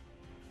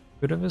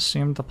 Would have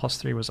assumed the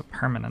 +3 was a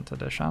permanent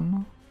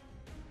addition.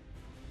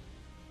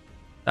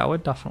 That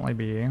would definitely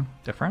be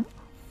different.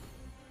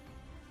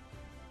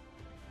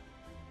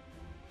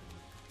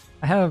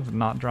 I have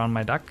not drawn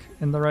my deck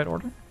in the right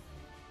order.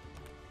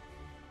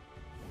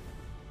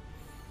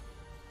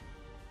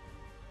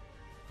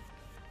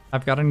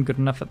 I've gotten good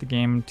enough at the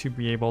game to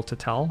be able to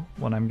tell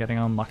when I'm getting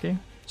unlucky,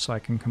 so I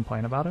can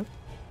complain about it.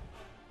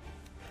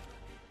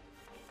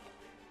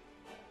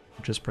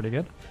 Which is pretty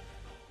good.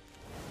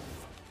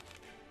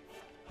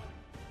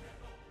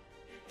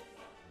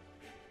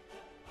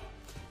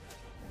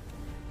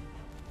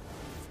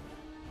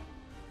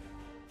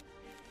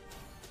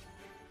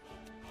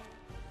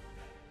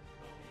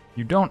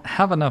 You don't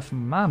have enough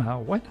mana,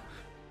 what?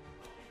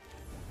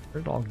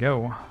 Where'd it all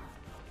go?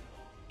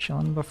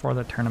 Chilling before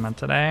the tournament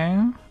today.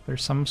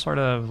 There's some sort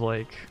of,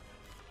 like,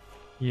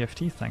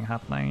 EFT thing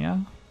happening, yeah?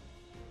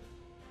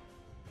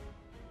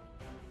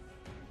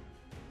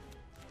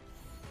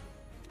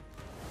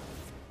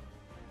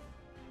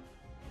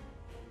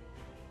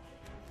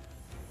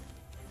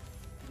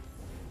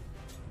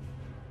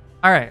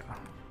 Alright.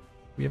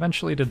 We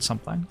eventually did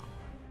something.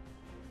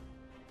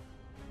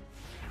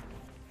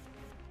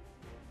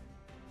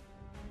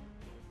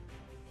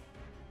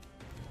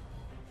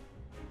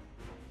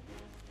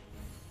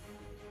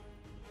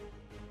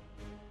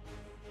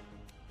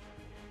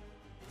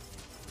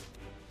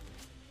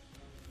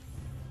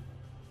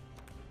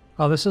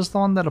 Oh, this is the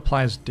one that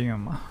applies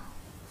Doom.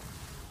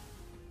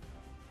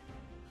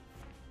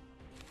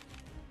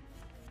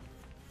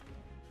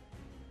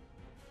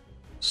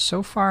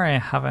 So far, I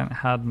haven't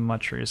had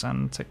much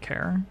reason to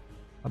care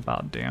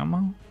about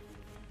Doom.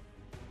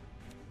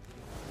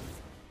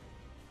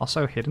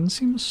 Also, Hidden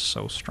seems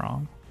so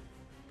strong.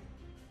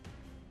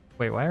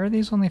 Wait, why are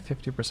these only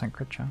 50%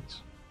 crit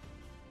chance?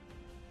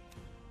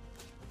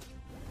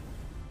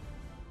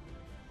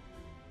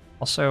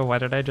 Also, why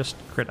did I just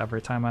crit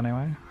every time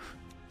anyway?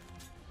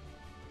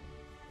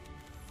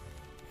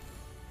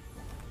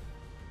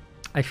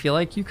 I feel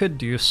like you could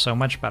do so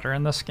much better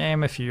in this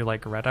game if you,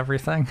 like, read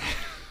everything.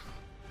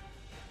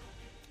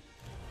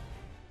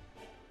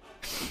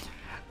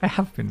 I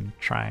have been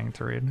trying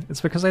to read. It's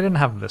because I didn't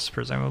have this,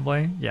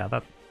 presumably. Yeah,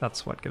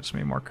 that's what gives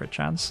me more crit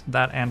chance.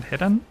 That and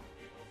Hidden.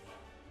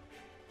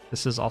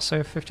 This is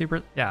also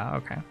 50%. Yeah,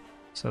 okay.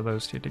 So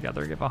those two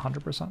together give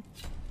 100%.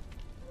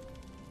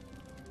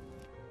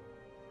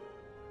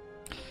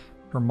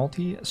 For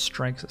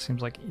multi-strikes, it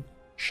seems like it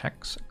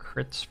checks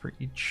crits for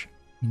each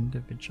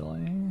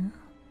individually.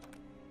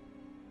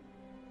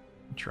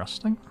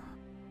 Interesting.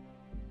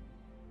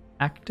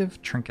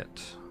 Active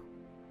Trinket.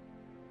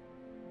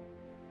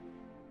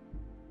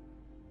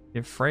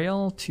 Give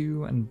Frail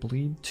 2 and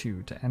Bleed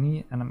 2 to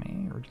any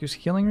enemy. Reduce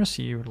healing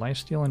received,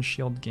 lifesteal, and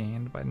shield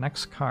gained by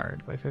next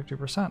card by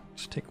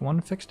 50%. Take 1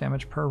 fixed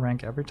damage per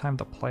rank every time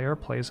the player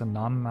plays a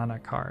non-mana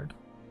card.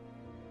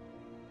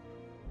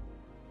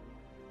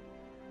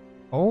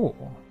 Oh.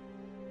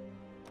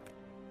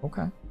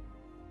 Okay.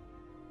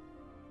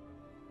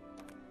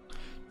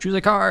 Choose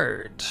a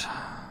card.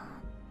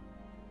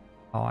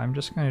 Oh, I'm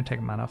just going to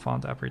take Mana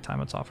Font every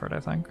time it's offered, I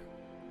think.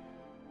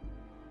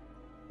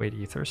 Wait,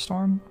 Ether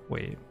Storm?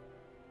 Wait,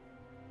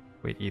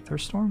 Ether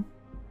Storm?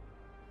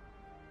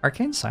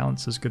 Arcane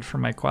Silence is good for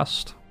my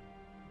quest.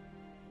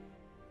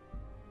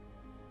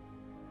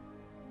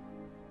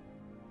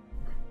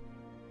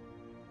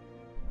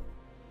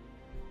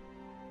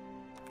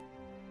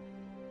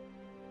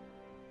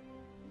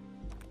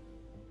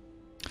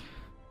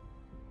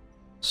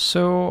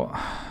 So,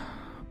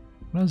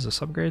 what does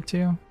this upgrade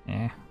to?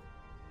 Eh.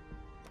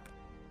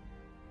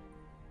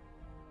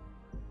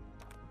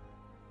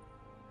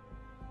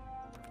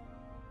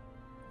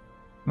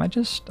 I might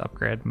just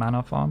upgrade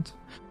Mana Font.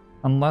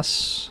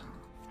 Unless...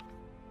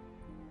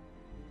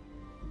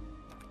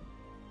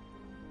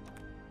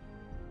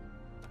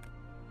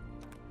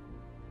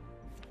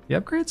 the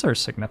upgrades are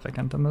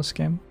significant in this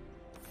game.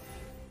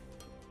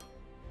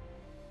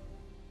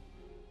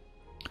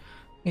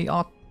 Hey,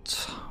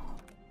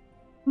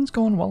 it's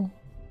going well.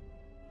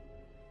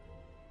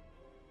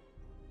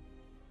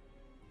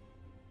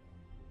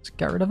 Let's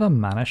get rid of a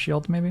mana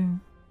shield, maybe?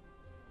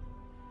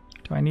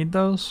 Do I need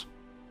those?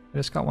 I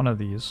just got one of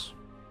these.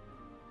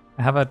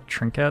 I have a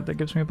trinket that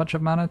gives me a bunch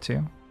of mana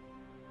too.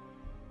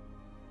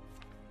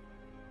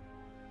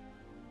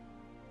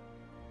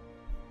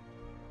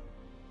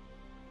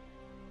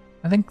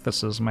 I think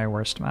this is my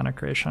worst mana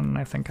creation.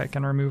 I think I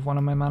can remove one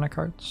of my mana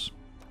cards.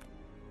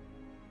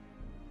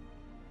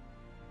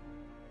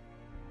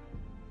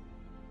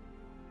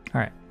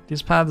 Alright,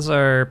 these paths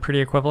are pretty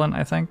equivalent,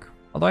 I think.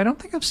 Although I don't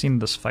think I've seen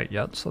this fight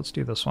yet, so let's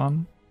do this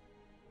one.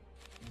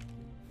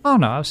 Oh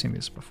no, I've seen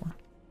these before.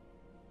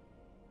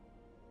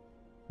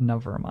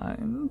 Never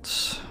mind.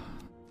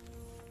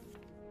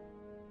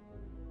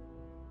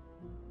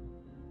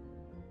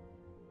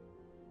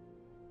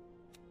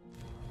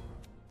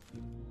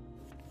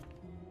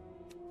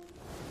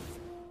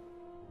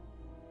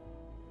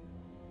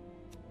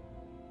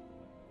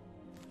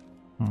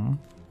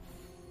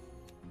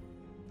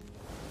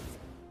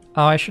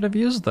 Oh, I should have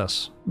used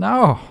this.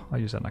 No! I'll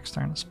use it next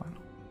turn, it's fine.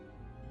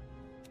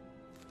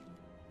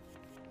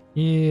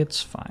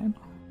 It's fine.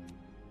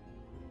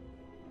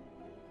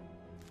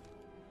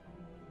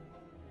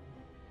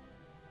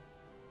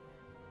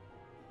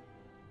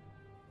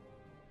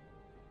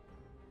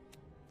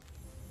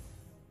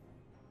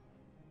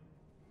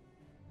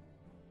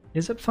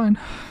 Is it fine?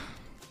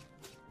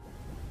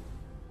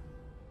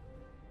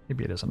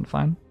 Maybe it isn't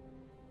fine.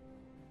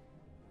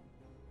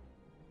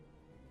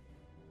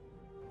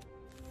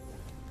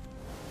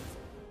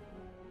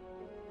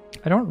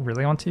 I don't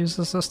really want to use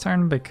this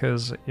turn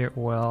because it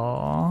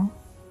will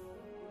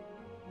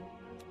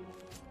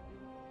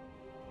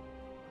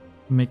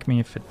make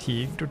me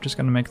fatigued, which is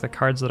going to make the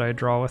cards that I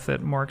draw with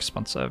it more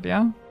expensive,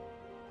 yeah?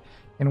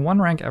 In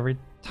 1 rank, every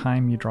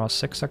time you draw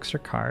 6 extra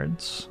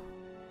cards,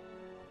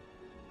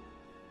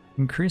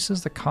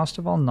 increases the cost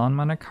of all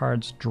non-mana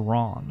cards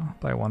drawn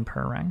by 1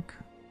 per rank.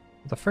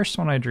 The first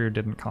one I drew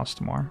didn't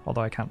cost more, although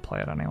I can't play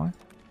it anyway.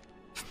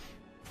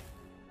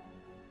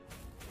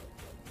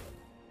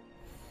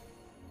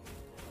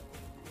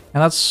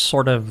 And that's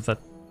sort of the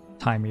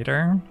time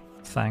eater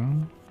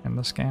thing in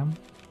this game.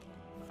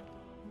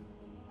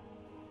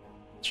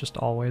 It's just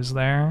always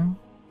there.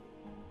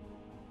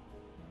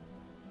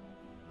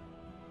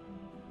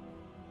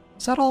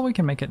 Is that all we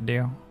can make it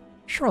do?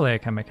 Surely I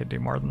can make it do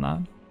more than that.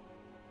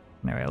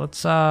 Anyway,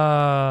 let's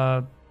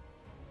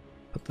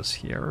put this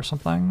here or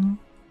something.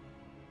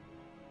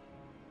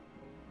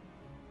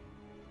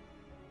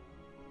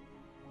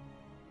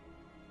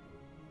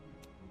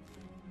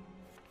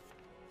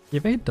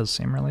 Evade does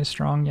seem really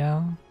strong,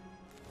 yeah.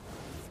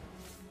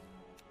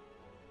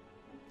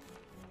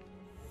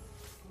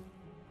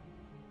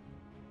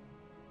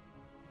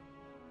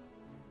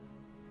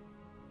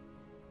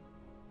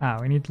 Ah,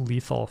 we need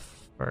lethal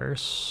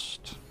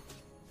first.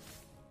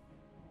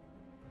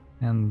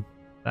 And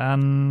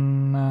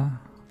then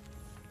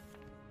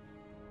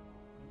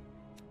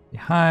we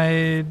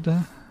hide.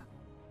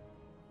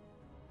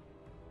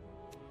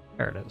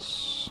 There it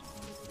is.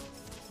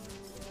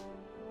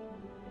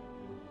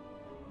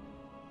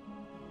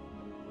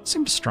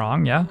 Seems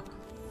strong, yeah.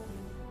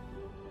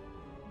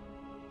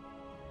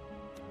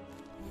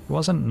 It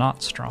wasn't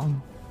not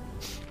strong.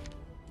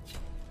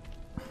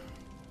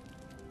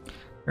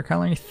 There are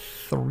currently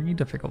 3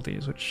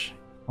 difficulties, which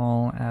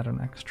all add an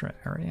extra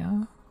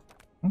area.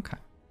 Okay.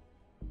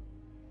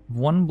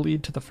 1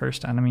 bleed to the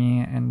first enemy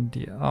and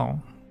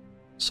oh.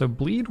 So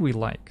bleed we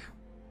like.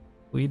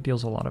 Bleed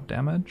deals a lot of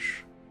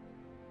damage.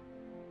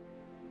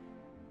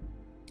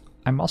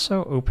 I'm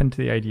also open to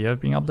the idea of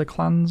being able to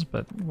cleanse,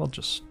 but we'll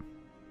just...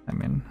 I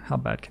mean, how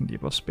bad can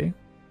Devos be?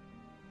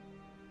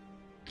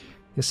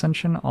 The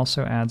Ascension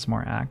also adds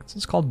more acts.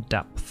 It's called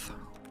Depth.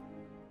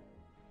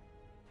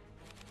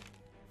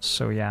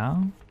 So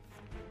yeah.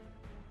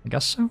 I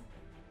guess so.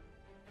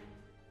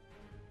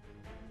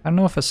 I don't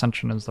know if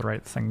Ascension is the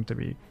right thing to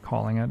be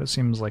calling it. It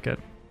seems like it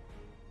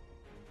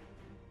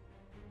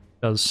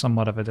does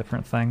somewhat of a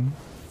different thing.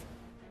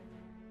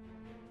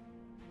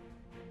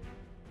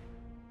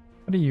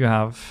 What do you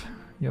have?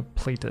 You have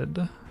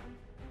plated.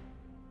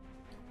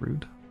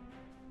 Rude.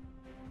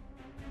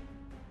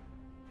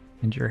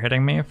 And you're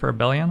hitting me for 1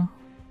 billion?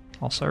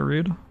 Also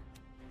rude.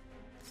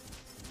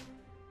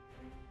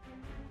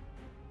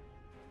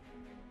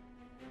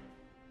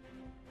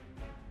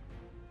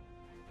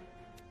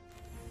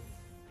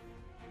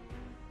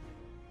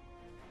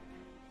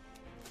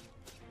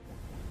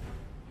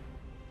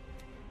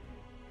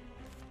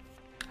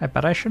 I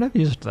bet I should have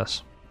used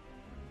this.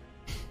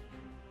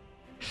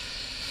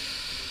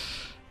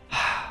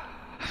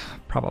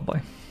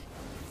 Probably.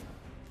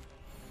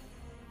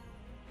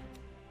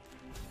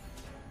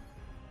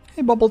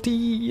 Hey, bubble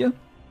tea! Yeah,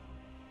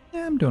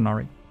 I'm doing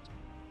alright.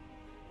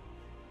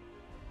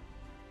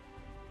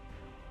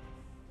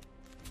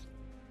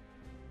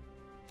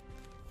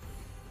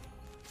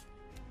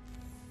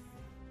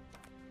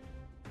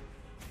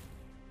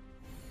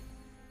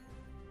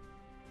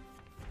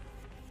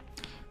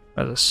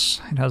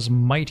 This, it has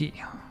mighty.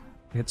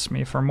 Hits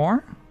me for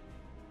more.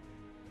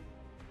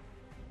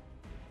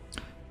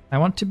 I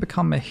want to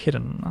become a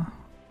hidden,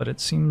 but it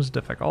seems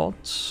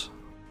difficult.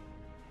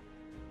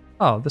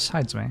 Oh, this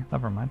hides me.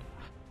 Never mind.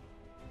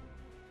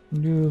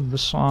 Do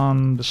this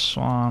one, this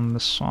one,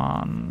 this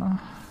one.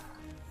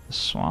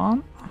 This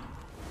one.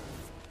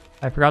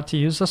 I forgot to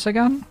use this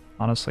again?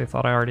 Honestly,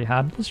 thought I already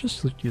had. Let's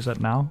just use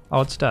it now. Oh,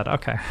 it's dead.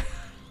 Okay.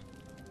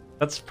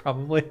 That's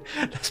probably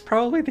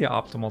the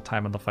optimal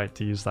time in the fight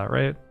to use that,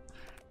 right?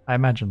 I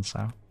imagine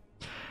so.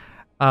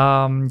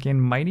 Gain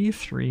Mighty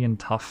 3 and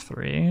Tough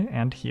 3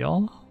 and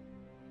heal.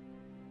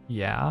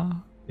 Yeah.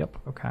 Yep,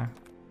 okay.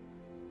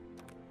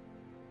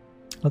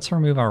 Let's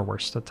remove our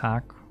worst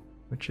attack,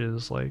 which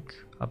is like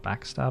a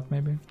backstab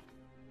maybe.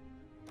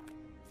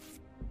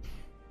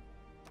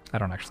 I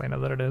don't actually know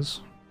that it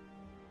is.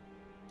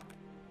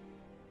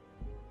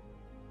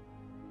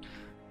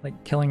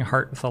 Like killing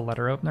Heart with a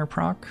letter opener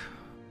proc.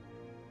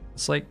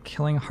 It's like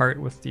killing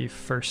Heart with the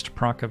first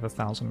proc of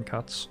 1,000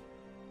 cuts.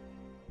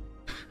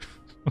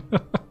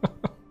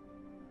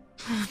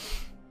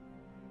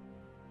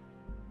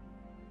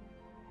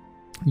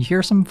 You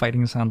hear some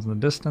fighting sounds in the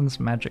distance,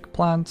 magic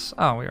plants.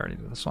 Oh, we already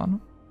did this one.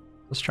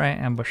 Let's try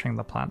ambushing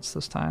the plants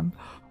this time.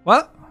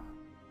 What?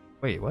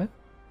 Wait, what?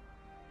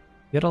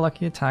 You get a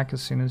lucky attack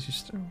as soon as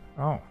you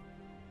oh.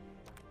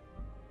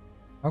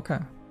 Okay.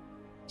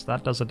 So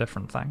that does a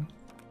different thing.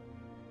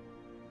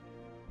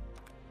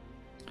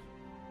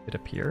 It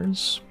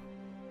appears.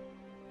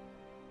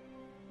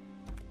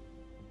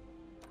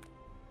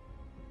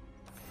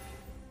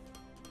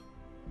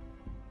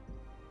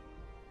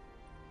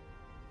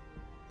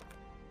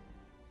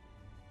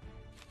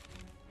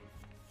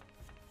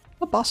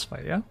 A boss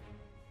fight, yeah?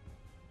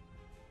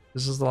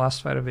 This is the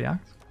last fight of the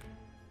act?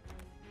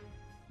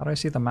 How do I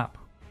see the map?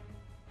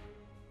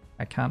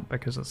 I can't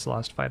because it's the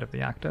last fight of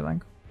the act, I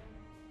think.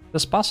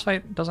 This boss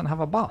fight doesn't have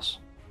a boss.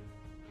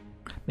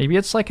 Maybe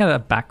it's like a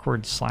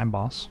backward slime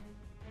boss.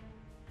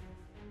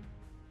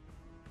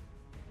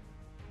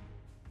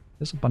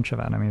 There's a bunch of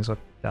enemies with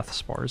death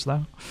spores,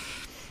 though.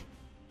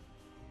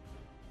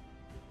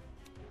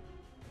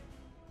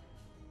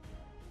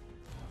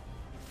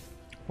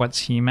 What's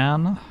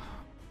He-Man?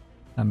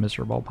 A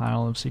miserable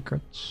pile of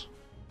secrets.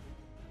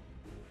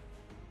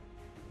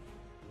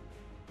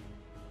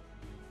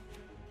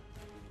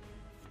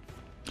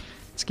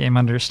 This game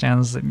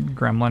understands that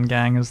Gremlin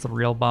Gang is the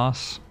real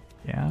boss.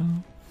 Yeah,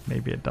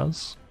 maybe it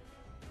does.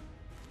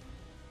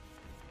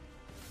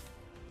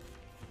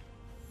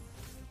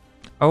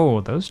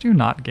 Oh, those do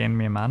not gain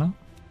me mana.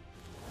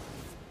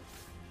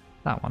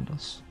 That one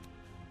does.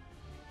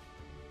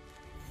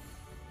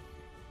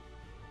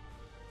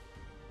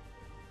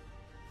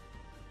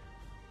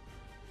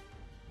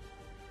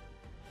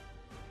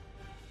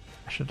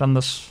 I should have done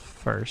this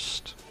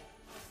first.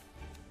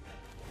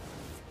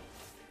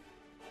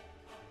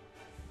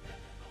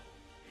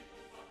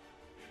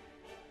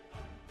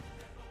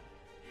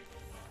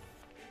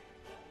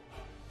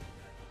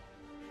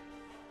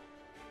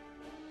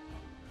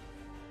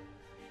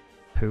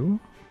 Who?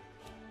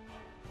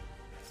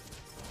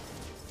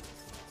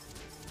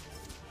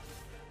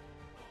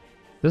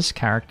 This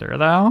character,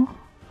 though?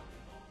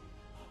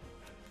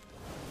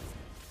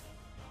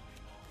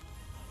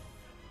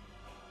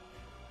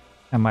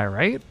 Am I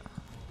right?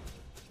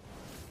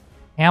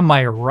 Am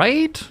I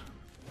right?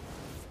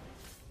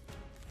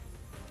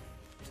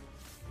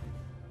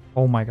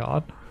 Oh my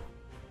god.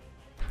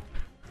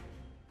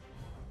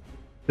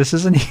 This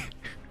isn't...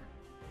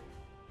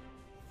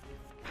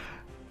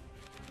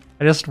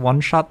 I just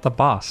one-shot the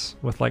boss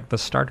with, like, the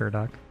starter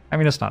deck. I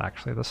mean, it's not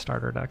actually the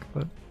starter deck,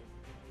 but...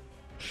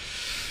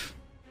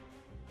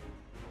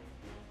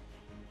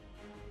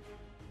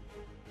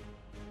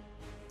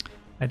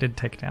 I did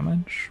take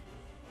damage.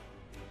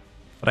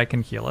 But I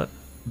can heal it.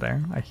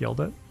 There, I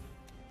healed it.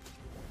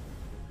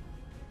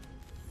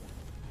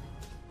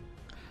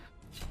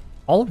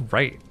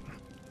 Alright.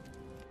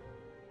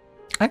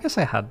 I guess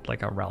I had,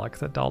 like, a relic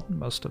that dealt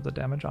most of the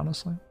damage,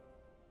 honestly.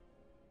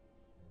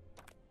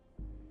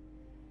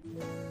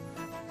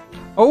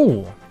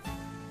 Oh!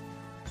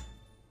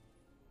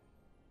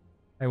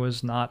 I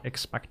was not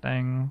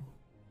expecting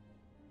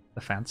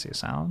the fancy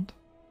sound.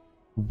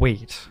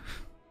 Wait.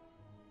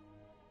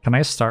 Can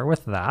I start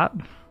with that?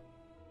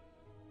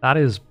 That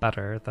is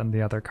better than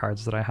the other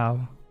cards that I have.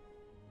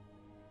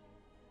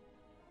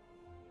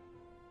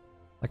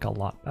 Like, a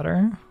lot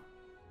better.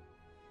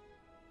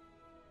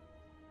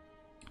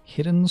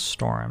 Hidden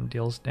Storm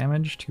deals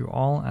damage to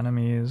all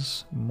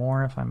enemies,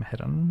 more if I'm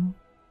hidden.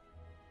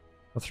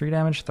 So 3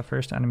 damage to the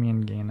first enemy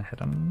and gain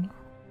hidden.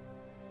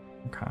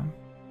 Okay.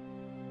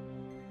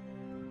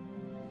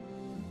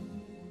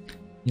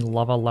 You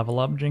love a level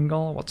up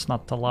jingle? What's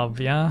not to love,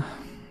 yeah?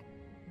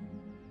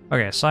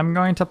 Okay, so I'm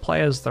going to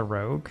play as the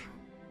rogue.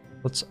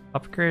 Let's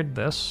upgrade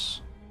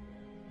this.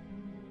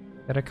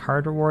 Get a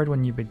card reward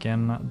when you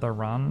begin the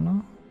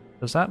run.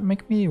 Does that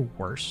make me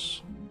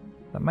worse?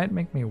 That might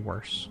make me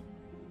worse.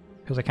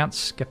 Because I can't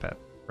skip it,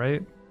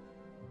 right?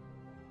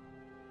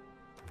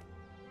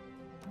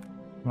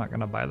 I'm not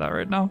gonna buy that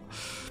right now.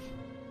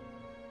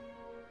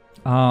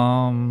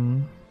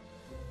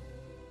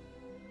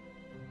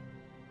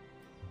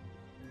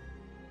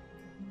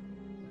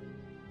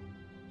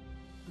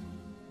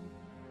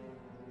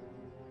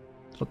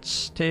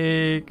 Let's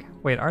take...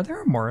 Wait, are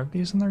there more of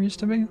these than there used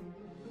to be?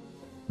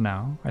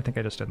 No, I think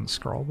I just didn't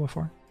scroll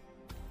before.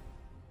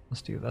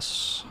 Let's do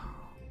this.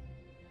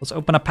 Let's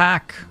open a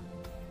pack!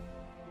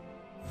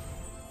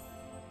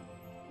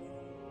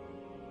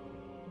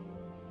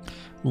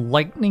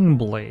 Lightning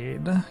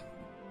Blade.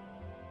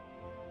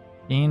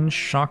 Gain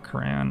Shock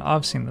Rune. Oh,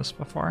 I've seen this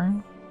before.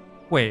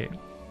 Wait,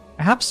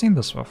 I have seen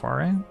this before,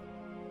 right?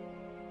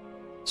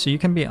 So you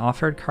can be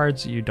offered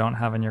cards that you don't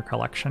have in your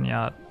collection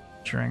yet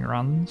during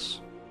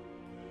runs.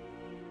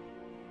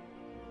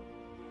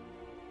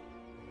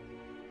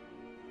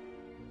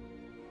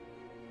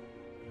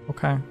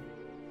 Okay.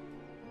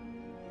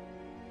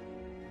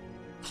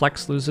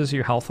 Flex loses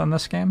you health in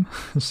this game?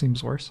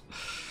 Seems worse.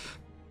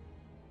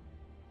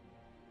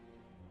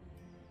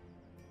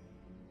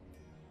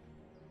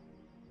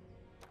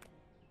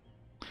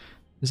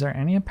 Is there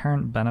any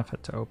apparent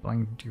benefit to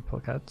opening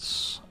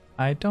duplicates?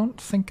 I don't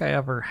think I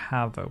ever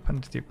have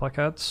opened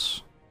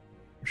duplicates,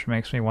 which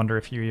makes me wonder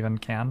if you even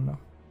can.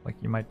 Like,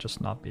 you might just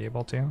not be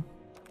able to.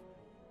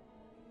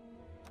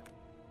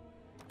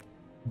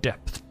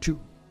 Depth 2.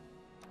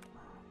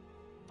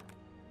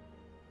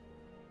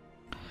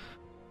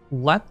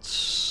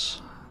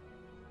 Let's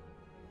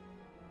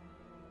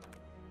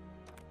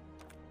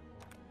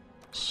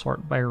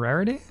sort by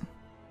rarity?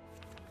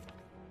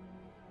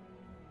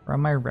 Where are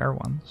my rare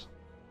ones?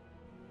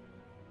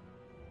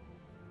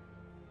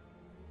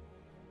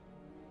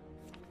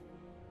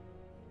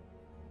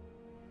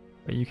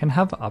 But you can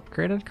have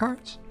upgraded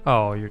cards?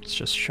 Oh, you're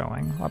just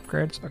showing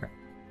upgrades? Okay.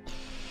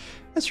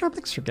 Mr. Rob,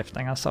 thanks for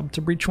gifting a sub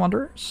to Breach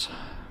Wanderers.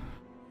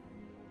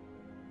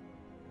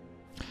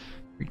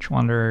 Breach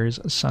Wanderers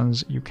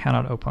says you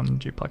cannot open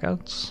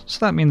duplicates.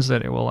 So that means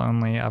that it will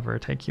only ever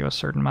take you a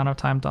certain amount of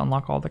time to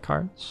unlock all the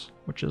cards,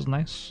 which is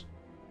nice.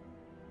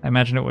 I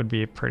imagine it would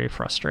be pretty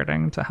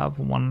frustrating to have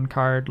one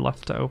card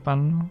left to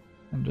open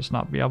and just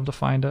not be able to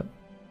find it.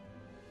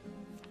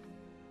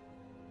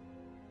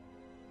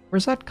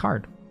 Where's that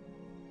card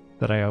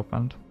that I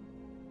opened?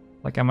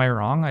 Like, am I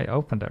wrong? I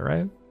opened it,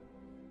 right?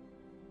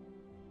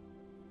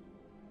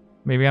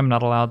 Maybe I'm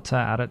not allowed to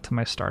add it to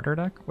my starter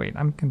deck? Wait,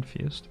 I'm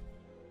confused.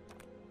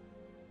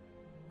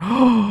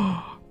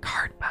 Oh,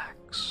 card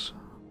packs.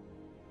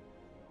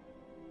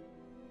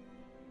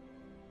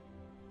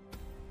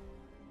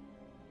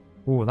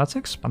 Ooh, that's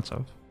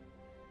expensive.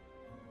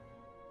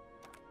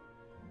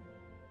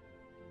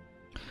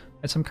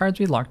 Some cards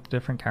we locked to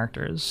different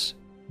characters.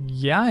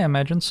 Yeah, I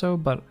imagine so,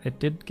 but it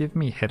did give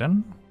me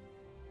hidden.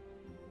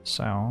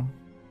 So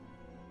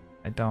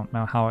I don't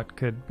know how it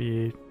could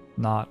be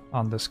not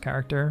on this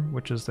character,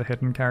 which is the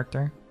hidden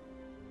character.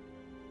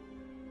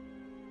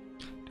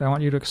 Do I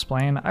want you to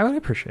explain? I would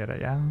appreciate it,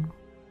 yeah.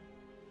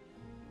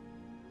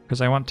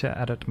 Because I want to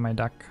edit my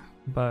deck,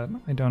 but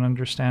I don't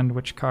understand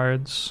which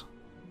cards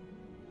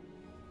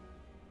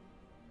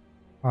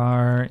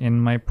are in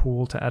my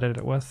pool to edit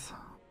it with.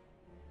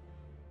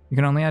 You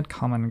can only add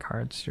common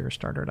cards to your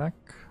starter deck.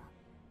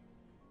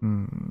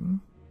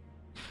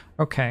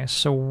 Okay,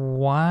 so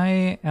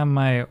why am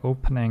I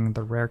opening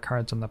the rare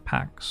cards in the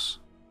packs?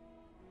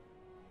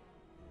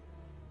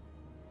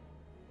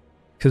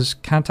 Because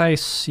can't I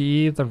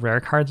see the rare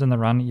cards in the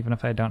run even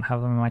if I don't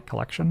have them in my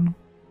collection?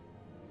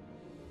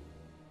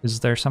 Is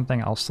there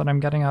something else that I'm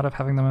getting out of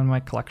having them in my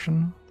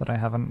collection that I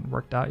haven't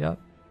worked out yet?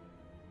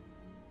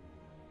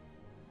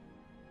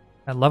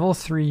 At level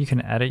 3, you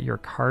can edit your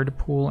card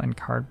pool, and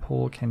card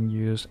pool can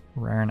use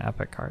rare and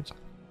epic cards.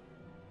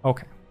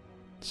 Okay,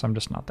 so I'm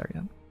just not there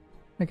yet.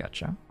 I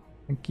gotcha.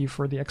 Thank you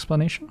for the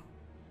explanation.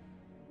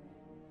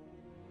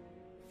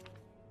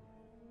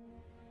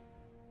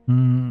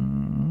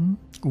 Ooh,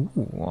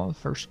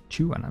 first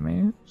 2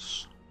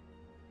 enemies.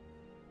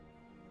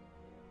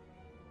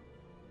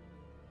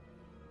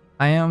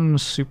 I am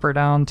super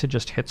down to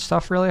just hit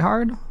stuff really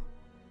hard.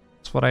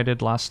 That's what I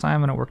did last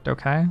time and it worked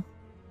okay.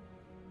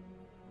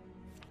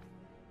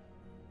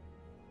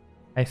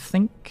 I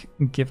think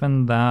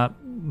given that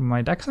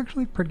my deck's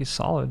actually pretty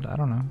solid, I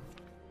don't know.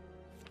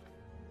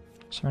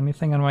 Is there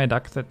anything in my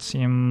deck that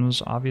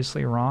seems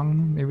obviously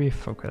wrong? Maybe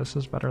focus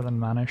is better than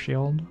mana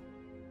shield.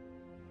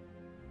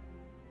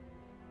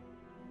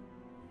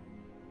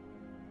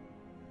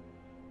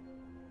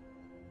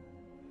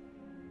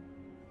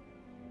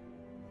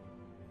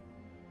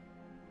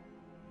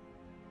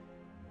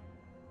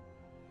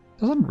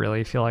 Doesn't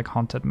really feel like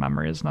Haunted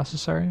Memory is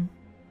necessary.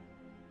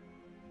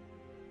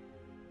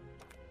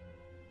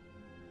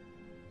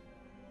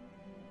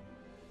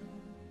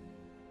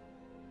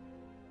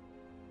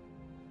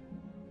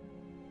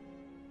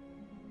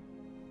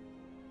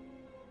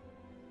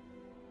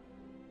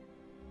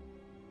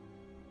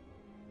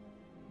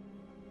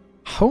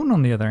 Hone,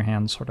 on the other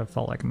hand, sort of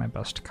felt like my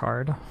best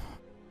card.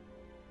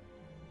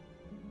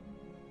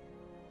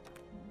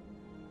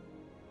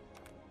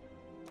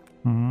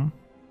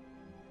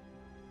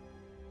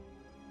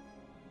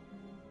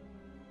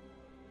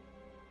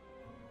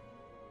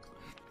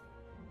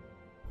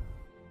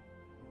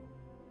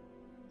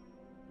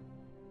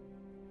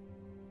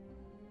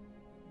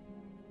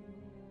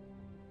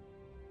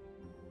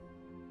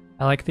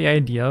 I like the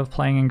idea of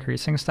playing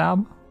Increasing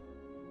Stab,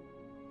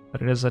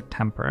 but it is a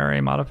temporary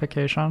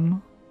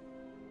modification.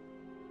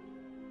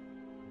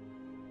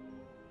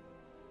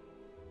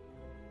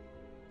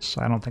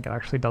 So I don't think it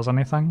actually does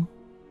anything.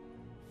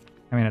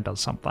 I mean, it does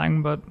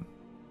something, but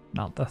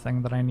not the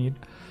thing that I need.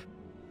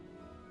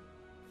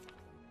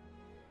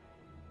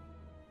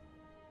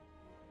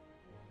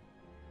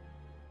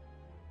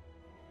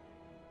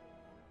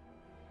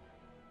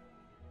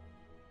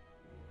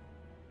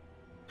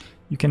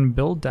 You can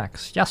build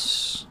decks.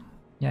 Yes!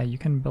 Yeah, you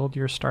can build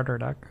your starter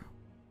deck.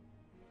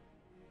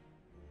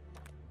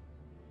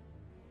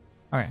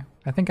 Okay,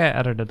 I think I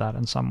edited that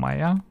in some way,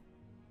 yeah?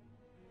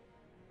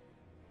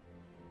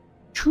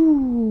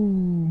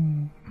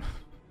 Choo!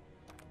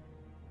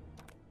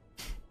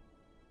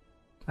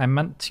 I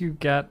meant to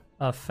get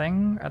a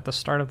thing at the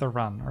start of the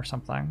run or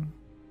something,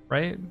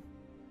 right?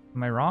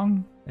 Am I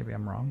wrong? Maybe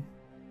I'm wrong.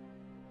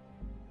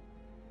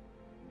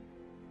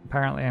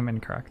 Apparently I'm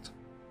incorrect.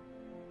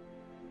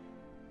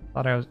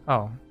 Thought I was...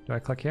 Oh, do I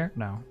click here?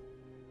 No.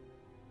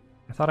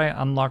 I thought I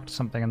unlocked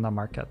something in the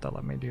market that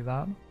let me do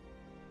that.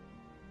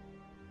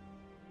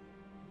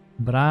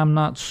 But I'm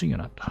not seeing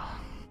it.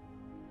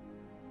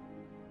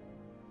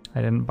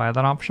 I didn't buy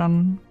that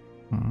option?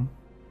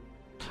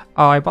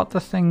 Oh, I bought the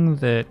thing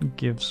that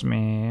gives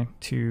me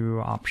 2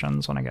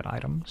 options when I get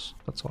items.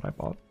 That's what I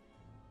bought.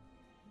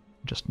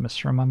 Just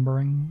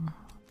misremembering.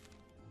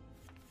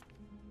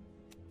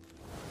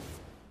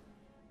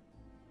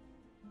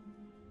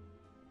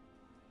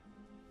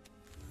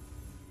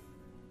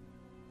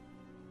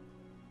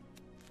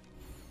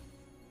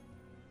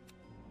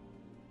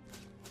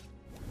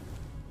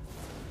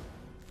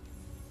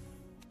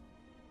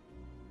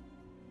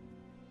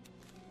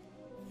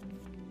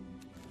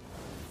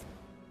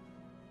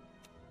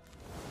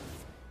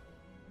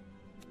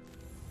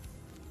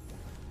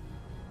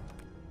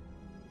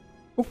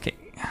 Okay.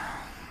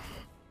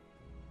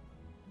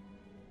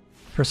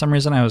 For some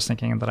reason I was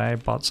thinking that I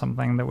bought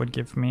something that would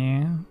give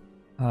me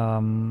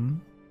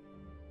an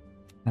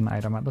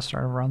item at the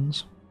start of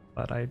runs,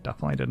 but I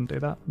definitely didn't do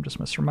that. I'm just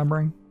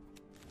misremembering.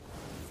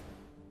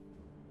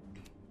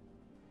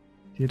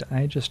 Did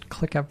I just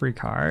click every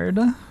card?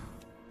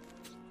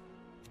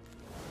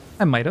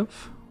 I might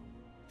have.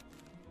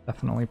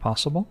 Definitely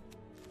possible.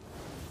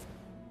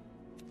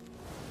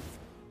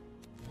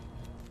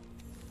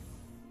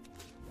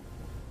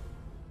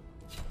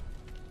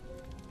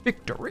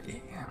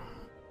 Victory!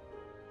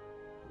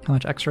 How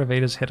much extra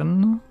evade is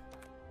hidden?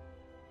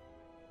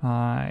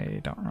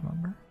 I don't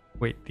remember.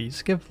 Wait,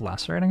 these give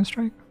Lacerating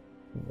Strike?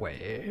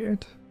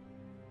 Wait.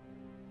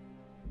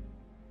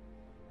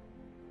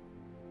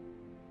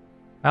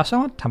 I also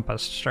want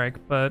Tempest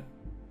Strike, but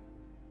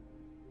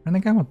I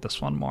think I want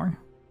this one more.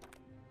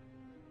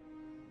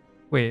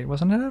 Wait,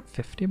 wasn't it at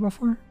 50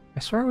 before? I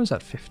swear it was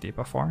at 50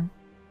 before.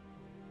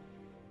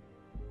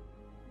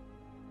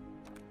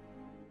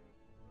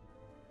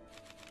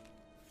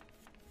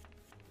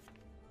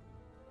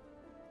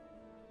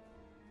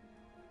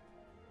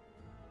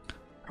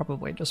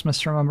 Probably just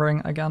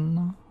misremembering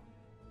again.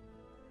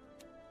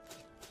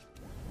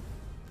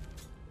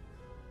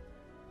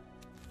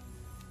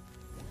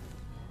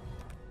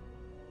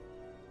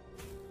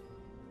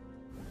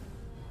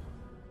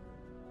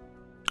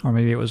 Or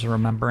maybe it was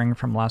remembering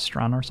from last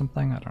run or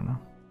something, I don't know.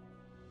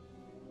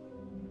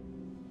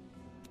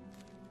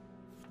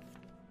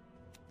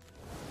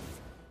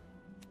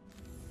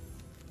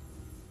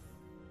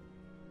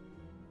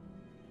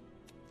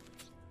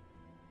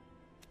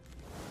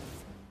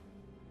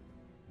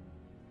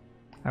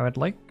 I would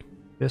like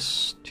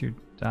this to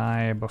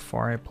die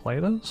before I play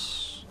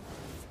this.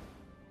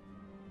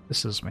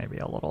 This is maybe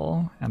a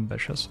little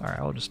ambitious. Alright,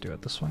 I'll just do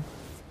it this way.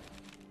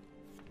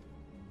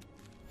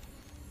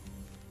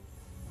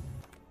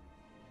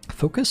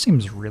 Focus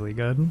seems really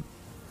good.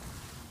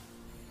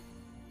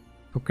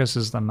 Focus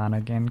is the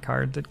mana gain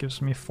card that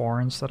gives me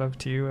 4 instead of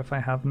 2 if I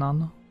have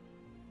none.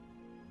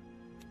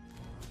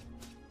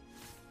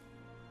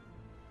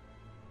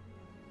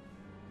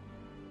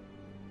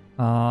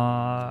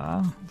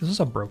 This is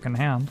a broken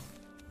hand.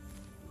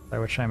 By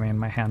which I mean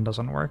my hand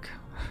doesn't work.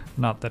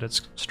 Not that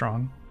it's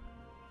strong.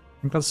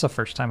 I think that's the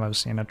first time I've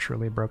seen a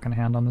truly broken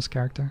hand on this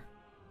character.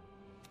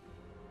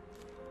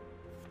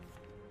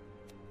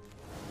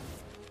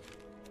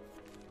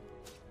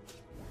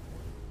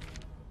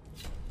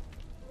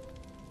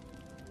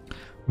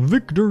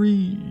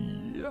 Victory!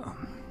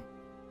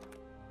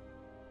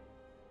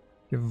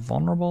 Give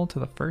vulnerable to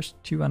the first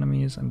 2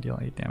 enemies and deal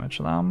 8 damage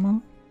to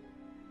them.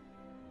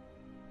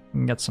 We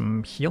can get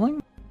some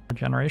healing,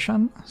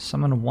 regeneration,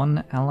 summon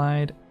 1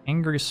 allied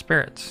angry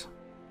spirit.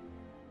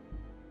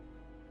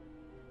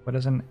 What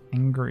is an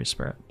angry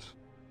spirit?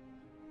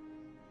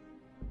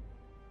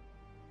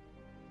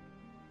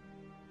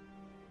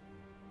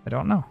 I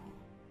don't know.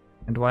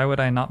 And why would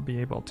I not be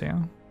able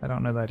to? I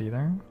don't know that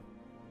either.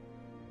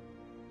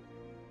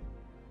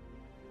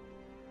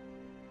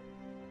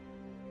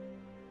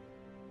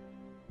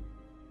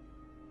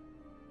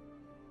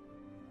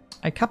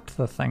 I kept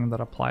the thing that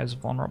applies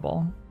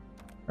vulnerable,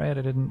 right?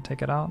 I didn't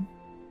take it out.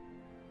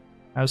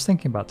 I was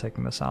thinking about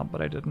taking this out,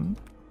 but I didn't.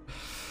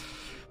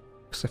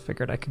 Because I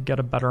figured I could get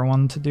a better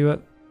one to do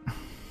it.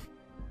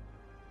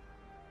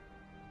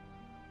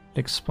 It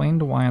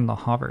explained why in the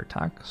hover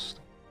text.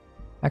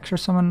 Extra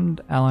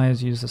summoned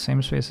allies use the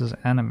same space as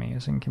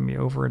enemies and can be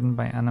overridden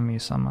by enemy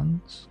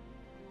summons.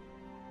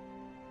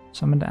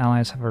 Summoned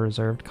allies have a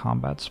reserved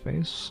combat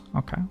space.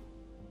 Okay.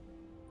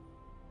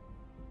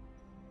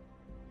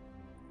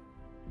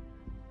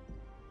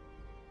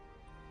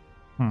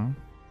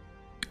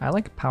 I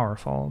like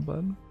powerful,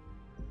 but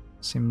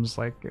seems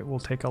like it will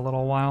take a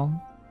little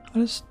while.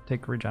 I'll just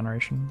take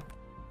regeneration.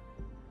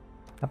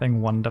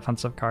 Having 1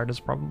 defensive card is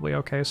probably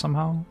okay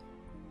somehow.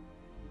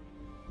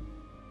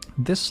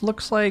 This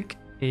looks like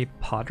a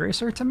pod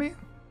racer to me.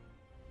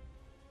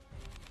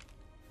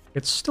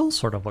 It still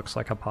sort of looks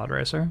like a pod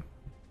racer.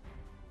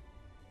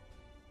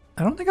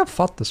 I don't think I've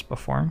fought this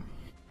before.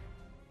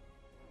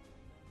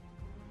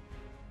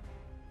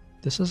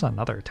 This is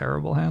another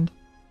terrible hand.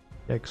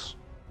 Yikes.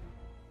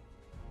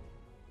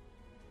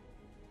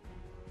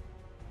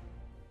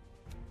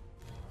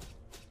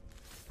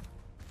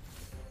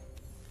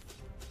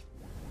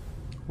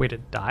 Wait,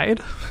 it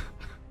died?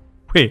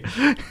 Wait,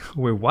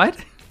 what?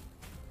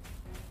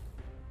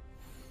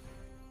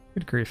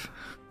 Good grief.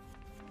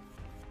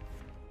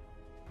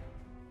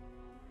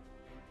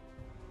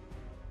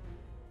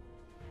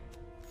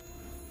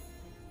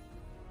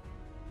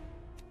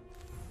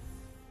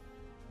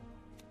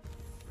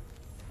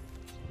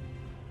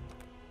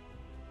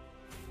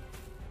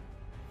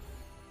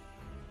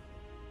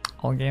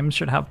 All games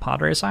should have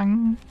pod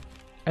racing.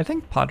 I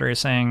think pod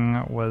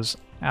racing was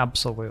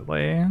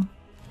absolutely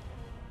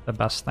the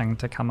best thing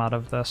to come out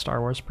of the Star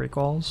Wars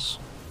prequels.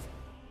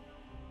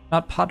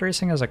 Not pod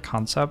racing as a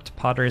concept,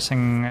 pod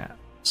racing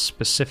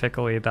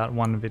specifically that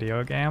one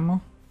video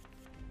game.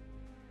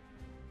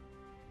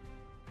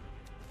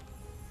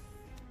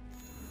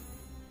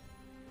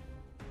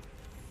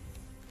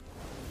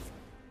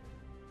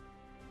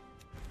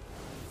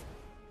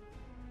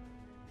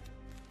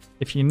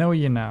 If you know,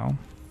 you know.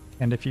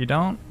 And if you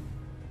don't,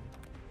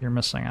 you're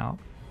missing out.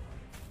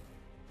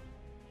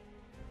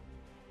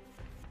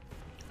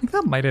 I think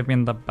that might have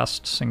been the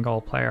best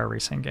single-player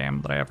racing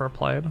game that I ever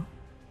played.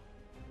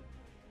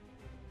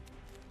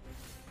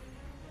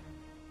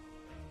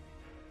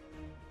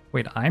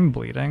 Wait, I'm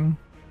bleeding?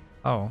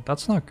 Oh,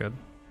 that's not good.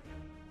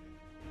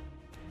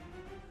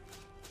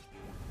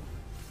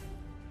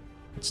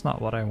 It's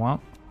not what I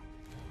want.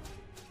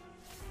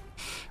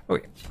 Oh,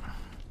 yeah.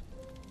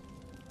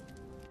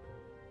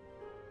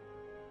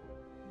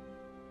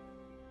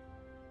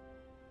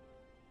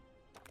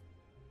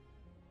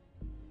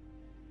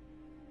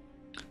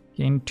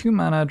 Gain 2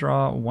 mana,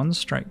 draw 1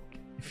 strike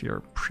if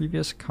your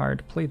previous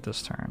card played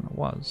this turn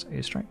was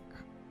a strike.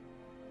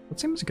 That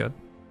seems good.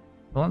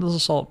 Relentless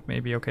Assault may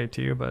be okay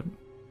too, but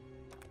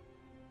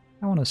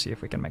I want to see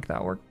if we can make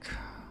that work.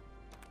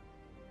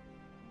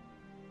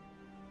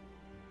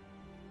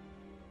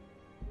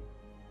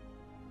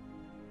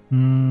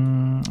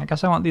 I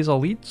guess I want these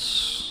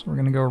elites. We're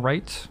gonna go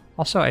right.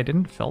 Also, I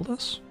didn't fill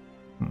this.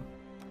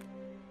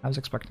 I was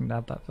expecting to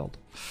have that filled.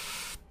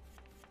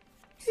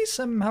 Hey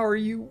Sim, how are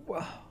you?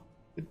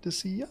 Good to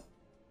see you.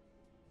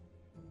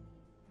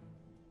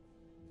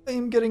 I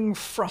am getting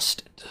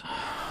frosted.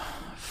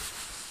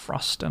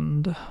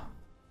 Frostened.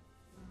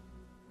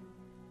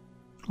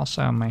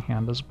 Also, my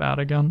hand is bad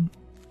again.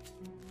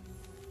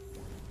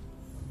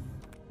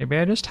 Maybe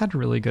I just had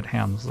really good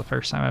hands the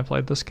first time I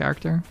played this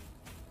character.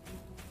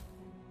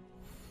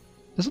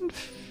 Doesn't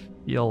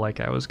feel like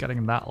I was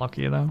getting that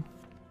lucky though.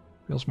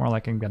 Feels more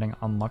like I'm getting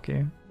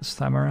unlucky this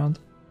time around.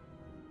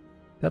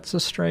 That's a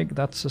strike,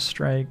 that's a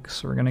strike,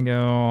 so we're gonna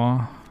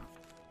go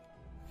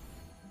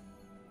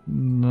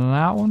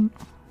that one.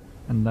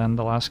 And then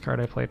the last card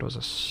I played was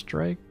a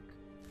strike.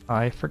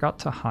 I forgot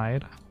to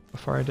hide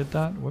before I did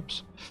that.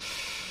 Whoops.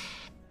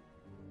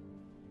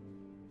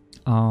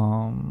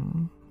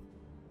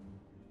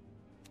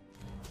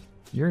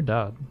 You're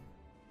dead.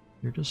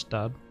 You're just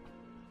dead.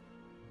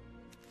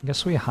 I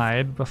guess we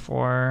hide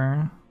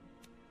before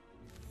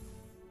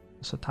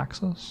this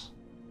attacks us.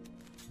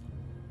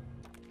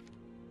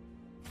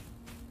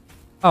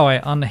 Oh,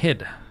 I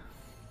unhid.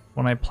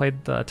 When I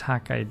played the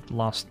attack, I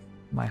lost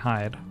my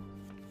hide.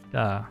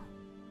 Duh.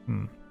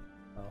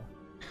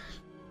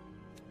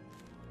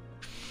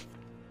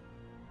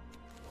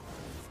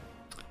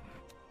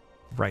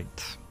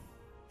 Right.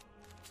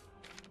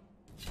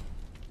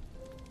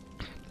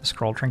 The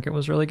scroll trinket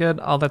was really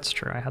good. Oh, that's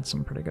true. I had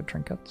some pretty good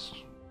trinkets.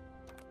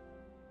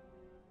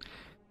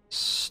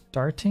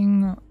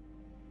 Starting...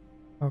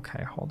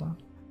 Okay, hold on.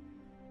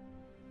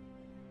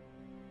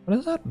 What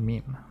does that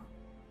mean?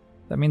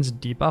 That means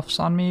debuffs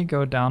on me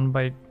go down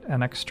by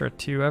an extra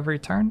 2 every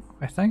turn,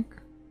 I think?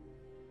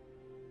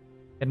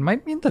 It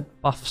might mean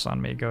that buffs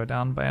on me go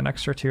down by an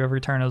extra 2 every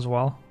turn as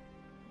well.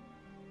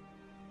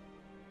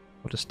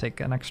 We'll just take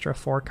an extra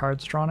 4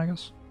 cards drawn, I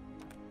guess.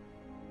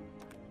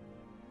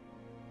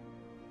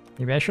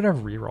 Maybe I should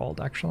have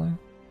re-rolled, actually.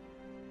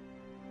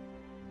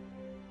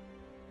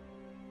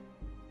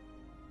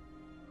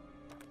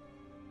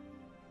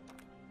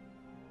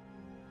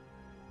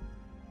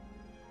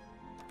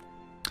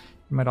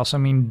 It might also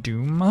mean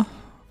Doom.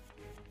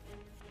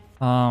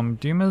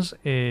 Doom is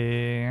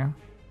a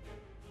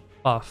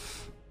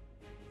buff.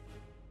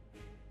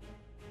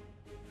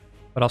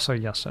 But also,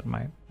 yes, it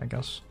might, I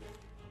guess.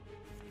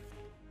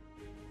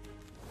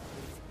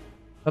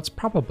 That's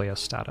probably a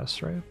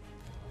status, right?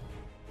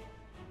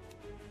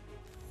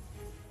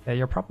 Yeah,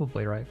 you're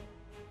probably right.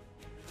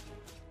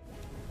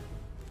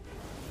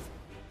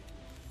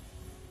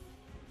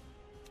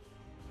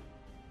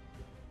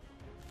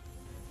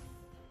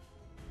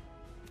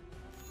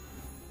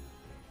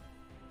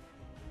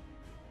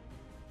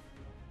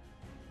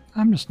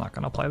 I'm just not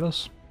gonna play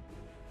this.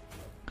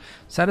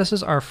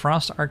 Statuses are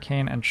Frost,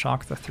 Arcane, and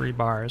Shock, the 3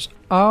 bars.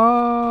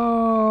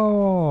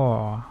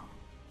 Oh.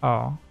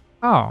 Oh.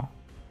 Oh.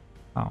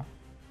 Oh.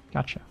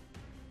 Gotcha.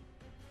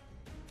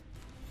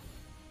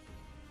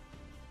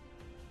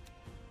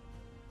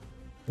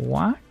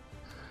 What?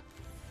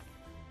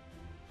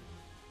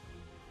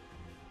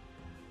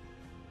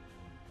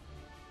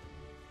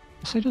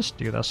 Guess I just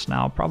do this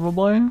now,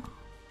 probably.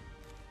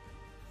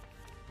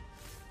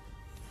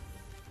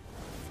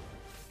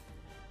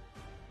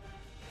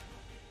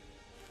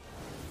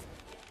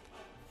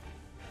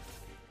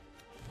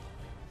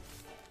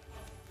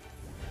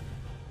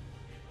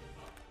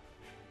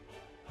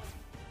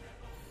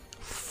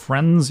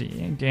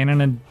 Frenzy. Gain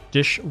an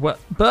addition. What?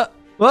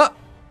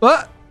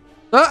 What?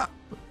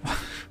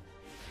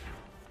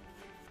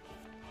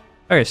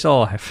 Okay, still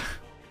alive.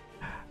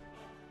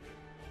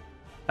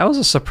 That was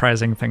a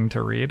surprising thing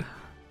to read.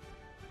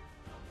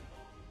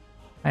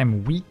 I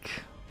am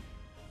weak,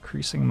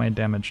 increasing my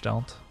damage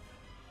dealt.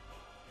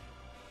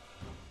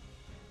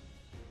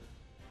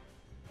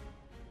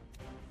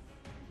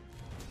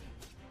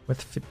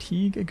 With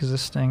fatigue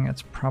existing,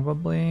 it's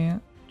probably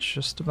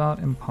just about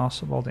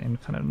impossible to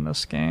infinite in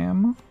this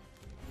game.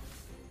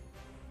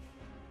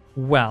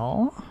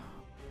 Well,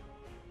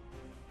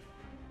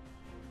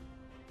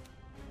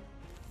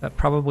 that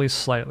probably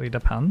slightly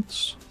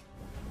depends.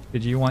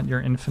 Did you want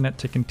your infinite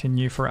to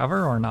continue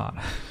forever or not?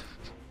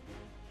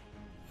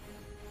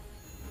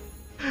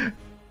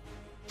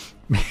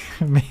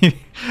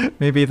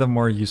 maybe the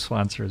more useful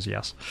answer is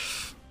yes.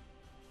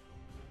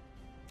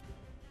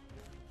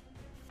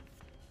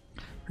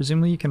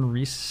 Presumably you can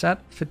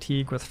reset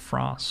fatigue with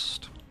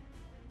frost.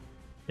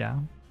 Yeah,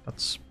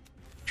 that's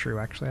true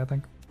actually, I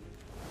think.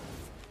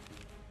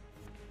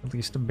 At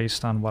least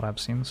based on what I've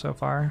seen so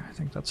far, I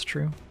think that's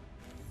true.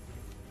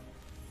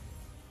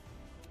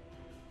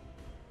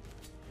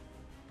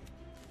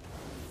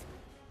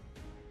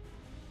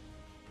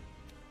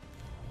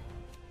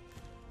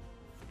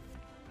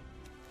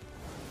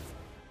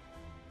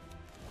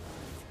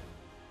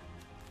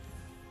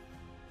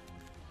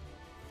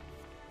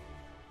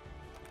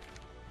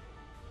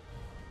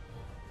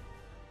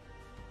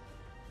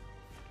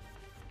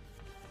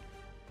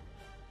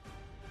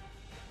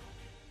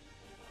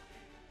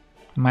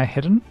 Am I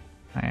hidden?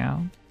 I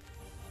am.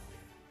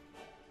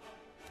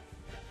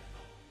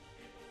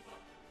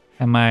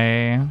 Am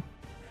I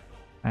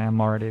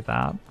am already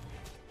that.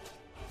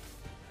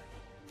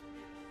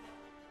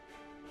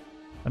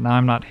 But now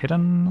I'm not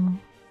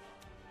hidden.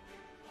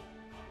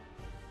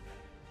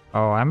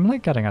 Oh, I'm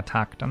like getting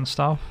attacked and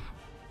stuff.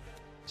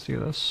 Let's do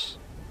this.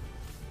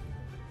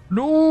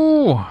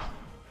 No!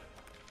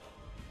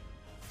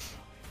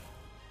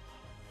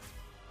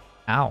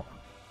 Ow.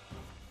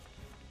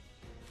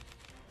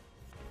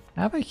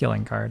 I have a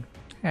healing card.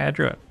 Hey, I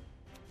drew it.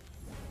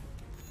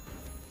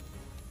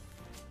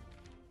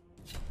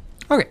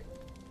 Okay.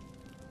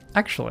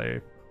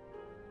 Actually,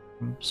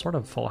 I'm sort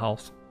of full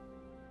health.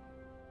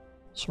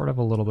 Sort of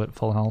a little bit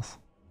full health.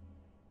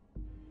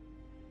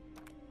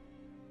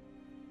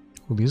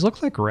 Ooh, these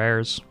look like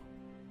rares.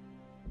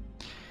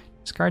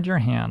 Discard your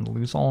hand,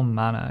 lose all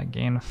mana,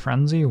 gain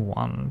Frenzy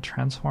 1,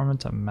 transform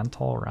into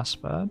Mental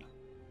Respite.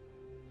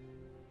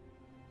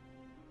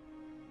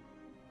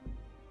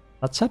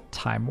 That's a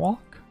Time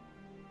Walk?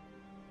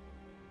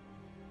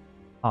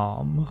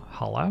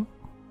 Hello?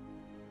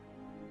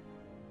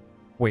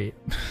 Wait.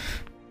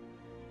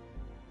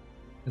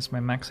 Is my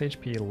max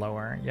HP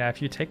lower? Yeah,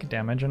 if you take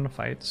damage in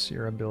fights,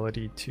 your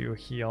ability to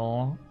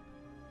heal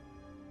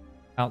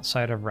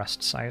outside of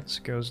rest sites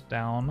goes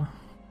down.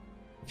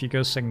 If you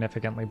go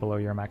significantly below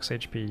your max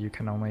HP, you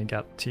can only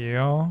get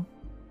to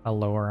a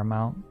lower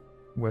amount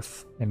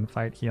with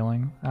in-fight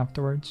healing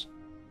afterwards.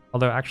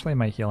 Although actually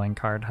my healing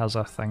card has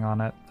a thing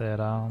on it that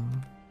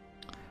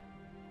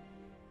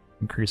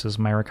increases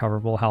my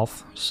recoverable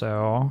health,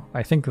 so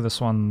I think this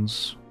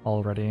one's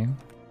already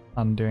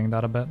undoing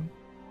that a bit.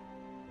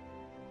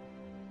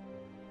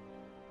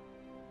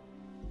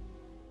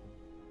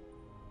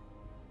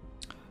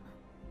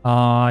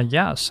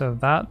 Yeah, so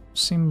that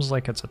seems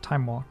like it's a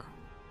time walk,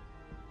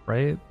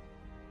 right?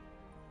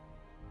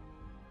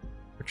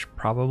 Which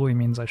probably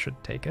means I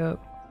should take it.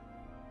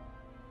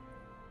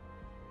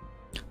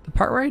 The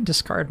part where I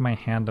discard my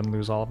hand and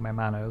lose all of my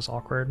mana is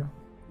awkward,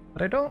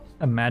 but I don't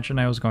imagine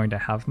I was going to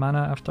have mana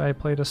after I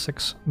played a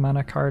 6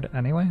 mana card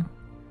anyway.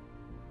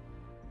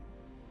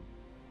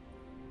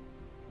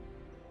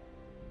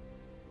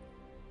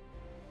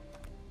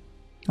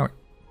 Oh, wait.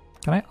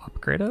 Can I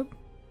upgrade it?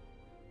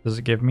 Does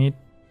it give me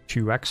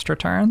 2 extra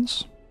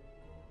turns?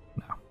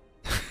 No.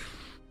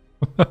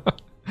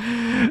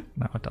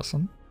 No, it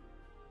doesn't.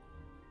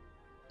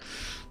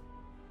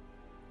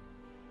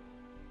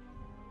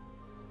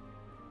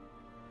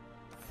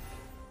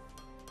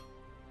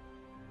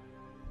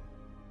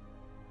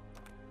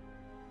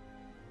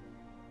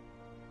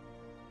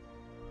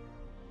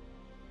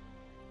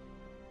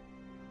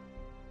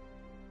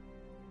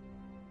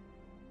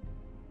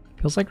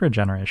 Feels like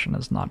regeneration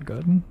is not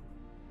good.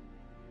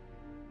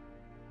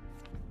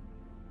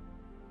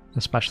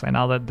 Especially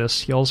now that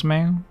this heals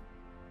me.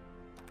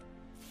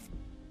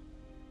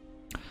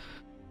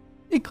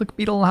 Hey, Click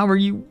Beetle, how are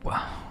you?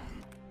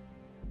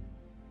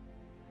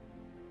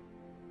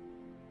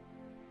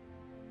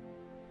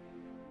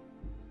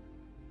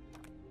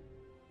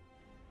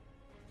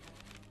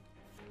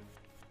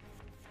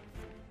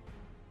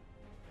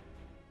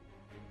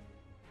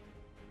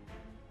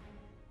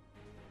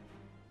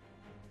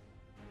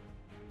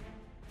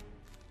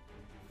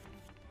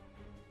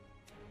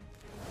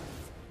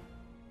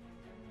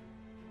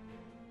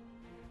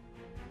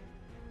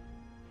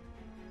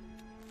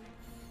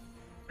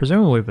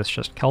 Presumably this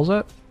just kills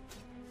it.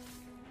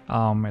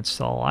 It's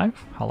still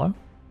alive. Hello?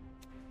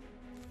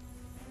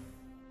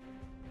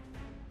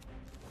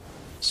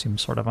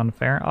 Seems sort of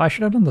unfair. Oh, I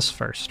should have done this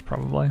first,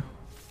 probably.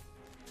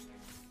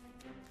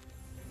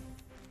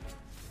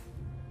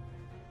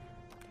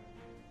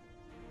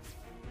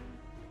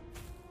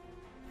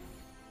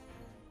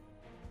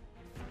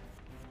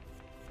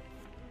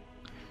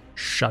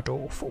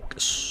 Shadow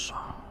focus.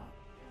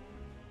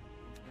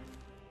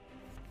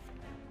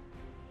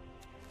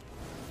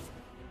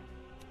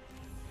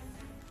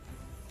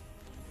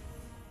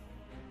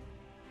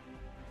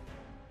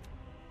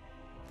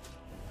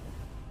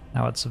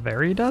 Now it's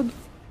very dead.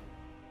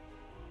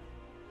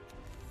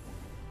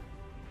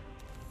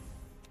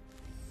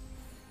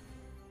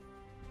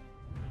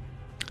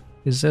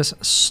 Is this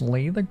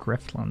Slay the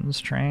Grifflins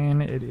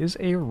train? It is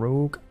a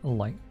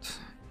roguelite.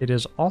 It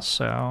is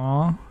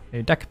also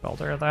a deck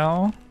builder,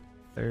 though.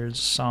 There's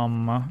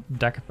some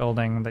deck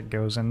building that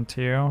goes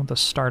into the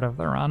start of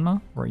the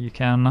run, where you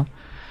can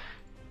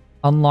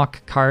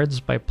unlock cards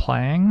by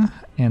playing,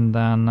 and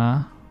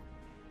then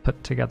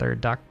put together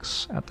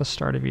decks at the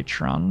start of each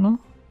run.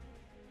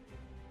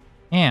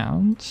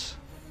 And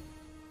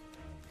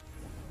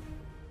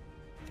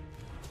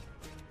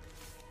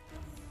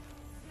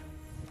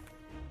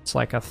it's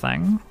like a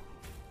thing.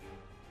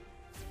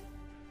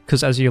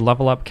 Because as you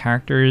level up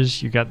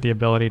characters, you get the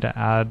ability to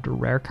add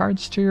rare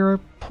cards to your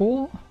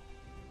pool.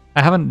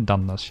 I haven't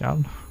done this yet.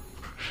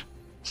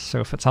 So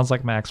if it sounds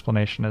like my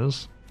explanation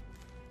is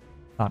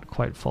not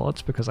quite full,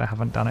 it's because I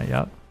haven't done it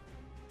yet.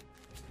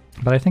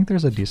 But I think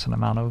there's a decent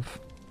amount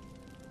of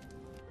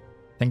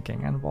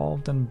thinking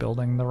involved in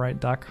building the right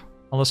deck.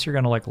 Unless you're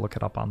gonna like look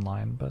it up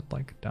online, but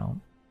like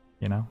don't.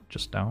 You know,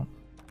 just don't.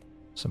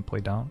 Simply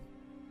don't.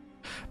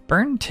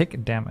 Burn,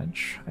 take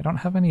damage. I don't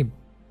have any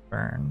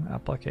burn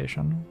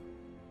application.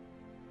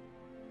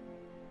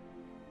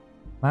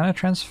 Mana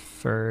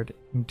transferred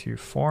into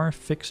 4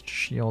 fixed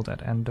shield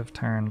at end of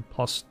turn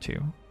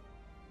 +2.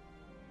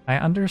 I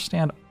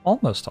understand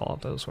almost all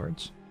of those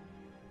words.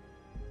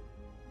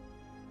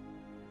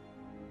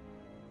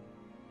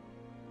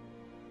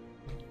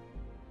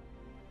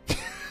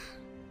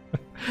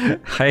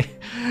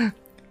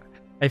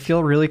 I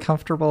feel really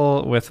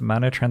comfortable with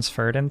mana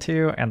transferred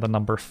into and the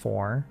number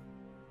 4.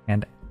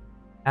 And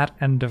at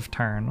end of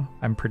turn,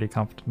 I'm pretty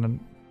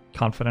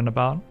confident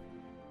about.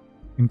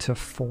 Into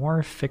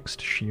 4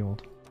 fixed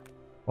shield.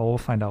 Well, we'll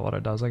find out what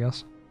it does, I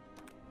guess.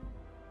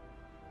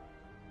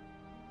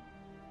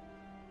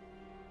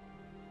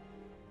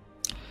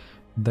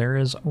 There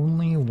is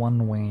only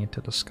one way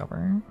to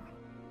discover.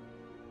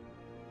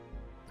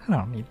 I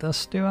don't need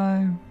this, do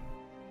I?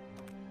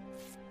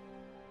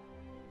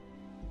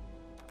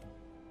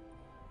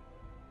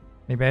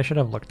 Maybe I should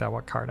have looked at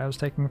what card I was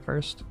taking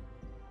first.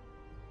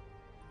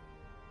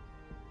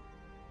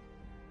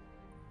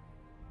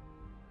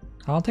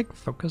 I'll take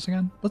focus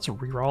again. Let's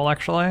reroll,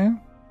 actually.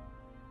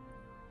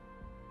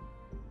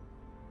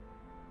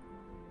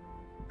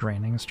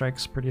 Draining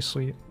Strike's pretty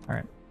sweet.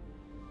 Alright.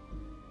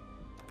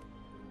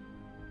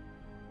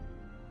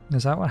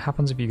 Is that what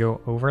happens if you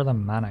go over the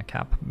mana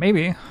cap?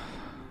 Maybe.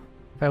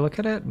 If I look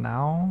at it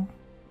now...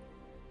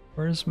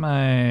 Where's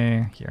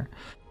my... Here.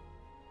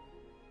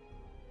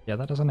 Yeah,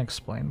 that doesn't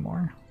explain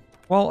more.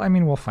 Well, I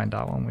mean, we'll find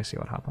out when we see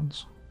what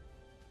happens.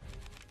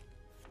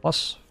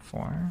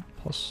 +4,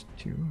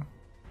 +2.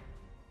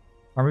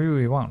 Or maybe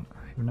we won't.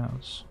 Who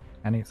knows?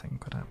 Anything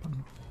could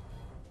happen.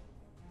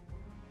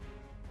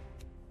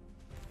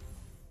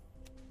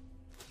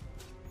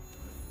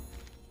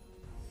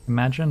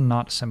 Imagine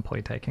not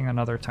simply taking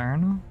another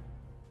turn.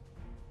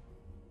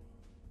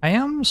 I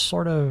am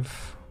sort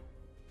of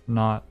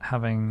not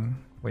having...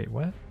 Wait,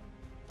 what?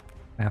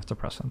 I have to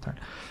press enter.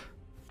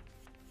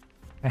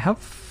 I have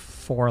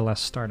 4 less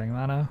starting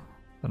mana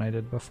than I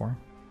did before.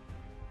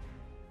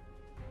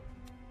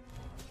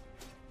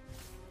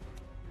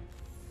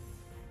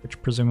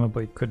 Which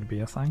presumably could be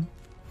a thing.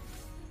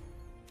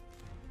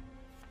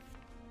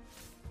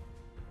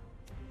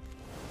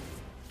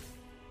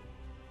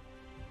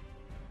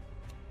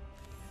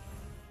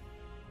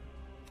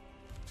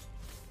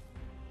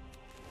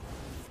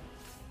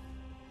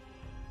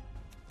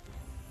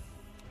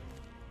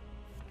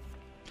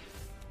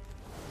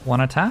 One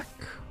attack?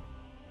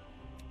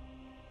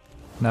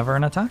 Never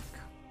an attack?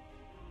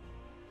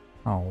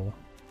 Oh.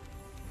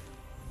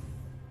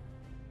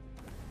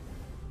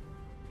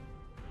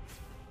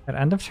 At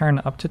end of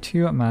turn, up to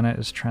 2 mana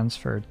is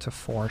transferred to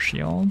 4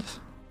 shield.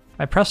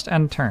 I pressed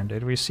end turn.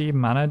 Did we see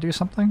mana do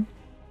something?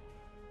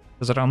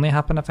 Does it only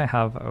happen if I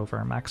have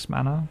over max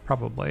mana?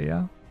 Probably,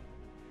 yeah.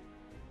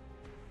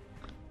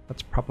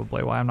 That's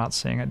probably why I'm not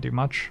seeing it do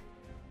much.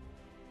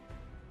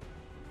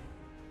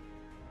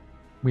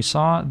 We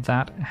saw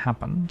that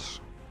happened.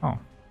 Oh.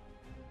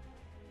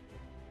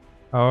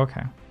 Oh,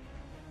 okay.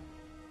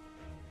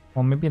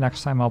 Well, maybe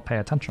next time I'll pay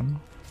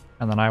attention,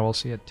 and then I will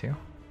see it too.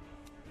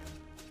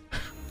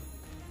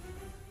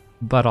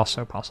 But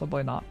also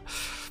possibly not.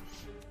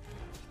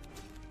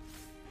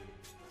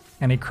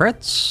 Any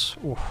crits?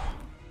 Ooh.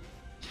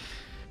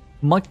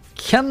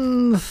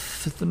 Mackenthja.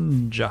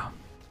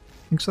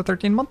 Thanks for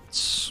 13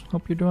 months.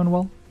 Hope you're doing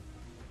well.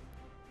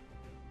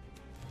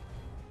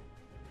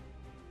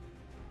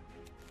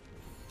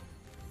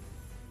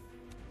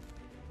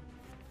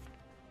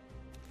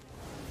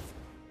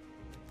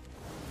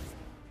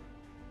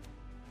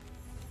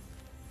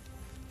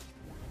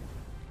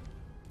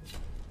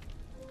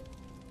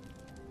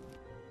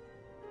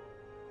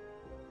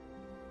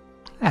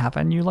 I have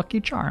a new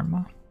lucky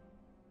charm.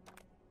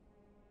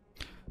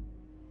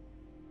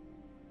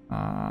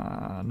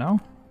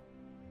 No.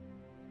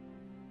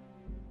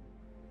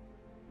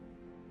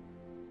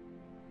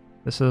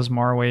 This is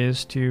more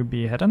ways to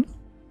be hidden.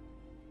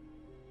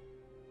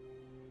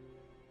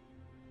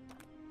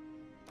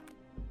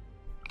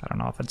 I don't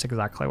know if it's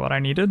exactly what I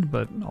needed,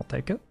 but I'll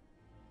take it.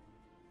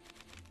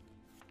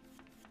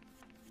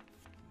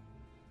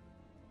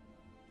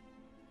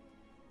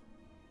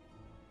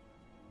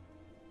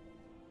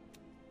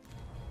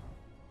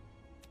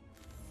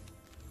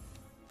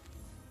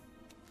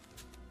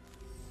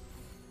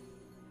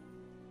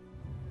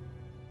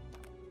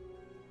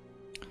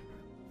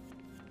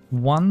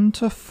 One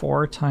to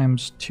 4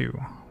 times 2.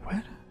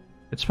 What?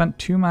 It spent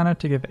 2 mana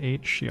to give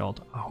 8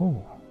 shield.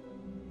 Oh.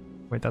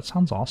 Wait, that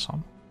sounds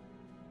awesome.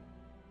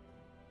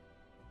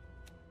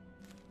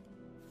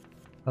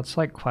 That's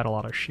like quite a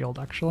lot of shield,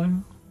 actually.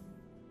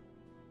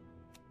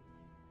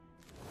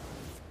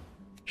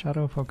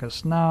 Shadow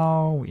focus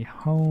now, we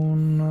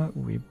hone,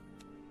 we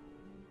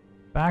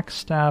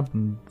backstab,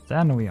 and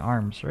then we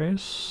arms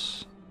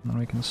race. And then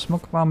we can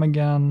smoke bomb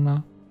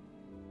again.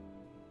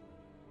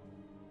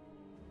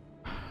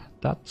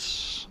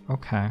 That's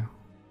okay.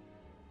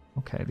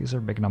 Okay, these are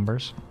big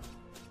numbers.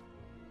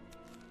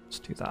 Let's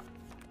do that.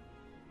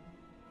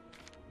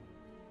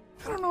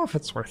 I don't know if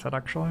it's worth it,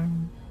 actually.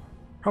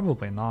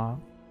 Probably not.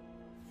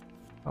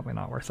 Probably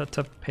not worth it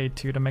to pay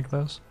 2 to make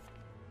those.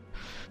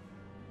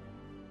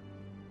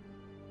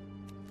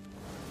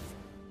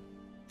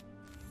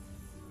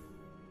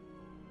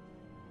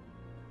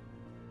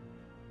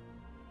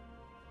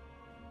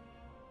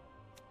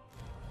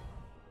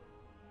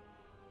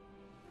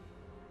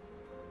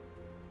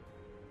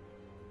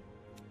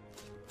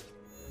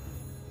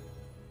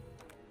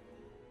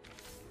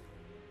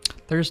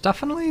 There's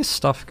definitely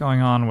stuff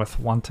going on with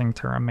wanting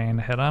to remain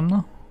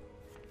hidden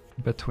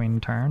between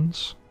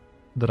turns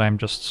that I'm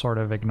just sort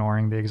of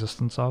ignoring the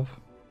existence of.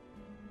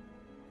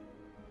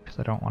 Because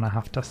I don't want to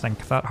have to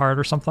think that hard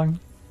or something.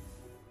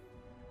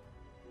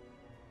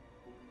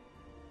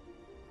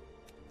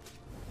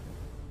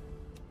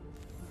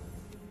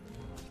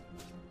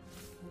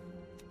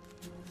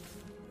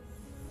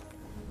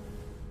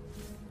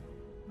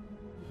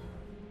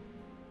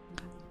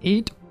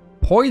 Eat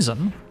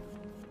poison.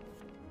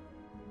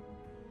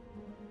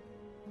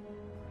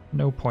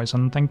 No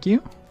poison, thank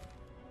you.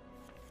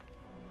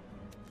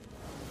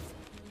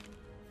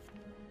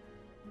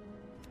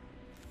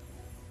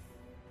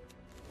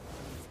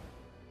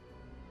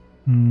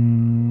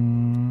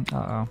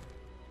 Uh-oh.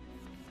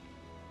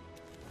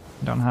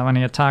 I don't have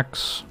any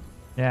attacks.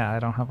 Yeah, I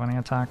don't have any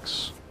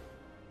attacks.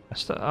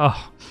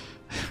 Oh.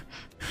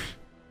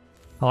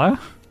 Hello?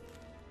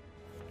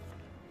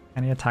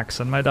 Any attacks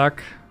in my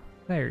deck?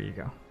 There you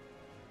go.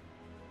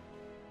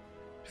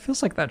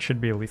 Feels like that should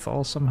be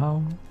lethal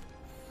somehow.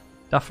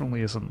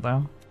 Definitely isn't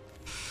though.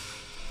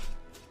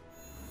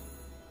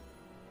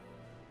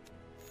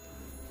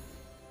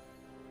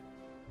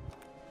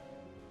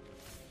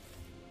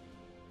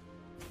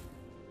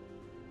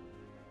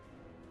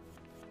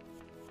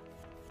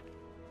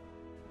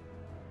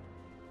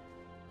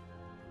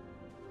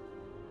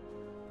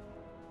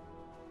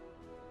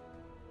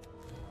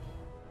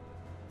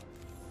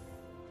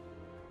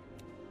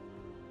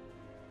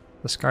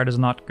 This card is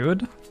not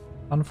good,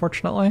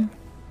 unfortunately.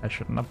 I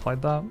shouldn't have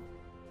played that.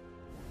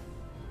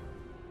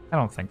 I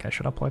don't think I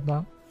should have played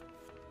that.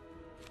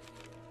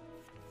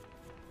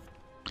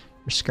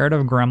 You're scared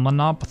of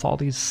Gremlin up with all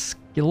these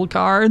skill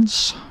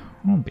cards?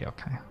 We'll be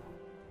okay.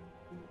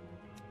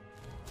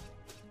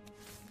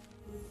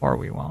 Or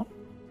we won't.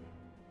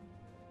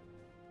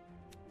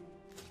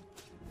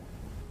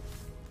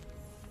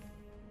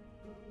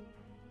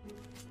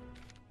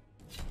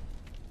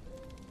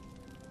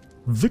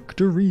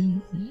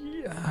 Victory!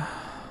 Yeah.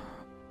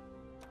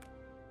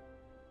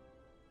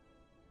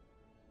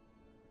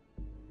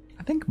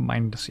 I think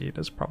Mind Seed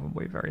is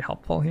probably very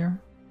helpful here.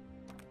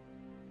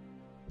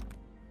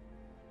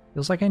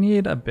 Feels like I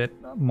need a bit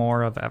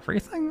more of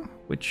everything,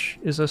 which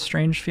is a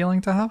strange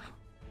feeling to have.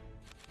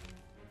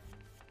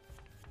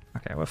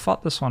 Okay, we've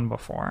fought this one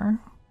before.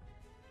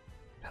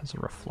 It has a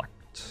Reflect.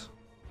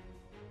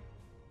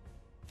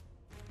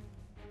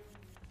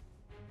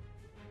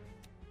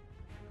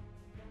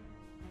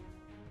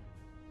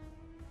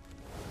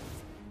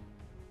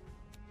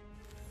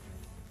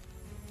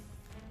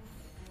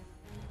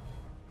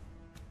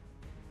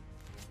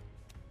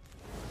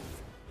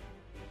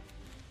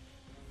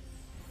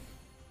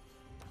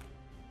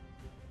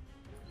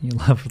 You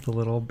love the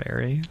little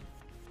berry.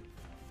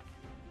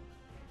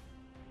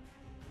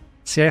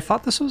 See, I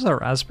thought this was a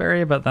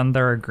raspberry, but then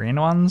there are green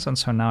ones, and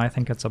so now I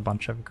think it's a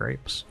bunch of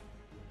grapes.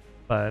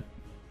 But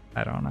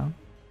I don't know.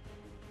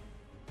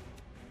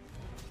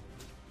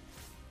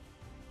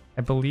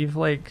 I believe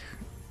like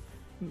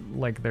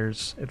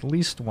there's at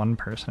least one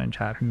person in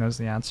chat who knows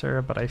the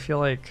answer, but I feel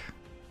like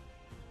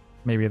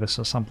maybe this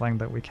is something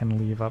that we can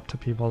leave up to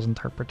people's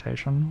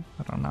interpretation.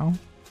 I don't know.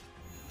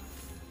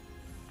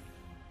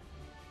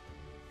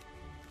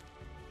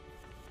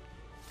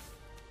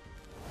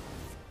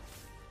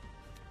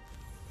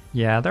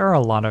 Yeah, there are a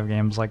lot of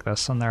games like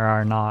this, and there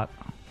are not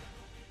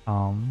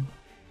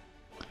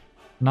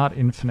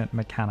infinite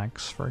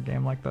mechanics for a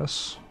game like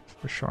this,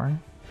 for sure.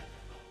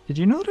 Did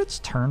you know that it's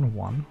turn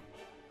 1?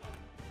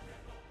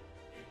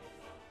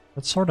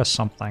 That's sort of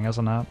something,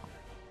 isn't it?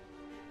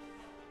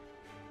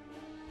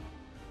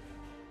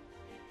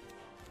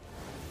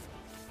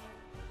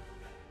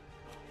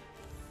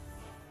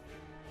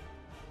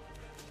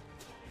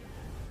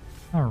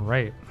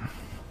 Alright.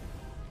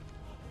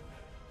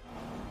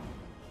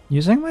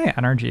 Using my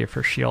energy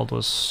for shield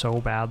was so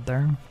bad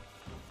there.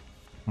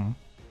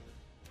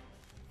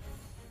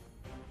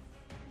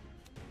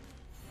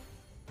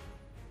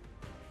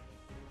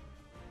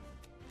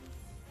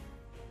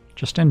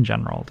 Just in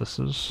general, this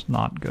is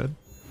not good.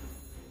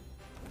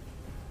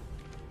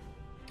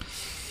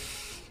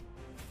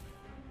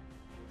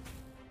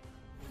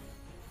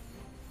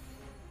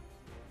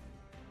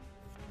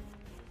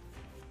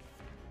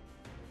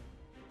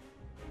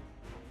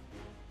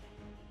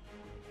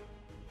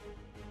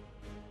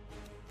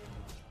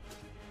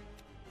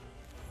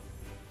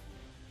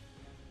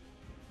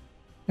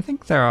 I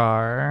think there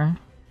are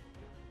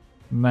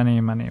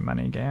many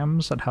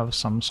games that have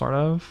some sort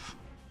of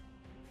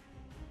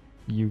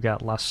you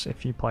get less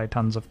if you play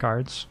tons of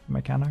cards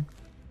mechanic.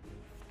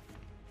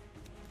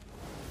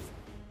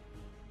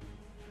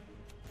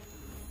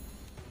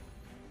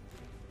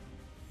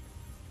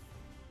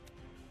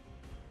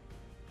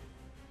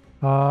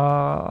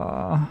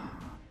 Like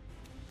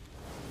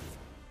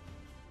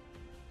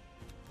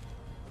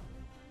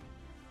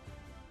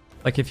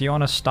if you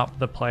want to stop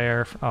the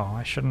player, oh,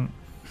 I shouldn't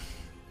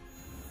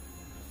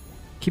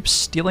keep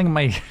stealing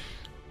my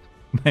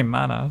my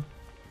mana.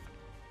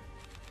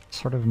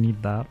 Sort of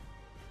need that.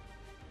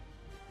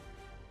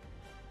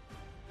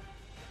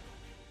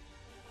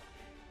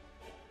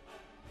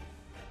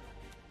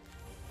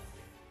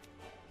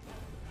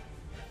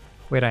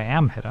 Wait, I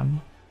am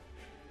hidden.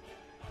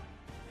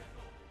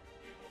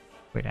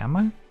 Wait, am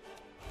I?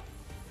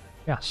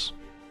 Yes.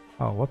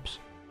 Oh, whoops.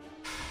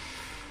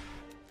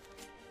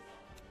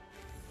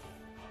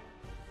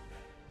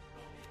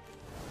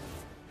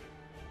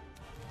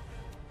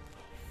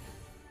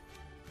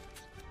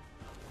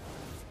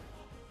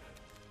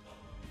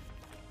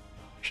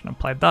 Shouldn't have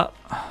played that.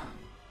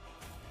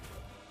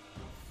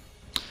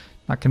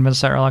 Not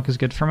convinced that relic is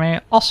good for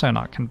me. Also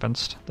not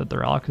convinced that the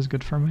relic is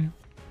good for me.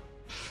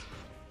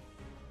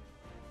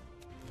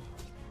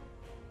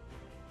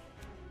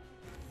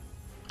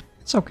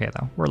 It's okay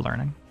though, we're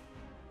learning.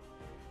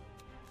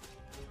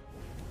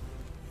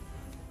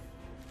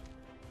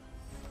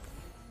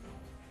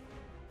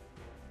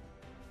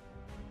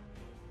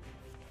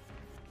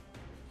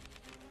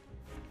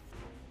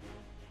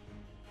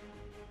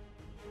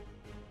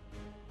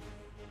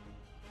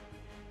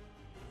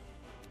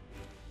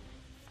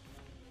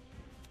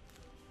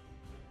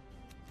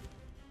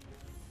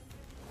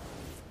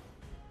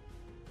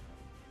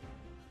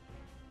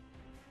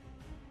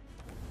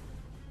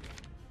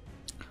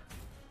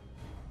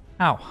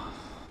 Ow.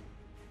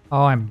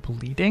 Oh, I'm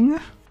bleeding?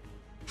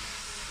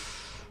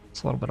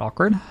 It's a little bit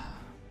awkward.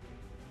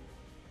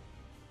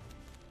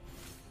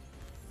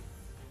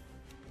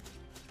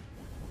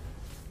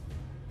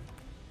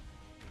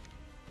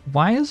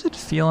 Why is it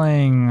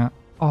feeling...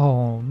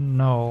 Oh,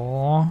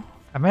 no.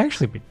 I may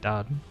actually be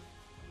dead.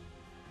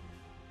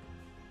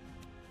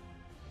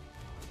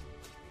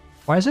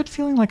 Why is it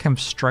feeling like I'm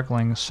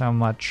struggling so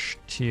much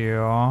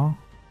to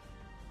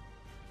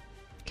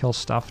kill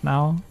stuff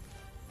now?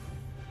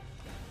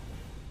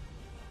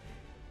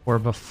 Or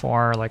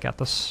before, like at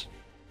this...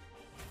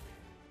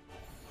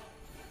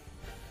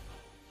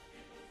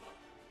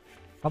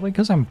 Probably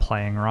because I'm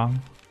playing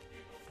wrong.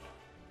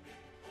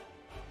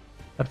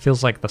 That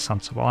feels like the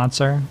sensible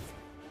answer.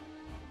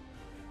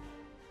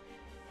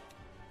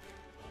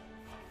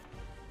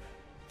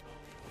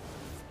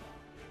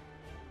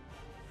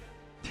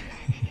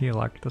 He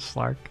lucked the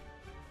Slark.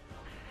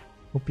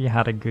 Hope you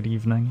had a good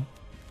evening.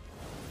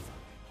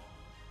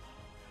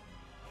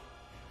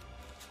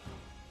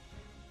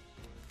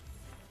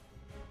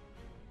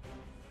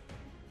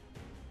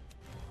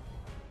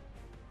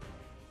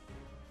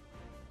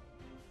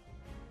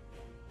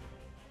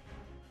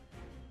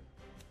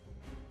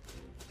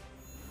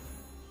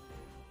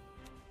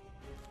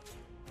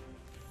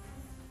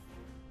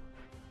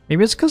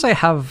 Maybe it's because I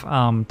have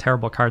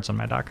terrible cards in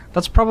my deck.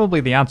 That's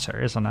probably the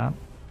answer, isn't it?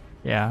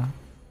 Yeah.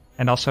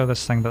 And also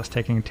this thing that's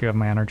taking 2 of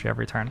my energy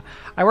every turn.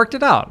 I worked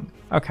it out!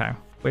 Okay.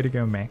 Way to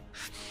go, me.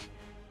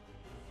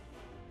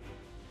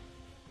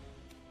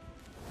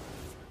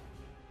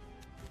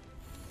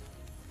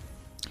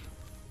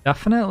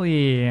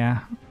 Definitely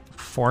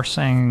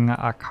forcing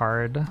a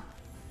card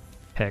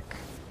pick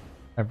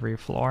every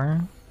floor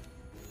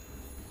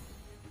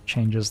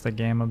changes the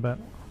game a bit.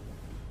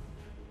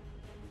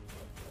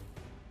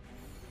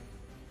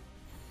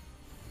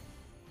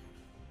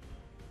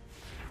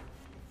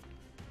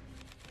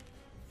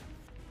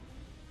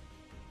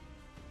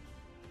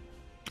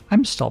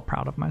 I'm still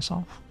proud of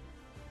myself.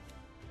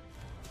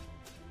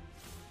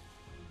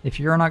 If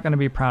you're not going to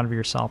be proud of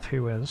yourself,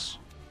 who is?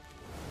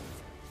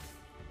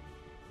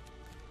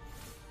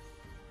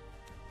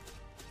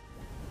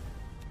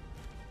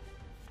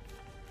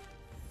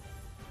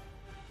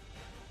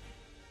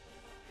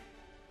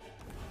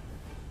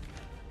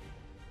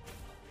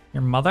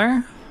 Your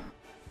mother?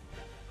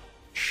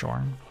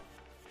 Sure.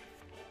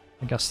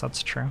 I guess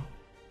that's true.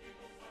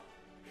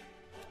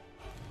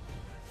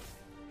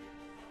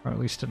 Or at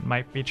least it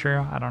might be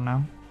true, I don't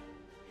know.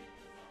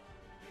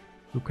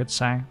 Who could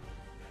say?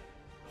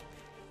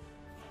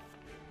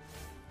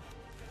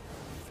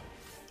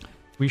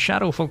 We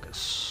shadow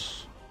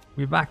focus.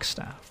 We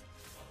backstab.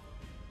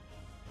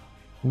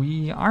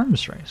 We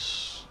arms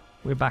race.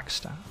 We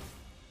backstab.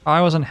 Oh,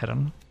 I wasn't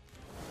hidden.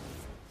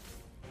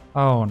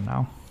 Oh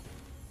no.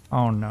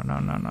 Oh no, no,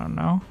 no, no,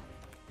 no.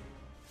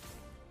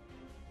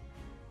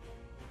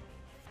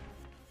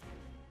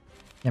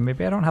 Yeah,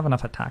 maybe I don't have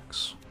enough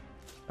attacks.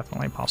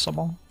 Definitely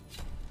possible.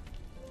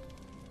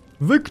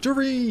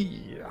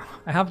 Victory!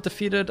 I have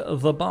defeated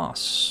the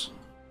boss.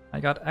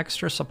 I got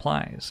extra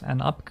supplies, an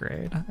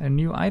upgrade, a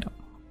new item.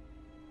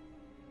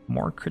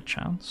 More crit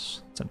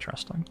chance. It's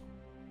interesting.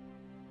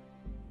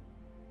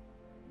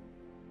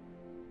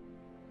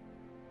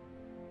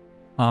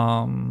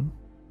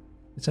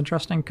 It's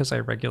interesting because I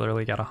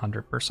regularly get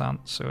 100%,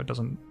 so it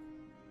doesn't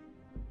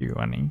do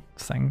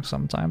anything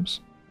sometimes.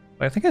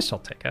 But I think I still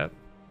take it.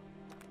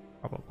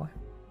 Probably.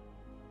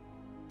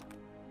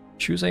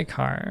 Choose a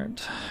card.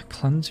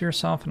 Cleanse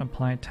yourself and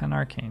apply 10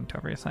 arcane to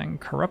everything.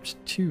 Corrupt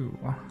 2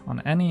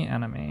 on any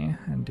enemy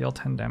and deal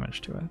 10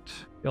 damage to it.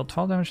 Deal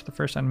 12 damage to the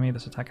first enemy.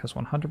 This attack has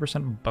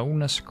 100%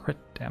 bonus crit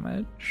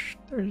damage.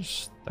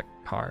 There's the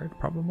card,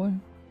 probably.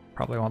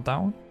 Probably want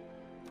that one.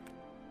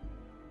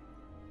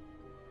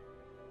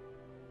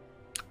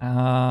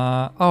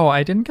 Oh,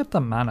 I didn't get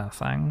the mana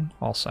thing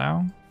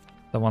also.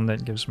 The one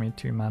that gives me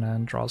 2 mana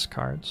and draws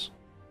cards.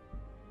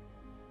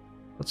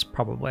 That's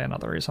probably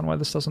another reason why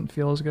this doesn't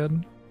feel as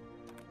good.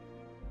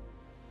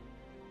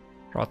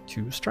 Draw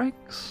 2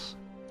 strikes?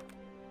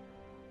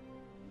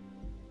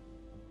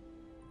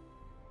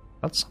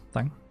 That's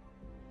something.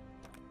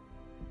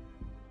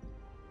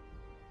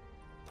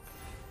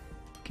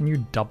 Can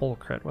you double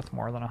crit with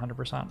more than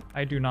 100%?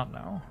 I do not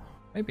know.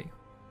 Maybe.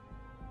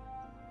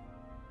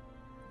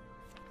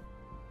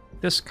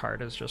 This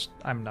card is just,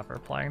 I'm never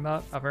playing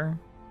that ever,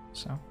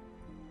 so.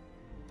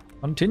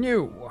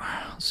 Continue!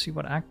 Let's see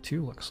what Act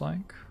 2 looks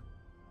like.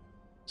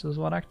 This is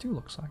what Act 2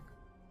 looks like.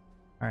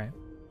 Alright.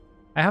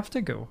 I have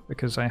to go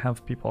because I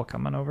have people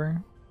coming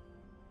over.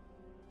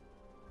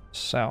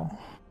 So,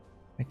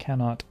 I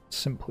cannot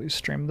simply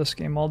stream this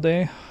game all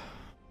day.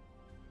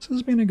 This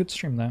has been a good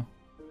stream though.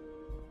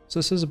 So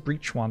this is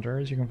Breach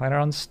Wanderers. You can find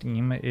it on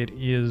Steam. It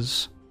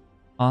is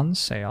on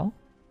sale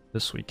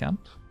this weekend.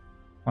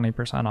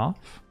 20%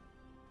 off.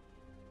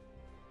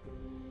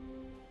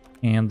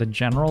 And the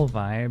general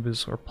vibe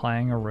is we're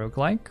playing a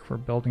roguelike. We're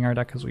building our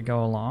deck as we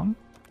go along.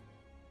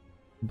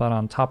 But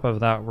on top of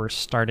that, we're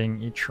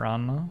starting each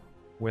run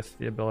with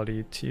the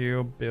ability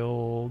to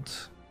build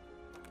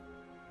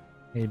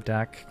a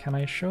deck. Can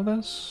I show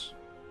this?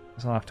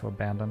 Because I'll have to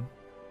abandon.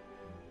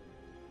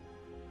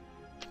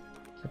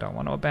 I don't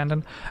want to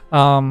abandon.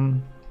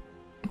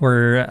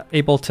 We're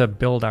able to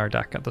build our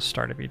deck at the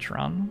start of each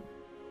run.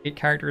 8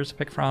 characters to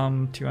pick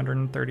from,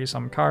 230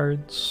 some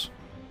cards.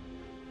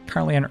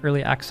 Currently in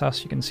early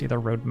access, you can see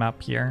the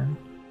roadmap here.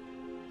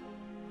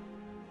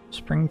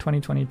 Spring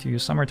 2022,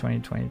 summer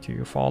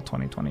 2022, fall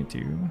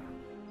 2022.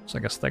 So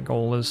I guess the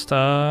goal is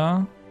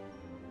to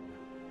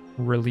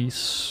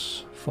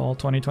release fall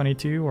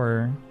 2022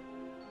 or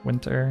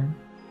winter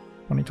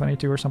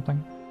 2022 or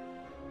something.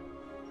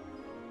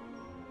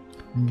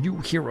 New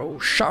hero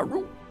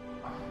Sharu.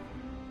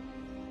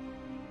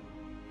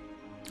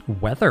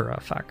 Weather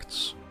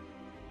effects.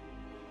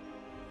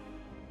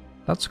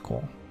 That's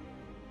cool.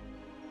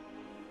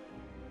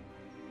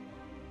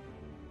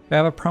 Do I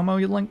have a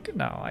promo link?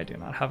 No, I do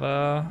not have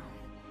a...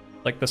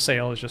 Like, the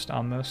sale is just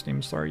on the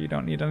Steam store. You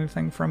don't need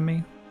anything from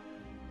me.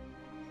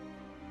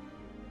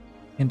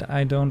 And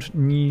I don't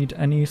need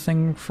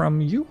anything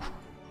from you.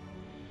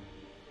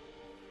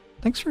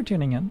 Thanks for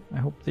tuning in. I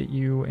hope that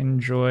you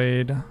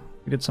enjoyed.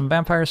 We did some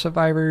Vampire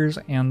Survivors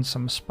and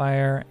some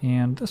Spire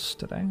and this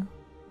today.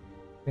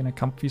 Been a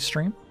comfy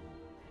stream.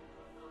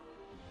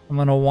 I'm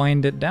gonna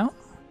wind it down.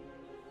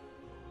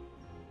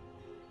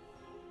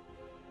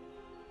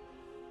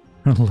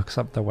 Looks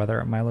up the weather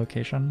at my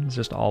location. It's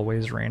just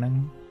always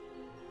raining.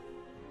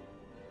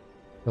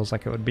 Feels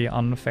like it would be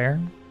unfair.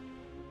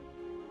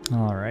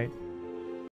 Alright.